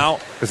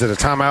timeout. Is it a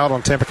timeout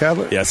on Tampa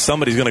Catholic? Yes,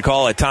 somebody's going to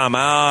call a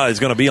timeout.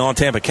 It's going to be on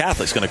Tampa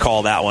Catholic's going to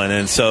call that one.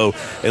 And so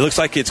it looks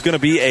like it's going to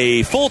be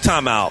a full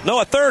timeout. No,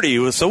 a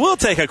 30. So we'll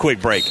take a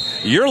quick break.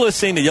 You're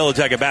listening to Yellow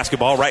Jacket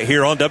Basketball right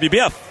here on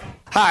WBF.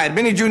 Hi,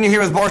 Benny Jr. here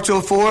with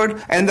Bartow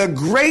Ford, and the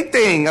great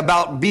thing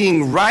about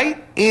being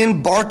right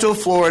in Bartow,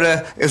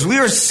 Florida is we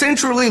are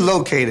centrally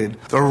located.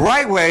 The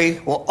right way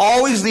will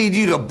always lead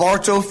you to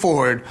Bartow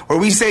Ford, where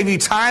we save you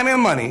time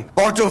and money.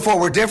 Bartow Ford,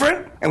 we're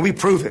different, and we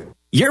prove it.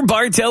 Your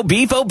Bartow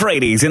Beef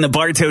O'Brady's in the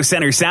Bartow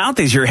Center South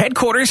is your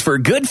headquarters for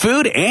good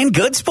food and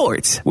good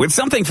sports. With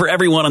something for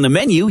everyone on the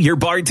menu, your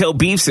Bartow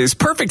Beefs is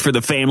perfect for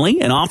the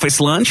family, an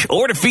office lunch,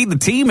 or to feed the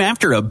team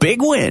after a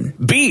big win.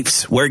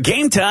 Beefs, where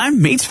game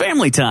time meets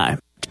family time.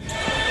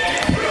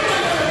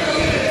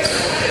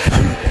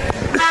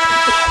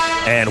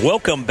 And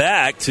welcome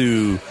back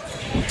to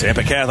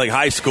Tampa Catholic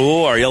High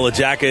School. Our Yellow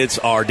Jackets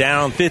are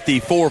down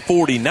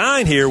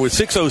 54-49 here with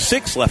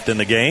 6:06 left in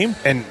the game.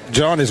 And,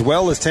 John, as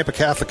well as Tampa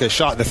Catholic has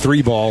shot the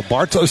 3-ball,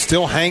 Bartow's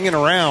still hanging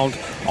around,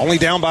 only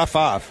down by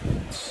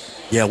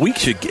 5. Yeah, we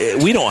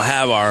don't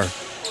have our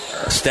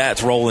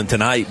stats rolling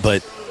tonight,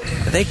 but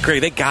they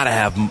got to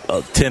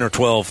have 10 or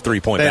 12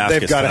 three-point baskets.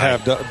 They've got to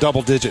have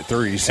double-digit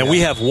threes. And we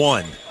have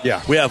one.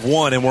 Yeah. We have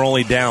one, and we're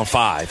only down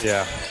 5.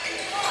 Yeah.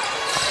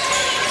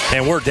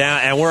 And we're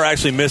down, and we're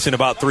actually missing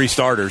about 3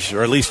 starters,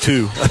 or at least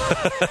 2.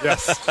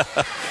 Yes.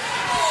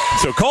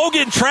 So Cole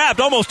getting trapped,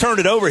 almost turned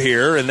it over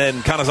here, and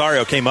then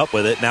Canazario came up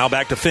with it. Now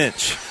back to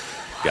Finch.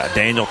 Got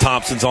Daniel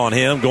Thompson's on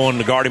him, going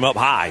to guard him up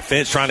high.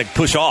 Finch trying to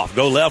push off,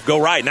 go left, go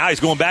right. Now he's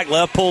going back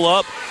left, pull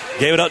up,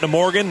 gave it up to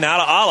Morgan. Now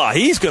to Ala.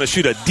 He's going to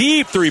shoot a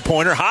deep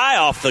three-pointer, high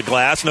off the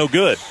glass, no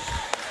good.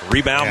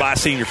 Rebound by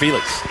Senior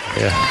Felix.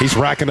 Yeah, he's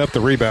racking up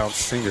the rebounds,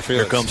 Senior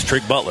Felix. Here comes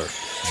Trick Butler.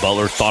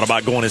 Butler thought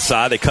about going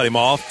inside. They cut him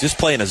off. Just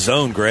playing a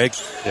zone, Greg.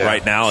 Yeah.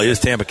 Right now is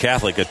Tampa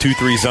Catholic, a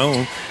 2-3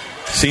 zone.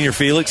 Senior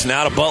Felix,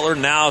 now to Butler,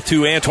 now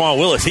to Antoine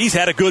Willis. He's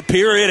had a good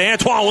period.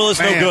 Antoine Willis,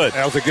 no good.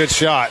 That was a good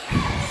shot.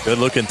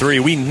 Good-looking three.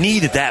 We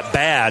needed that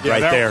bad right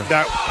there.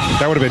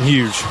 That would have been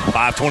huge.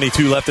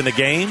 5:22 left in the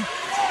game.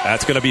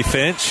 That's going to be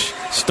Finch.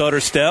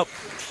 Stutter step.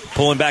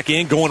 Pulling back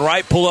in, going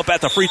right, pull up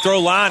at the free throw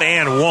line,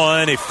 and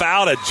one. He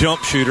fouled a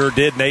jump shooter,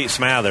 did Nate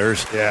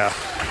Smathers. Yeah.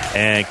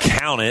 And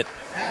count it.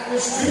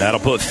 That'll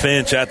put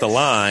Finch at the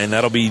line.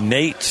 That'll be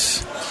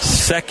Nate's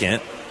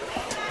second.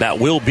 That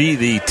will be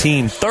the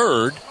team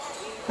third.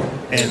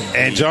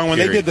 And John, when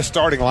they did the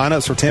starting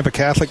lineups for Tampa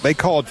Catholic, they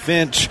called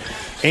Finch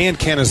and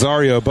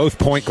Canazario both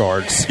point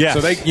guards. Yes. So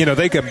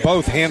they can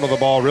both handle the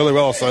ball really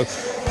well. So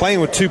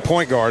playing with 2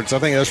 point guards, I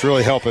think that's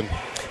really helping.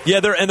 Yeah,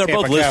 they're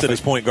both listed Catholic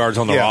as point guards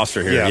on the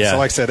roster here. Yeah, so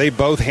like I said, they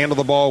both handle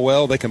the ball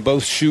well. They can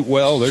both shoot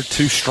well. They're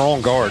 2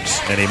 strong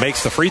guards. And he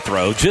makes the free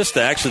throw, just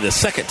actually the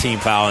second team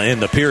foul in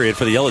the period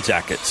for the Yellow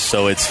Jackets.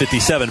 So it's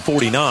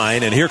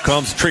 57-49, and here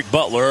comes Trick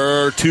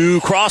Butler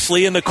to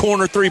Crossley in the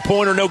corner,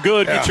 three-pointer, no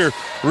good. Yeah. Get your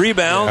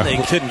rebound. Yeah.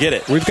 They couldn't get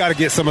it. We've got to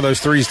get some of those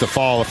threes to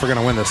fall if we're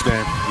going to win this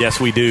game. Yes,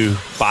 we do.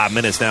 5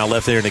 minutes now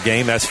left there in the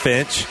game. That's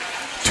Finch.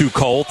 To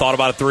Cole, thought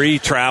about a three,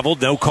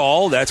 traveled, no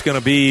call. That's going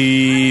to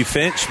be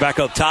Finch back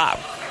up top.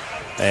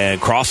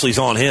 And Crossley's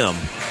on him.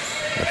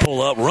 A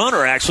pull-up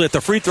runner, actually, at the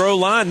free throw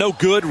line. No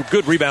good.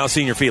 Good rebound,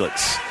 Senior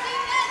Felix.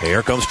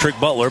 Here comes Trick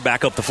Butler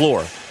back up the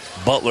floor.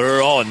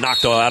 Butler,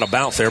 knocked out of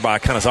bounce there by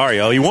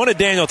Canazario. He wanted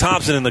Daniel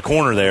Thompson in the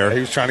corner there. Yeah, he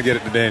was trying to get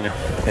it to Daniel.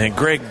 And,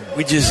 Greg,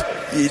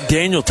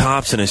 Daniel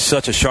Thompson is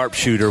such a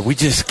sharpshooter. We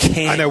just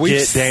can't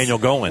get Daniel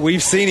going.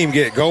 We've seen him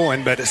get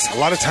going, but a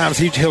lot of times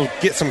he'll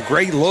get some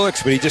great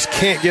looks, but he just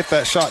can't get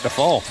that shot to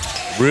fall.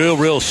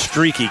 Real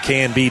streaky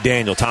can be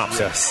Daniel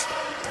Thompson. Yes.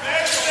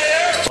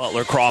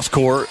 Butler cross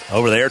court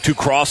over there to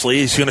Crossley.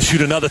 He's going to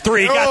shoot another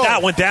three. Got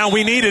that one down.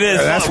 We needed it.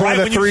 That's one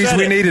of the threes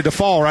we needed to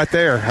fall right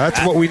there.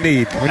 That's what we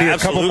need. We need a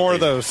couple more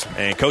of those.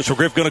 And Coach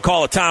McGriff going to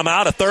call a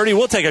timeout, a 30.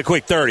 We'll take a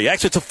quick 30.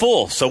 Actually, it's a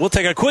full, so we'll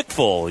take a quick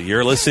full.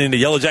 You're listening to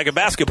Yellow Jacket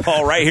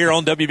Basketball right here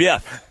on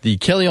WBF. The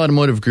Kelly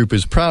Automotive Group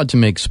is proud to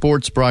make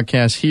sports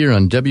broadcasts here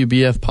on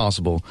WBF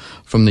possible.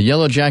 From the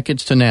Yellow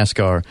Jackets to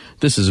NASCAR,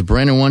 this is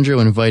Brandon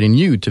Wondro inviting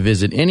you to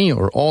visit any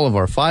or all of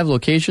our 5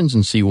 locations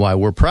and see why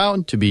we're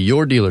proud to be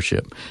your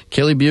dealership.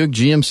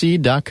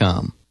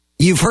 KellyBuickGMC.com.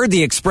 You've heard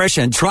the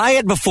expression, try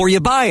it before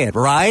you buy it,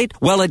 right?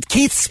 Well, at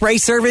Keith's Spray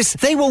Service,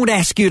 they won't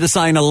ask you to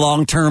sign a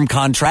long-term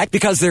contract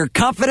because they're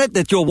confident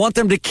that you'll want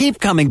them to keep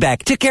coming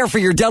back to care for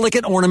your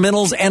delicate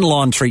ornamentals and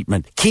lawn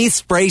treatment. Keith's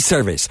Spray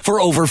Service for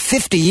over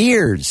 50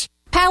 years.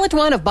 Pallet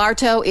One of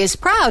Bartow is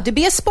proud to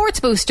be a sports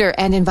booster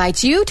and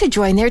invites you to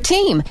join their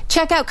team.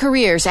 Check out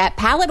careers at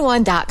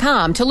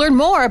pallet1.com to learn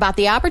more about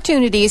the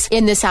opportunities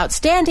in this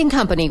outstanding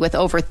company with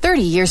over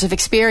 30 years of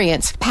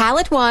experience.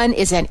 Pallet One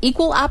is an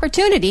equal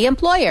opportunity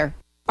employer.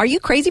 Are you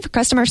crazy for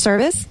customer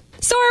service?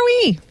 So are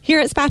we. Here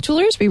at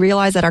Spatulas, we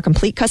realize that our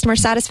complete customer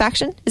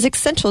satisfaction is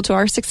essential to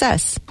our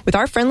success. With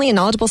our friendly and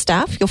knowledgeable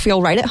staff, you'll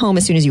feel right at home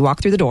as soon as you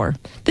walk through the door.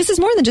 This is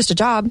more than just a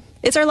job.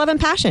 It's our love and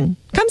passion.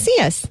 Come see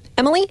us.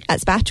 Emily at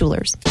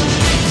Spatulas.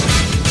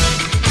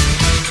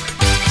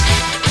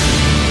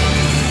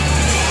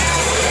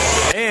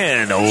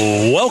 And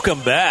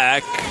welcome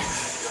back.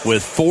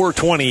 With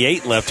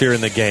 4:28 left here in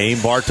the game,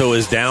 Bartow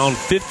is down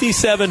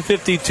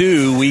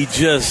 57-52. We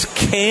just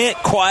can't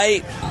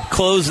quite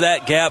close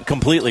that gap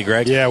completely,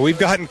 Greg. Yeah, we've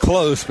gotten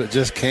close, but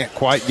just can't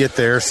quite get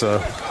there.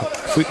 So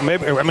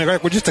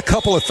We're just a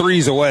couple of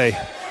threes away.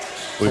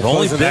 We've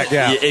only been that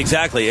gap.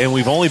 Exactly, and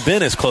we've only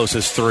been as close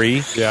as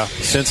 3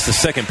 since the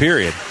second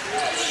period.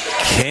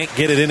 Can't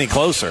get it any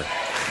closer.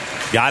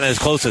 Got as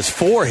close as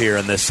 4 here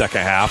in this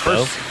second half.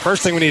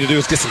 First thing we need to do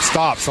is get some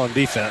stops on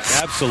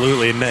defense.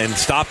 Absolutely, and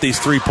stop these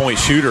three-point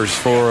shooters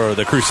for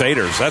the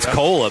Crusaders. That's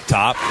Cole up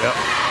top. Yep.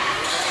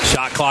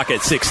 Shot clock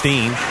at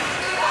 16.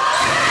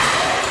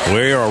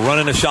 We are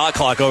running a shot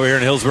clock over here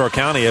in Hillsborough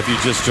County if you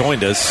just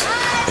joined us.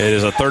 It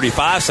is a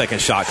 35-second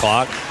shot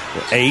clock.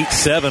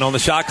 8-7 on the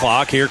shot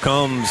clock. Here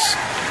comes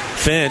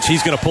Finch.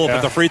 He's going to pull up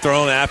at the free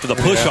throw after the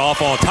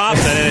push-off on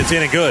Thompson, and it's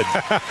in and good.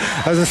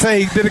 I was going to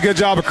say, he did a good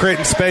job of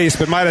creating space,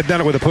 but might have done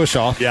it with a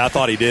push-off. Yeah, I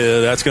thought he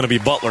did. That's going to be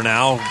Butler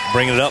now,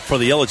 bringing it up for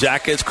the Yellow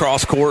Jackets.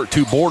 Cross-court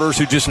to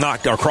Borders,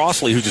 or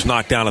Crossley, who just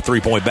knocked down a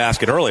three-point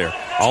basket earlier.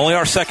 Only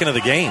our second of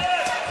the game.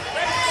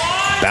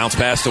 Bounce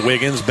pass to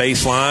Wiggins,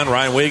 baseline.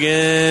 Ryan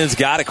Wiggins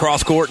got it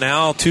cross-court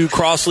now to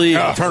Crossley.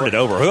 Turned it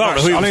over. I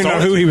don't even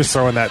know who he was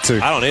throwing that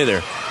to. I don't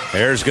either.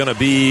 There's going to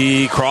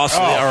be Crossley.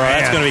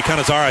 That's going to be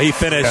Cannizaro. He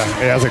finished. Yeah,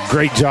 that was a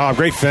great job.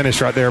 Great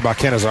finish right there by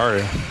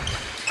Cannizaro.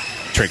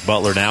 Trick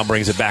Butler now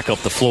brings it back up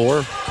the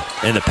floor.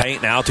 In the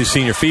paint now to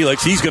Senior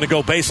Felix. He's going to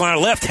go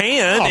baseline left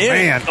hand.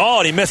 Man.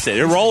 And he missed it.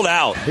 It rolled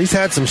out. He's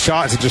had some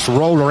shots that just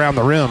rolled around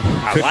the rim.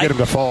 Couldn't get him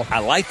to fall. I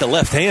like the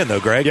left hand, though,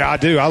 Greg. Yeah, I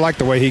do. I like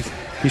the way he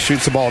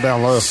shoots the ball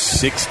down low.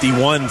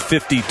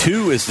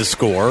 61-52 is the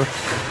score.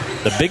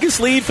 The biggest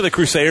lead for the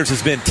Crusaders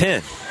has been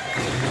 10.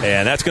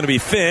 And that's going to be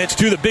Finch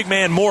to the big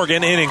man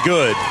Morgan, in and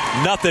good.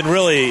 Nothing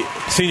really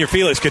Senior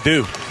Felix could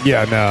do.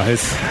 Yeah, no,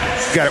 he's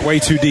got it way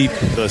too deep.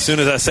 So as soon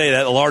as I say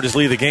that, the largest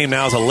lead of the game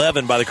now is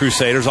 11 by the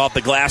Crusaders. Off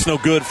the glass, no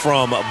good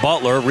from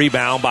Butler.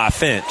 Rebound by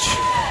Finch.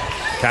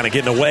 Kind of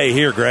getting away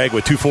here, Greg,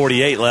 with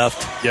 2:48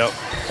 left. Yep.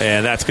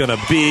 And that's going to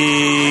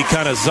be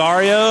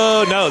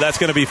Cannizaro. No, that's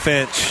going to be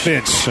Finch.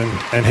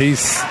 And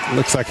he's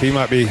looks like he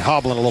might be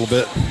hobbling a little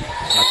bit.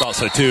 I thought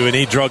so, too. And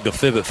he drugged the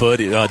pivot foot.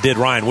 Did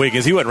Ryan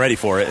Wiggins. He wasn't ready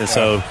for it. And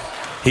so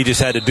he just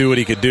had to do what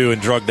he could do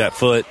and drug that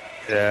foot.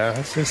 Yeah,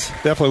 it's just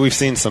definitely we've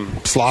seen some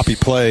sloppy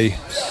play.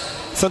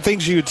 Some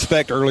things you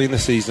expect early in the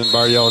season by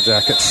our Yellow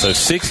Jackets. So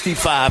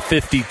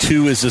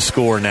 65-52 is the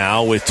score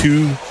now with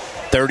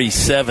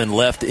 2:37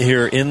 left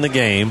here in the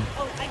game.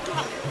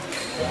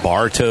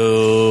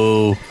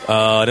 Bartow,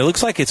 and it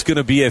looks like it's going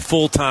to be a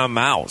full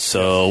timeout.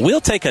 So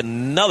we'll take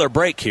another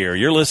break here.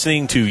 You're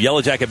listening to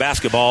Yellow Jacket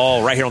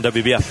Basketball right here on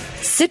WBF.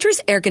 Citrus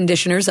Air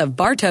Conditioners of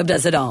Bartow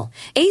does it all.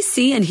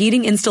 AC and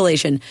heating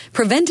installation,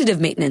 preventative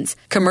maintenance,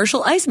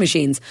 commercial ice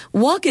machines,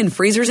 walk-in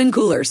freezers and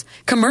coolers,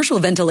 commercial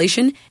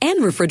ventilation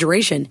and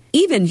refrigeration,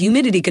 even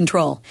humidity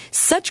control.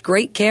 Such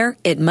great care,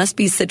 it must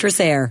be Citrus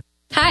Air.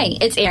 Hi,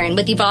 it's Erin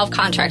with Evolve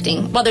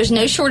Contracting. While there's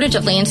no shortage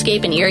of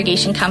landscape and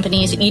irrigation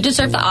companies, you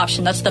deserve the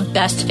option that's the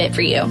best fit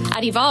for you.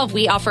 At Evolve,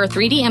 we offer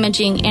 3D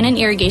imaging and an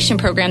irrigation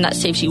program that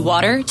saves you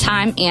water,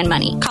 time, and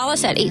money. Call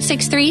us at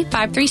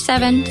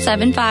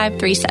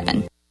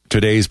 863-537-7537.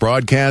 Today's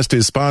broadcast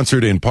is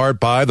sponsored in part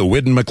by the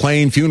Whidden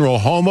McLean Funeral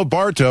Home of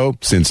Bartow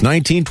since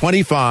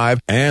 1925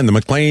 and the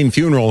McLean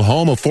Funeral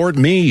Home of Fort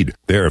Meade.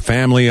 They're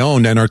family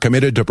owned and are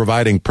committed to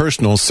providing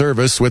personal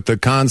service with the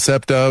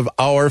concept of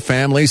our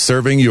family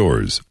serving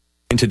yours.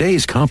 In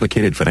today's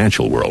complicated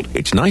financial world,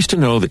 it's nice to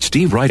know that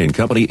Steve Wright &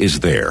 Company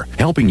is there,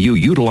 helping you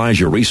utilize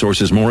your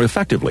resources more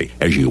effectively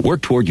as you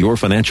work toward your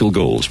financial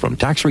goals, from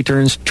tax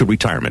returns to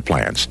retirement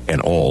plans and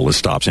all the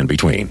stops in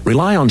between.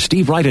 Rely on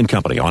Steve Wright &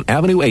 Company on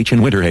Avenue H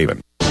in Winter Haven.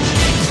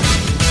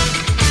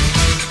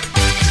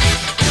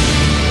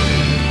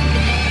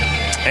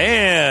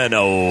 And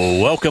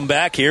welcome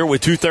back here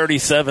with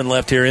 2:37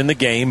 left here in the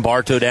game.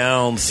 Bartow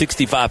down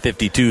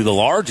 65-52, the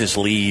largest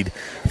lead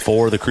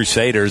for the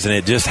Crusaders, and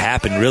it just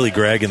happened really,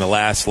 Greg, in the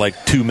last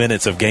 2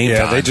 minutes of game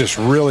time. Yeah, they just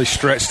really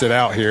stretched it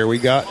out here. We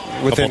got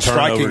within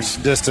striking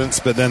distance,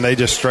 but then they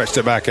just stretched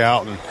it back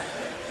out. And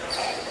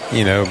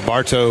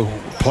Bartow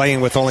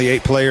playing with only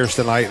 8 players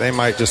tonight, they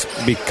might just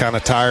be kind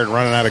of tired and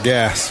running out of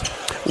gas.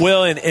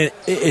 Well, and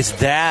it's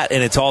that,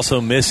 and it's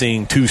also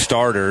missing 2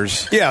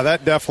 starters. Yeah,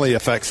 that definitely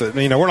affects it.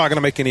 We're not going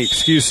to make any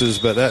excuses,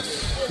 but that,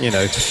 you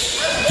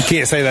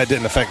can't say that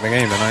didn't affect the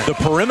game tonight. The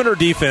perimeter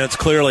defense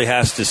clearly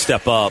has to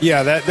step up.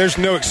 Yeah, there's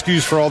no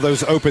excuse for all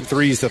those open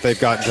threes that they've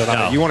gotten tonight.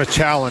 No. You want to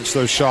challenge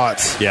those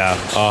shots. Yeah,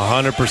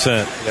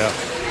 100%. Yeah.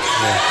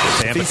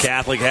 Tampa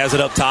Catholic has it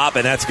up top,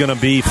 and that's going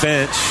to be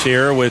Finch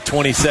here with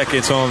 20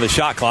 seconds on the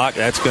shot clock.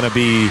 That's going to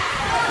be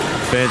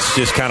Finch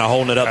just kind of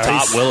holding it up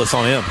top. Willis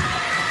on him.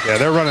 Yeah,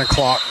 they're running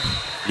clock.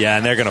 Yeah,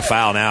 and they're going to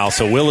foul now.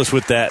 So Willis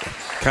with that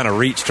kind of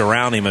reached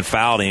around him and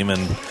fouled him,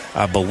 and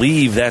I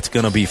believe that's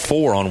going to be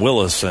 4 on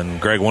Willis.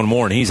 And Greg, one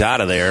more, and he's out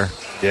of there.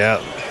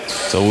 Yeah.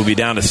 So we'll be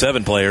down to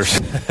 7 players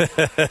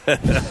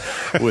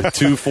with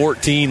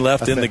 2:14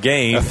 left in the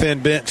game. A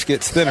thin bench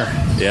gets thinner.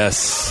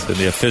 Yes, and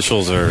the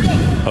officials are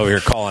over here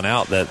calling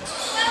out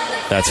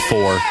that's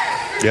 4.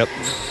 Yep.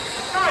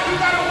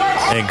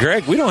 And,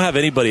 Greg, we don't have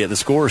anybody at the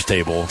scorers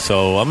table,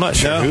 so I'm not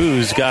sure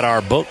who's got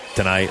our book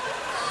tonight.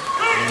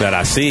 that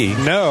I see.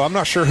 No, I'm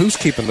not sure who's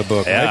keeping the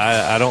book.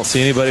 Yeah, I don't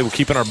see anybody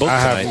keeping our book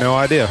I tonight. have no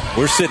idea.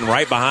 We're sitting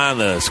right behind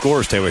the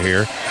scores table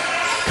here.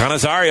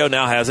 Canizario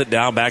now has it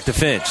down back to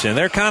Finch, and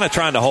they're kind of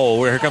trying to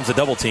hold. Here comes a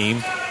double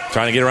team,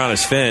 trying to get around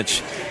his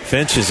Finch.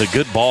 Finch is a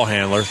good ball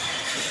handler.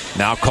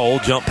 Now Cole,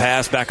 jump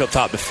pass back up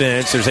top to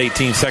Finch. There's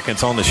 18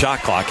 seconds on the shot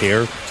clock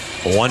here.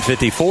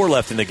 1:54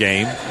 left in the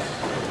game.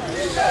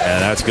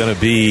 And that's going to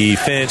be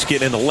Finch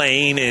getting in the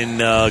lane, and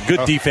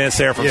good defense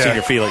there from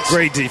Senior Felix.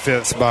 Great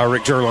defense by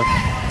Rick Jerlin.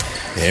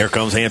 Here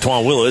comes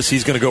Antoine Willis.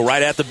 He's going to go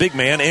right at the big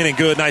man. In and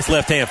good. Nice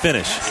left-hand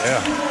finish.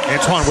 Yeah.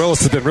 Antoine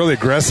Willis has been really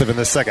aggressive in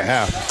this second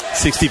half.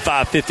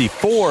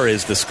 65-54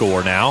 is the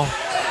score now.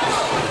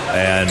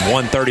 And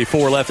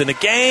 1:34 left in the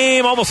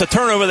game. Almost a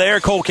turnover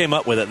there. Cole came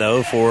up with it,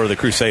 though, for the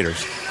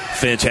Crusaders.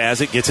 Finch has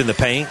it. Gets in the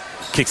paint.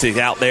 Kicks it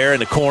out there in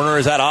the corner.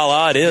 Is that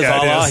Ala? It is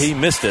Ala. He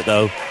missed it,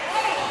 though.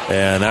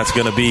 And that's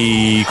going to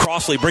be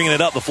Crossley bringing it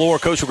up the floor.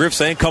 Coach Griff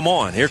saying, come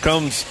on. Here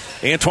comes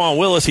Antoine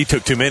Willis. He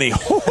took too many.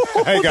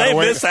 They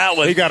missed that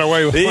one. He got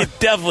away with it. He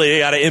definitely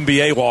got an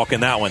NBA walk in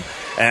that one.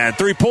 And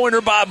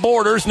three-pointer by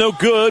Borders. No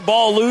good.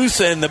 Ball loose.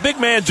 And the big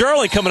man,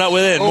 Jerley, coming up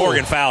with it. And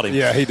Morgan fouled him.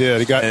 Yeah, he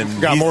did. He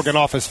got Morgan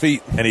off his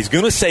feet. And he's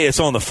going to say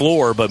it's on the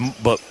floor, but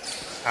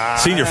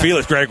Senior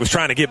Felix, Greg, was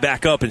trying to get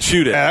back up and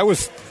shoot it. Yeah,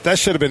 that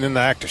should have been in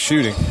the act of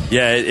shooting.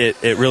 Yeah,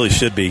 it really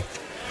should be.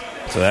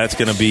 So that's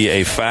going to be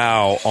a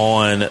foul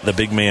on the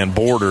big man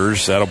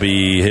Borders. That'll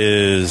be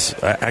his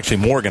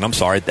Morgan. I'm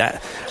sorry.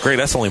 Greg,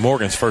 that's only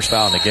Morgan's first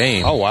foul in the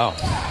game. Oh, wow.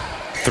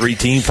 3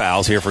 team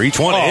fouls here for each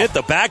one. It hit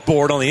the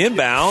backboard on the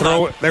inbound.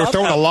 They were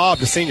throwing a lob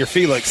to Senior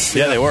Felix.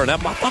 Yeah, they were. And I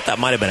thought that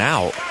might have been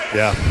out.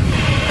 Yeah.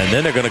 And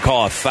then they're going to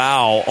call a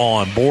foul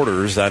on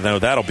Borders. I know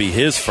that'll be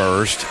his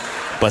first.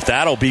 But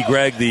that'll be,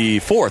 Greg, the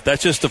fourth.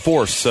 That's just the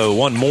fourth. So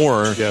one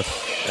more. Yes.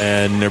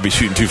 And they'll be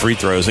shooting 2 free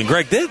throws. And,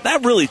 Greg,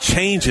 that really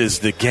changes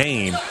the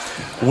game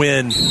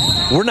when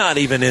we're not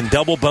even in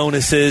double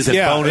bonuses and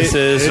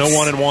bonuses, no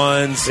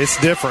one-and-ones. It's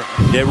different.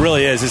 It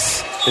really is.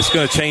 It's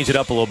going to change it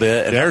up a little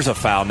bit. And there's a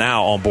foul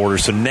now on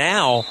Borders. So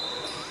now,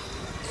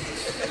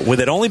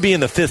 with it only being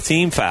the 5th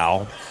team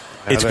foul,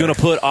 it's going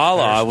to put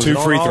Ala. 2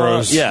 free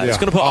throws. Yeah, it's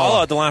going to put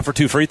Ala at the line for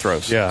 2 free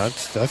throws. Yeah,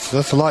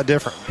 that's a lot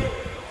different.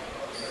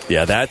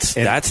 Yeah, that's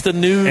the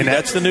new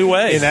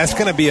way, and that's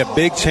going to be a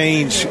big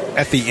change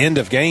at the end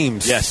of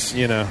games. Yes,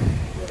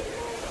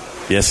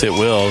 Yes, it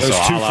will.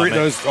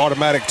 Those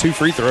automatic 2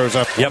 free throws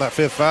after that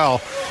 5th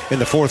foul in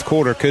the 4th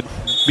quarter could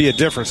be a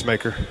difference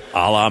maker.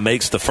 Ala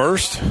makes the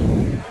first.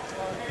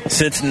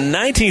 Since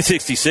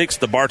 1966,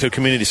 the Bartow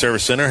Community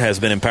Service Center has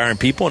been empowering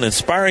people and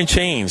inspiring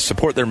change.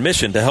 Support their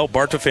mission to help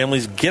Bartow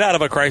families get out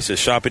of a crisis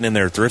shopping in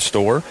their thrift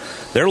store.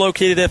 They're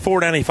located at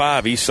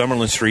 495 East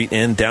Summerlin Street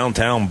in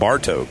downtown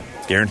Bartow.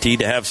 Guaranteed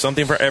to have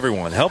something for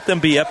everyone. Help them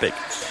be epic.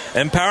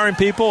 Empowering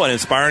people and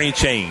inspiring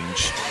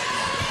change.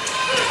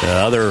 The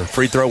other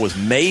free throw was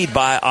made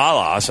by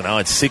Ala, so now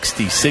it's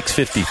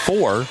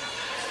 66-54.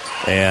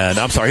 And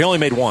I'm sorry, he only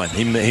made one.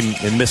 He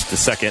missed the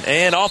second.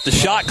 And off the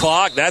shot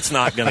clock, that's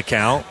not going to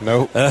count.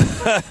 Nope.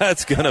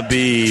 That's going to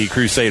be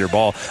Crusader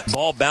ball.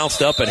 Ball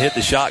bounced up and hit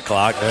the shot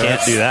clock.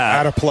 Can't do that.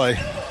 Out of play.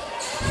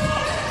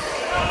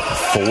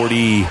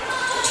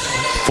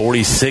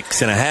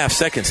 46 and a half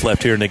seconds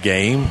left here in the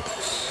game.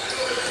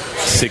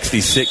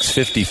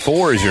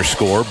 66-54 is your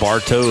score.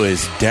 Bartow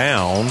is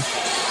down.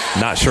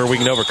 Not sure we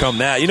can overcome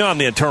that. I'm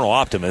the eternal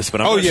optimist, but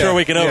I'm not sure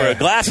we can over.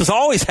 Glass is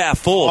always half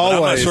full, but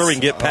I'm not sure we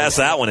can get past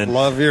that one in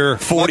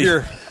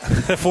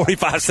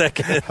 45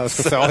 seconds. I was going to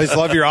say, always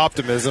love your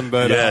optimism,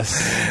 but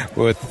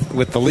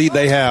with the lead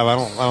they have, I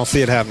don't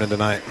see it happening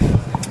tonight.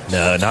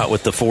 No, not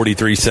with the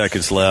 43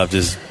 seconds left.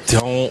 Just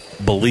don't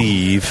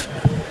believe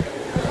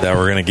that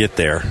we're going to get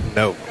there.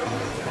 Nope.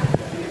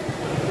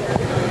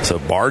 So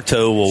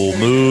Bartow will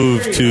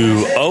move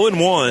to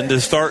 0-1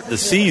 to start the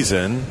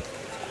season.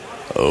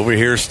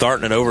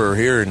 Starting it over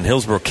here in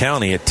Hillsborough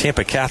County at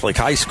Tampa Catholic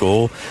High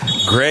School.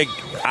 Greg,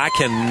 I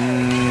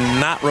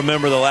cannot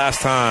remember the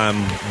last time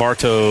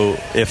Bartow,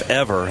 if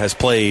ever, has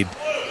played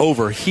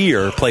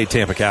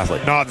Tampa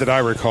Catholic. Not that I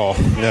recall.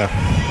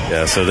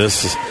 Yeah, so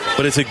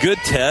but it's a good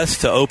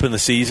test to open the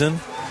season.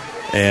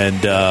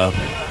 And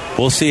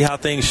we'll see how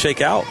things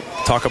shake out.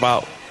 Talk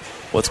about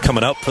what's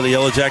coming up for the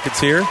Yellow Jackets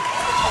here.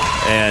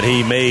 And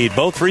he made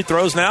both free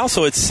throws now,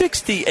 so it's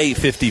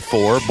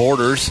 68-54.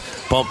 Borders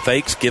bump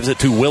fakes, gives it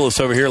to Willis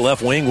over here,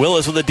 left wing.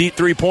 Willis with a deep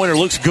three-pointer.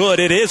 Looks good.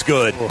 It is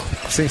good.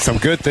 I've seen some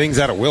good things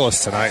out of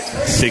Willis tonight.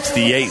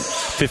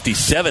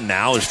 68-57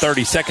 now. There's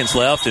 30 seconds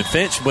left, and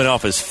Finch went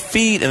off his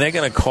feet, and they're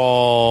going to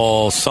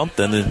call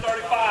something.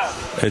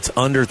 It's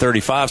under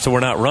 35, so we're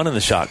not running the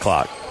shot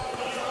clock.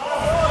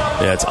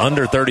 Yeah, it's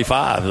under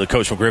 35. The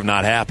coach McGriff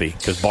not happy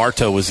because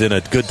Bartow was in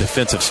a good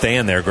defensive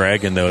stand there,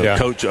 Greg, and the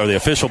coach or the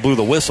official blew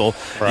the whistle.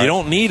 Right. You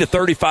don't need a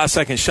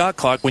 35-second shot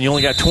clock when you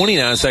only got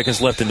 29 seconds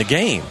left in the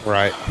game.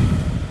 Right.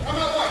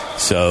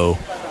 So,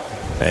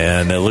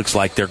 and it looks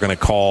like they're going to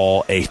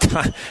call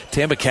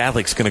Tampa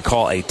Catholic's going to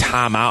call a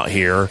timeout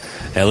here.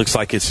 And it looks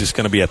like it's just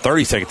going to be a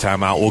 30-second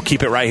timeout. We'll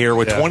keep it right here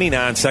with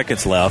 29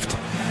 seconds left.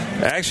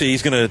 Actually,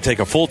 he's going to take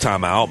a full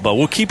time out, but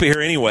we'll keep it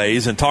here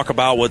anyways and talk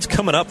about what's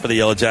coming up for the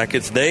Yellow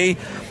Jackets. They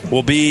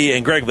will be,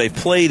 and Greg, they've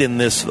played in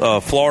this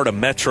Florida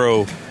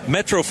Metro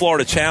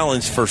Florida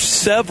Challenge for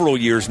several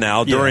years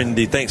now during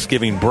the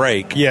Thanksgiving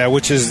break. Yeah,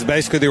 which is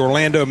basically the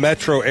Orlando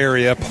metro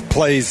area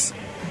plays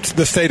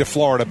the state of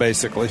Florida,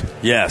 basically.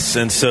 Yes,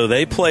 and so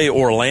they play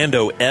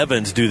Orlando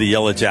Evans, do the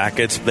Yellow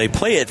Jackets. They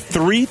play at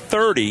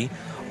 3:30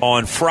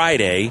 on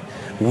Friday.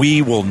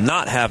 We will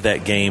not have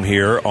that game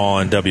here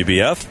on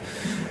WBF,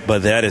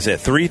 but that is at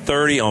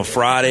 3:30 on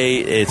Friday.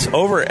 It's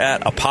over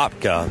at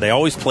Apopka. They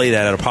always play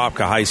that at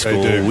Apopka High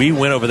School. We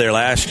went over there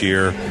last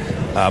year,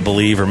 I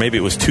believe, or maybe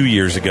it was 2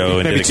 years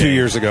ago. Maybe 2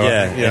 years ago.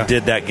 Yeah, and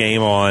did that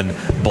game on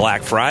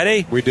Black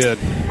Friday. We did.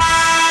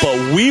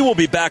 But we will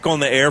be back on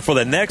the air for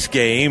the next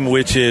game,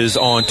 which is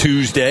on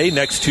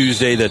next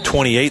Tuesday, the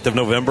 28th of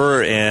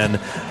November, and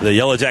the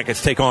Yellow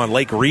Jackets take on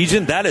Lake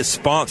Region. That is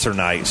sponsor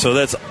night, so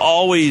that's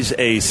always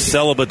a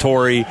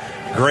celebratory,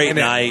 great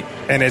night.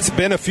 And it's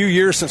been a few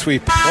years since we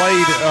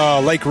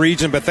played Lake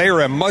Region, but they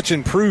are a much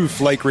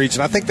improved Lake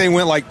Region. I think they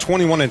went like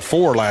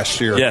 21-4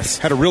 last year. Yes.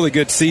 Had a really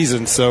good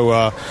season,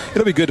 so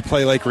it'll be good to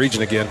play Lake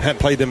Region again. Hadn't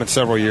played them in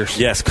several years.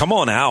 Yes, come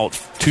on out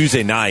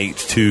Tuesday night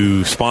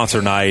to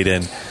sponsor night,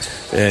 and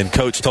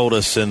Coach told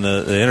us in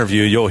the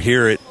interview, you'll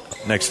hear it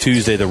next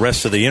Tuesday, the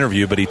rest of the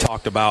interview, but he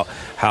talked about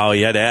how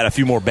he had to add a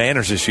few more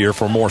banners this year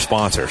for more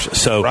sponsors.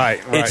 So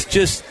it's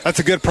just... That's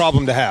a good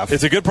problem to have.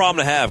 It's a good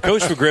problem to have.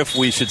 Coach McGriff,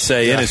 we should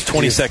say, in his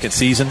 22nd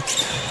season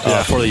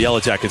for the Yellow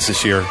Jackets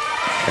this year,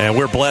 and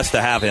we're blessed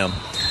to have him.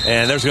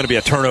 And there's going to be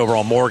a turnover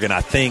on Morgan, I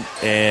think.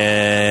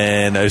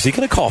 And is he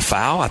going to call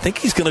foul? I think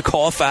he's going to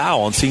call a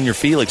foul on Senior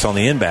Felix on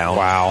the inbound.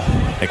 Wow.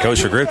 And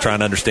Coach McGriff trying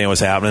to understand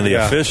what's happening. The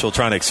official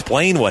trying to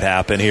explain what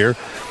happened here.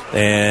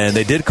 And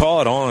they did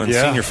call it on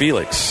Senior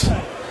Felix.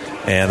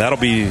 And that'll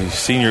be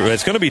Senior.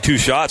 It's going to be 2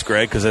 shots,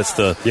 Greg, because that's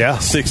the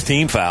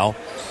 16 foul.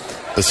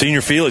 The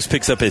Senior Felix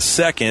picks up his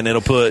second.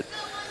 It'll put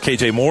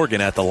KJ Morgan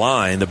at the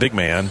line, the big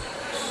man.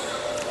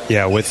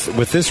 Yeah,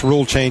 with this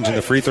rule change in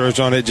the free throw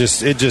zone, it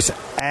just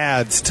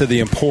adds to the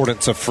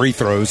importance of free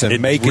throws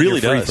and making really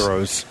free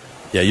throws.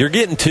 Yeah, you're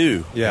getting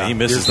 2. Yeah, he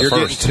misses the first.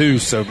 You're getting 2,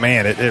 so,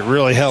 man, it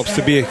really helps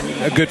to be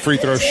a good free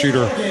throw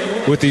shooter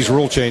with these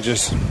rule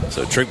changes.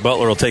 So Trick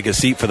Butler will take a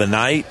seat for the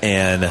night,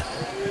 and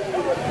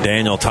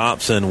Daniel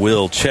Thompson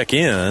will check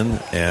in,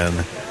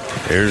 and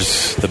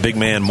there's the big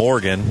man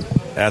Morgan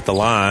at the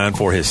line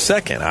for his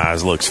second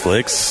Eyes Looks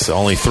Flicks.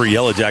 Only 3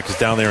 Yellow Jackets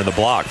down there in the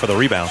block for the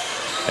rebound.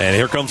 And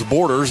here comes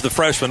Borders, the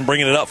freshman,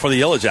 bringing it up for the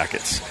Yellow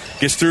Jackets.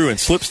 Gets through and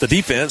splits the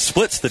defense,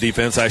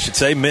 I should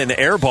say, and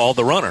airballed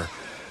the runner.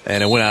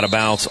 And it went out of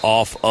bounds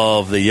off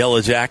of the Yellow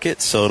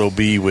Jackets, so it'll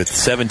be with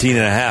 17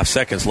 and a half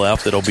seconds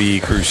left. It'll be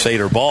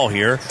Crusader ball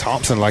here.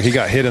 Thompson, like he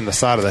got hit in the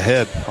side of the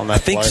head on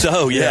that play. I think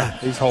so, yeah.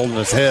 He's holding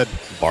his head.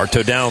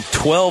 Bartow down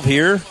 12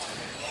 here.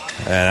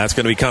 And that's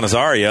going to be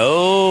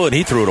Canizario, and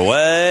he threw it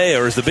away.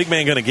 Or is the big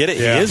man going to get it?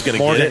 Yeah. He is going to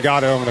get it. Morgan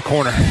got it over the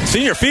corner.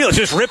 Senior Felix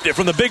just ripped it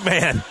from the big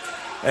man.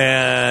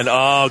 And,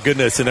 oh,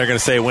 goodness, and they're going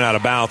to say it went out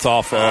of bounds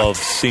off of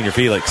Senior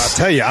Felix. I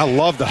tell you, I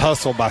love the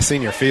hustle by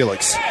Senior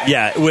Felix.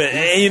 Yeah,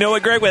 and you know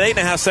what, Greg? With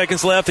 8.5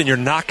 seconds left and you're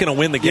not going to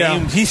win the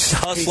game, he's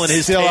hustling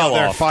his tail off. Still out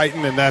there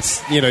fighting, and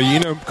that's, you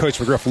know Coach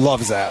McGriff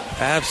loves that.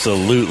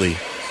 Absolutely.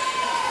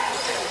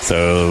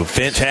 So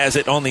Finch has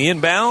it on the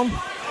inbound.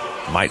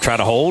 Might try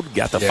to hold.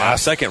 Got the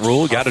 5-second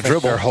rule. Got to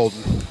dribble. They're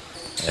holding.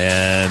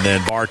 And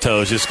then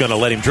Bartow's just going to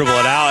let him dribble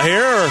it out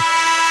here.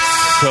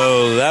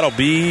 So that'll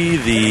be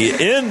the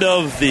end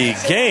of the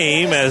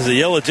game as the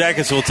Yellow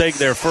Jackets will take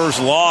their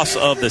first loss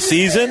of the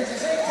season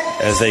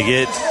as they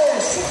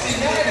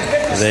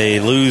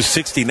lose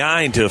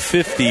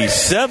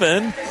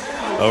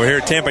 69-57 over here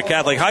at Tampa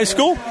Catholic High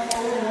School.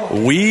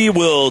 We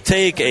will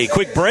take a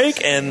quick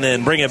break and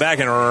then bring it back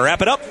and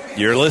wrap it up.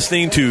 You're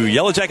listening to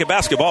Yellow Jacket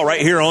Basketball right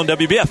here on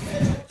WBF.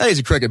 Hey,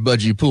 it's Cricket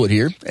Budgie Pullitt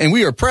here, and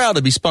we are proud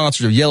to be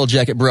sponsors of Yellow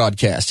Jacket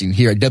Broadcasting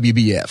here at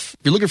WBF. If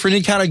you're looking for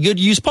any kind of good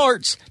used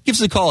parts, give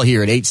us a call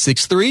here at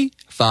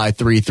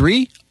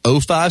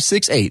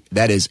 863-533-0568.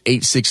 That is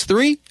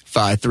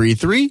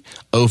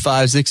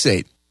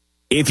 863-533-0568.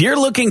 If you're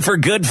looking for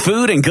good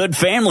food and good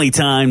family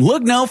time,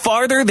 look no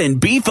farther than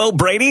Beef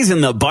O'Brady's in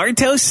the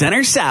Bartow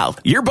Center South.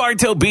 Your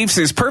Bartow Beefs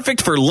is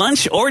perfect for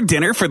lunch or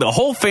dinner for the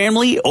whole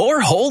family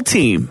or whole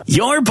team.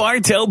 Your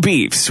Bartow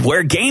Beefs,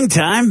 where game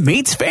time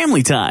meets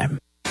family time.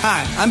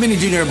 Hi, I'm Benny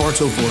Jr. at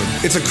Bartow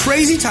Ford. It's a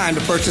crazy time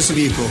to purchase a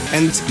vehicle,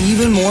 and it's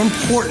even more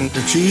important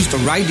to choose the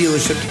right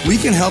dealership. We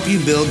can help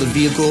you build the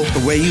vehicle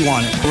the way you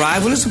want it.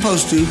 Arrive when it's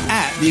supposed to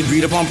at the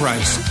agreed upon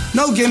price.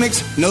 No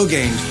gimmicks, no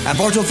games. At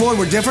Bartow Ford,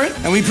 we're different,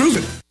 and we prove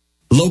it.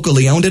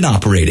 Locally owned and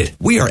operated.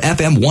 We are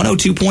FM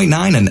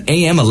 102.9 and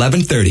AM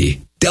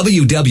 1130.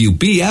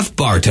 WWBF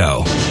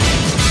Bartow.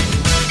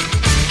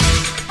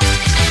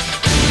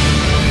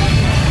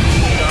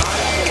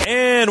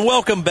 And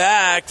welcome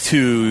back to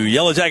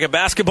Yellow Jacket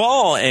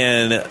Basketball.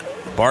 And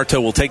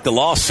Bartow will take the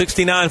loss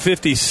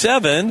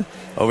 69-57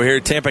 over here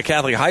at Tampa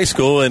Catholic High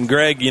School. And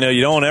Greg, you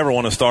don't ever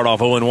want to start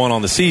off 0-1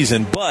 on the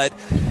season, but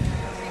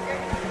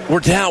we're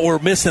down. We're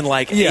missing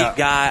like 8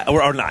 guys,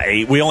 or not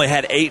 8. We only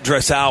had 8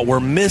 dress out. We're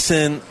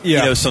missing,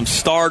 some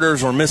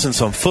starters. We're missing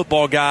some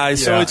football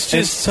guys. So it's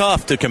just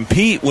tough to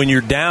compete when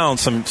you're down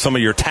some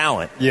of your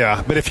talent.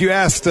 Yeah, but if you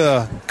asked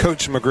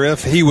Coach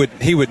McGriff,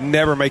 he would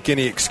never make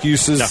any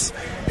excuses,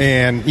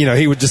 and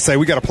he would just say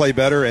we got to play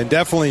better, and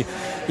definitely.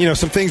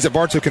 Some things that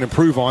Bartow can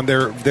improve on,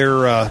 their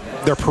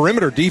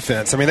perimeter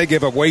defense. I mean, they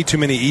give up way too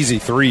many easy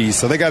threes,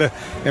 so they got to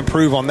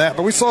improve on that.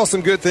 But we saw some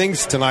good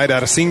things tonight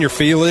out of senior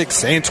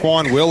Felix,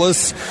 Antoine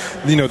Willis,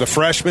 the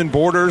freshman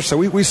Borders. So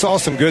we saw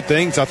some good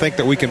things, I think,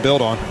 that we can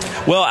build on.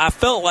 Well, I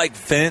felt like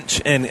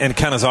Finch and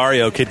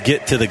Canizario could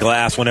get to the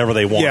glass whenever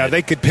they wanted. Yeah,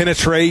 they could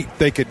penetrate.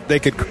 They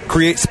could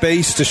create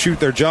space to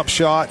shoot their jump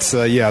shots.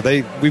 We've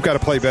got to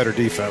play better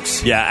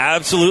defense. Yeah,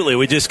 absolutely.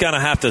 We just kind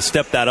of have to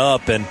step that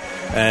up, and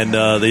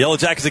the Yellow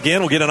Jackets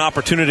again will get an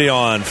opportunity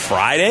on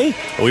Friday.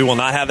 We will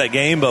not have that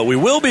game, but we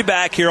will be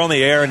back here on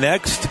the air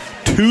next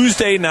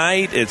Tuesday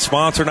night. It's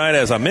sponsor night,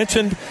 as I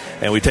mentioned,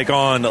 and we take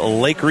on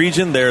Lake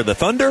Region. They're the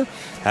Thunder.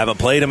 Haven't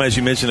played them, as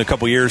you mentioned, a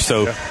couple years,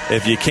 so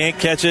if you can't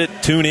catch it,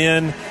 tune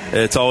in.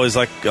 It's always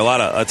like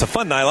it's a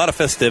fun night, a lot of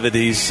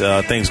festivities,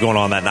 things going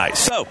on that night.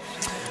 So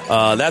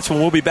that's when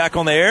we'll be back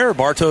on the air.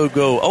 Bartow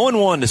go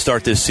 0-1 to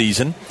start this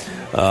season.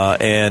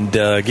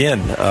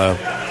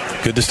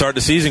 Good to start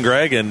the season,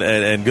 Greg,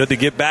 and good to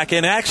get back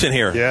in action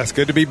here. Yeah, it's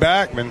good to be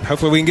back, and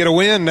hopefully we can get a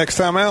win next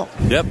time out.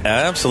 Yep,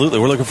 absolutely.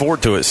 We're looking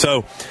forward to it.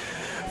 So,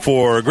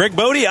 for Greg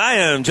Bodie, I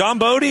am John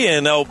Bodie,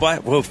 and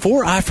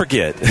before I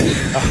forget,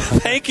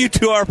 thank you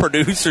to our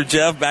producer,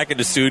 Jeff, back in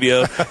the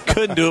studio.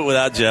 Couldn't do it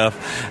without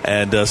Jeff,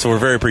 and so we're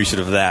very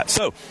appreciative of that.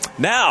 So,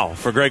 now,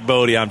 for Greg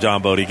Bodie, I'm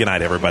John Bodie. Good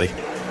night, everybody.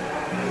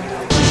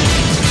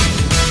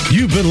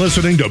 You've been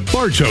listening to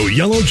Bartow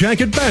Yellow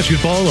Jacket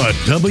Basketball on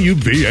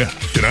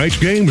WBF. Tonight's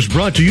game was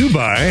brought to you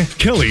by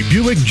Kelly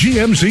Buick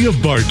GMC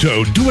of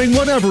Bartow, doing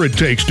whatever it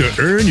takes to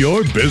earn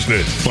your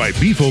business. By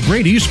Beef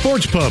O'Brady's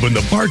Sports Pub in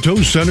the Bartow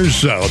Center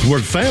South, where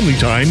family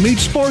time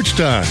meets sports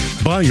time.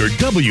 By your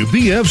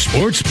WBF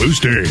Sports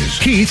Boosters.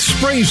 Keith's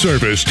Spray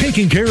Service,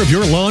 taking care of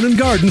your lawn and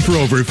garden for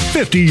over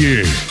 50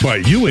 years. By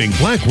Ewing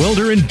Black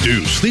Welder and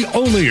Deuce, the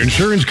only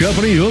insurance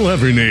company you'll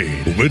ever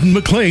need. Whitten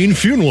McLean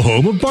Funeral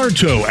Home of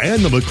Bartow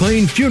and the McLean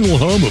Funeral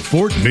Home of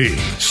Fort Meade,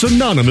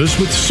 synonymous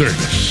with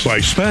service. By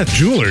Spath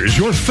Jewelers,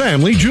 your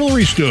family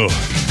jewelry store.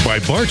 By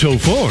Bartow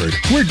Ford,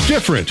 we're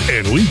different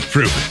and we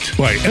prove it.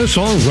 By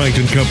S.R. Wright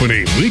 &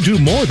 Company, we do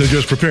more than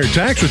just prepare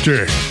tax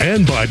return.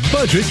 And by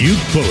Budget You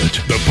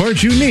Bullet, the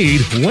parts you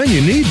need when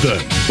you need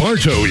them.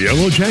 Bartow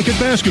Yellow Jacket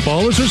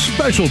Basketball is a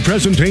special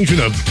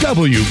presentation of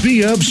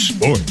WBF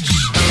Sports.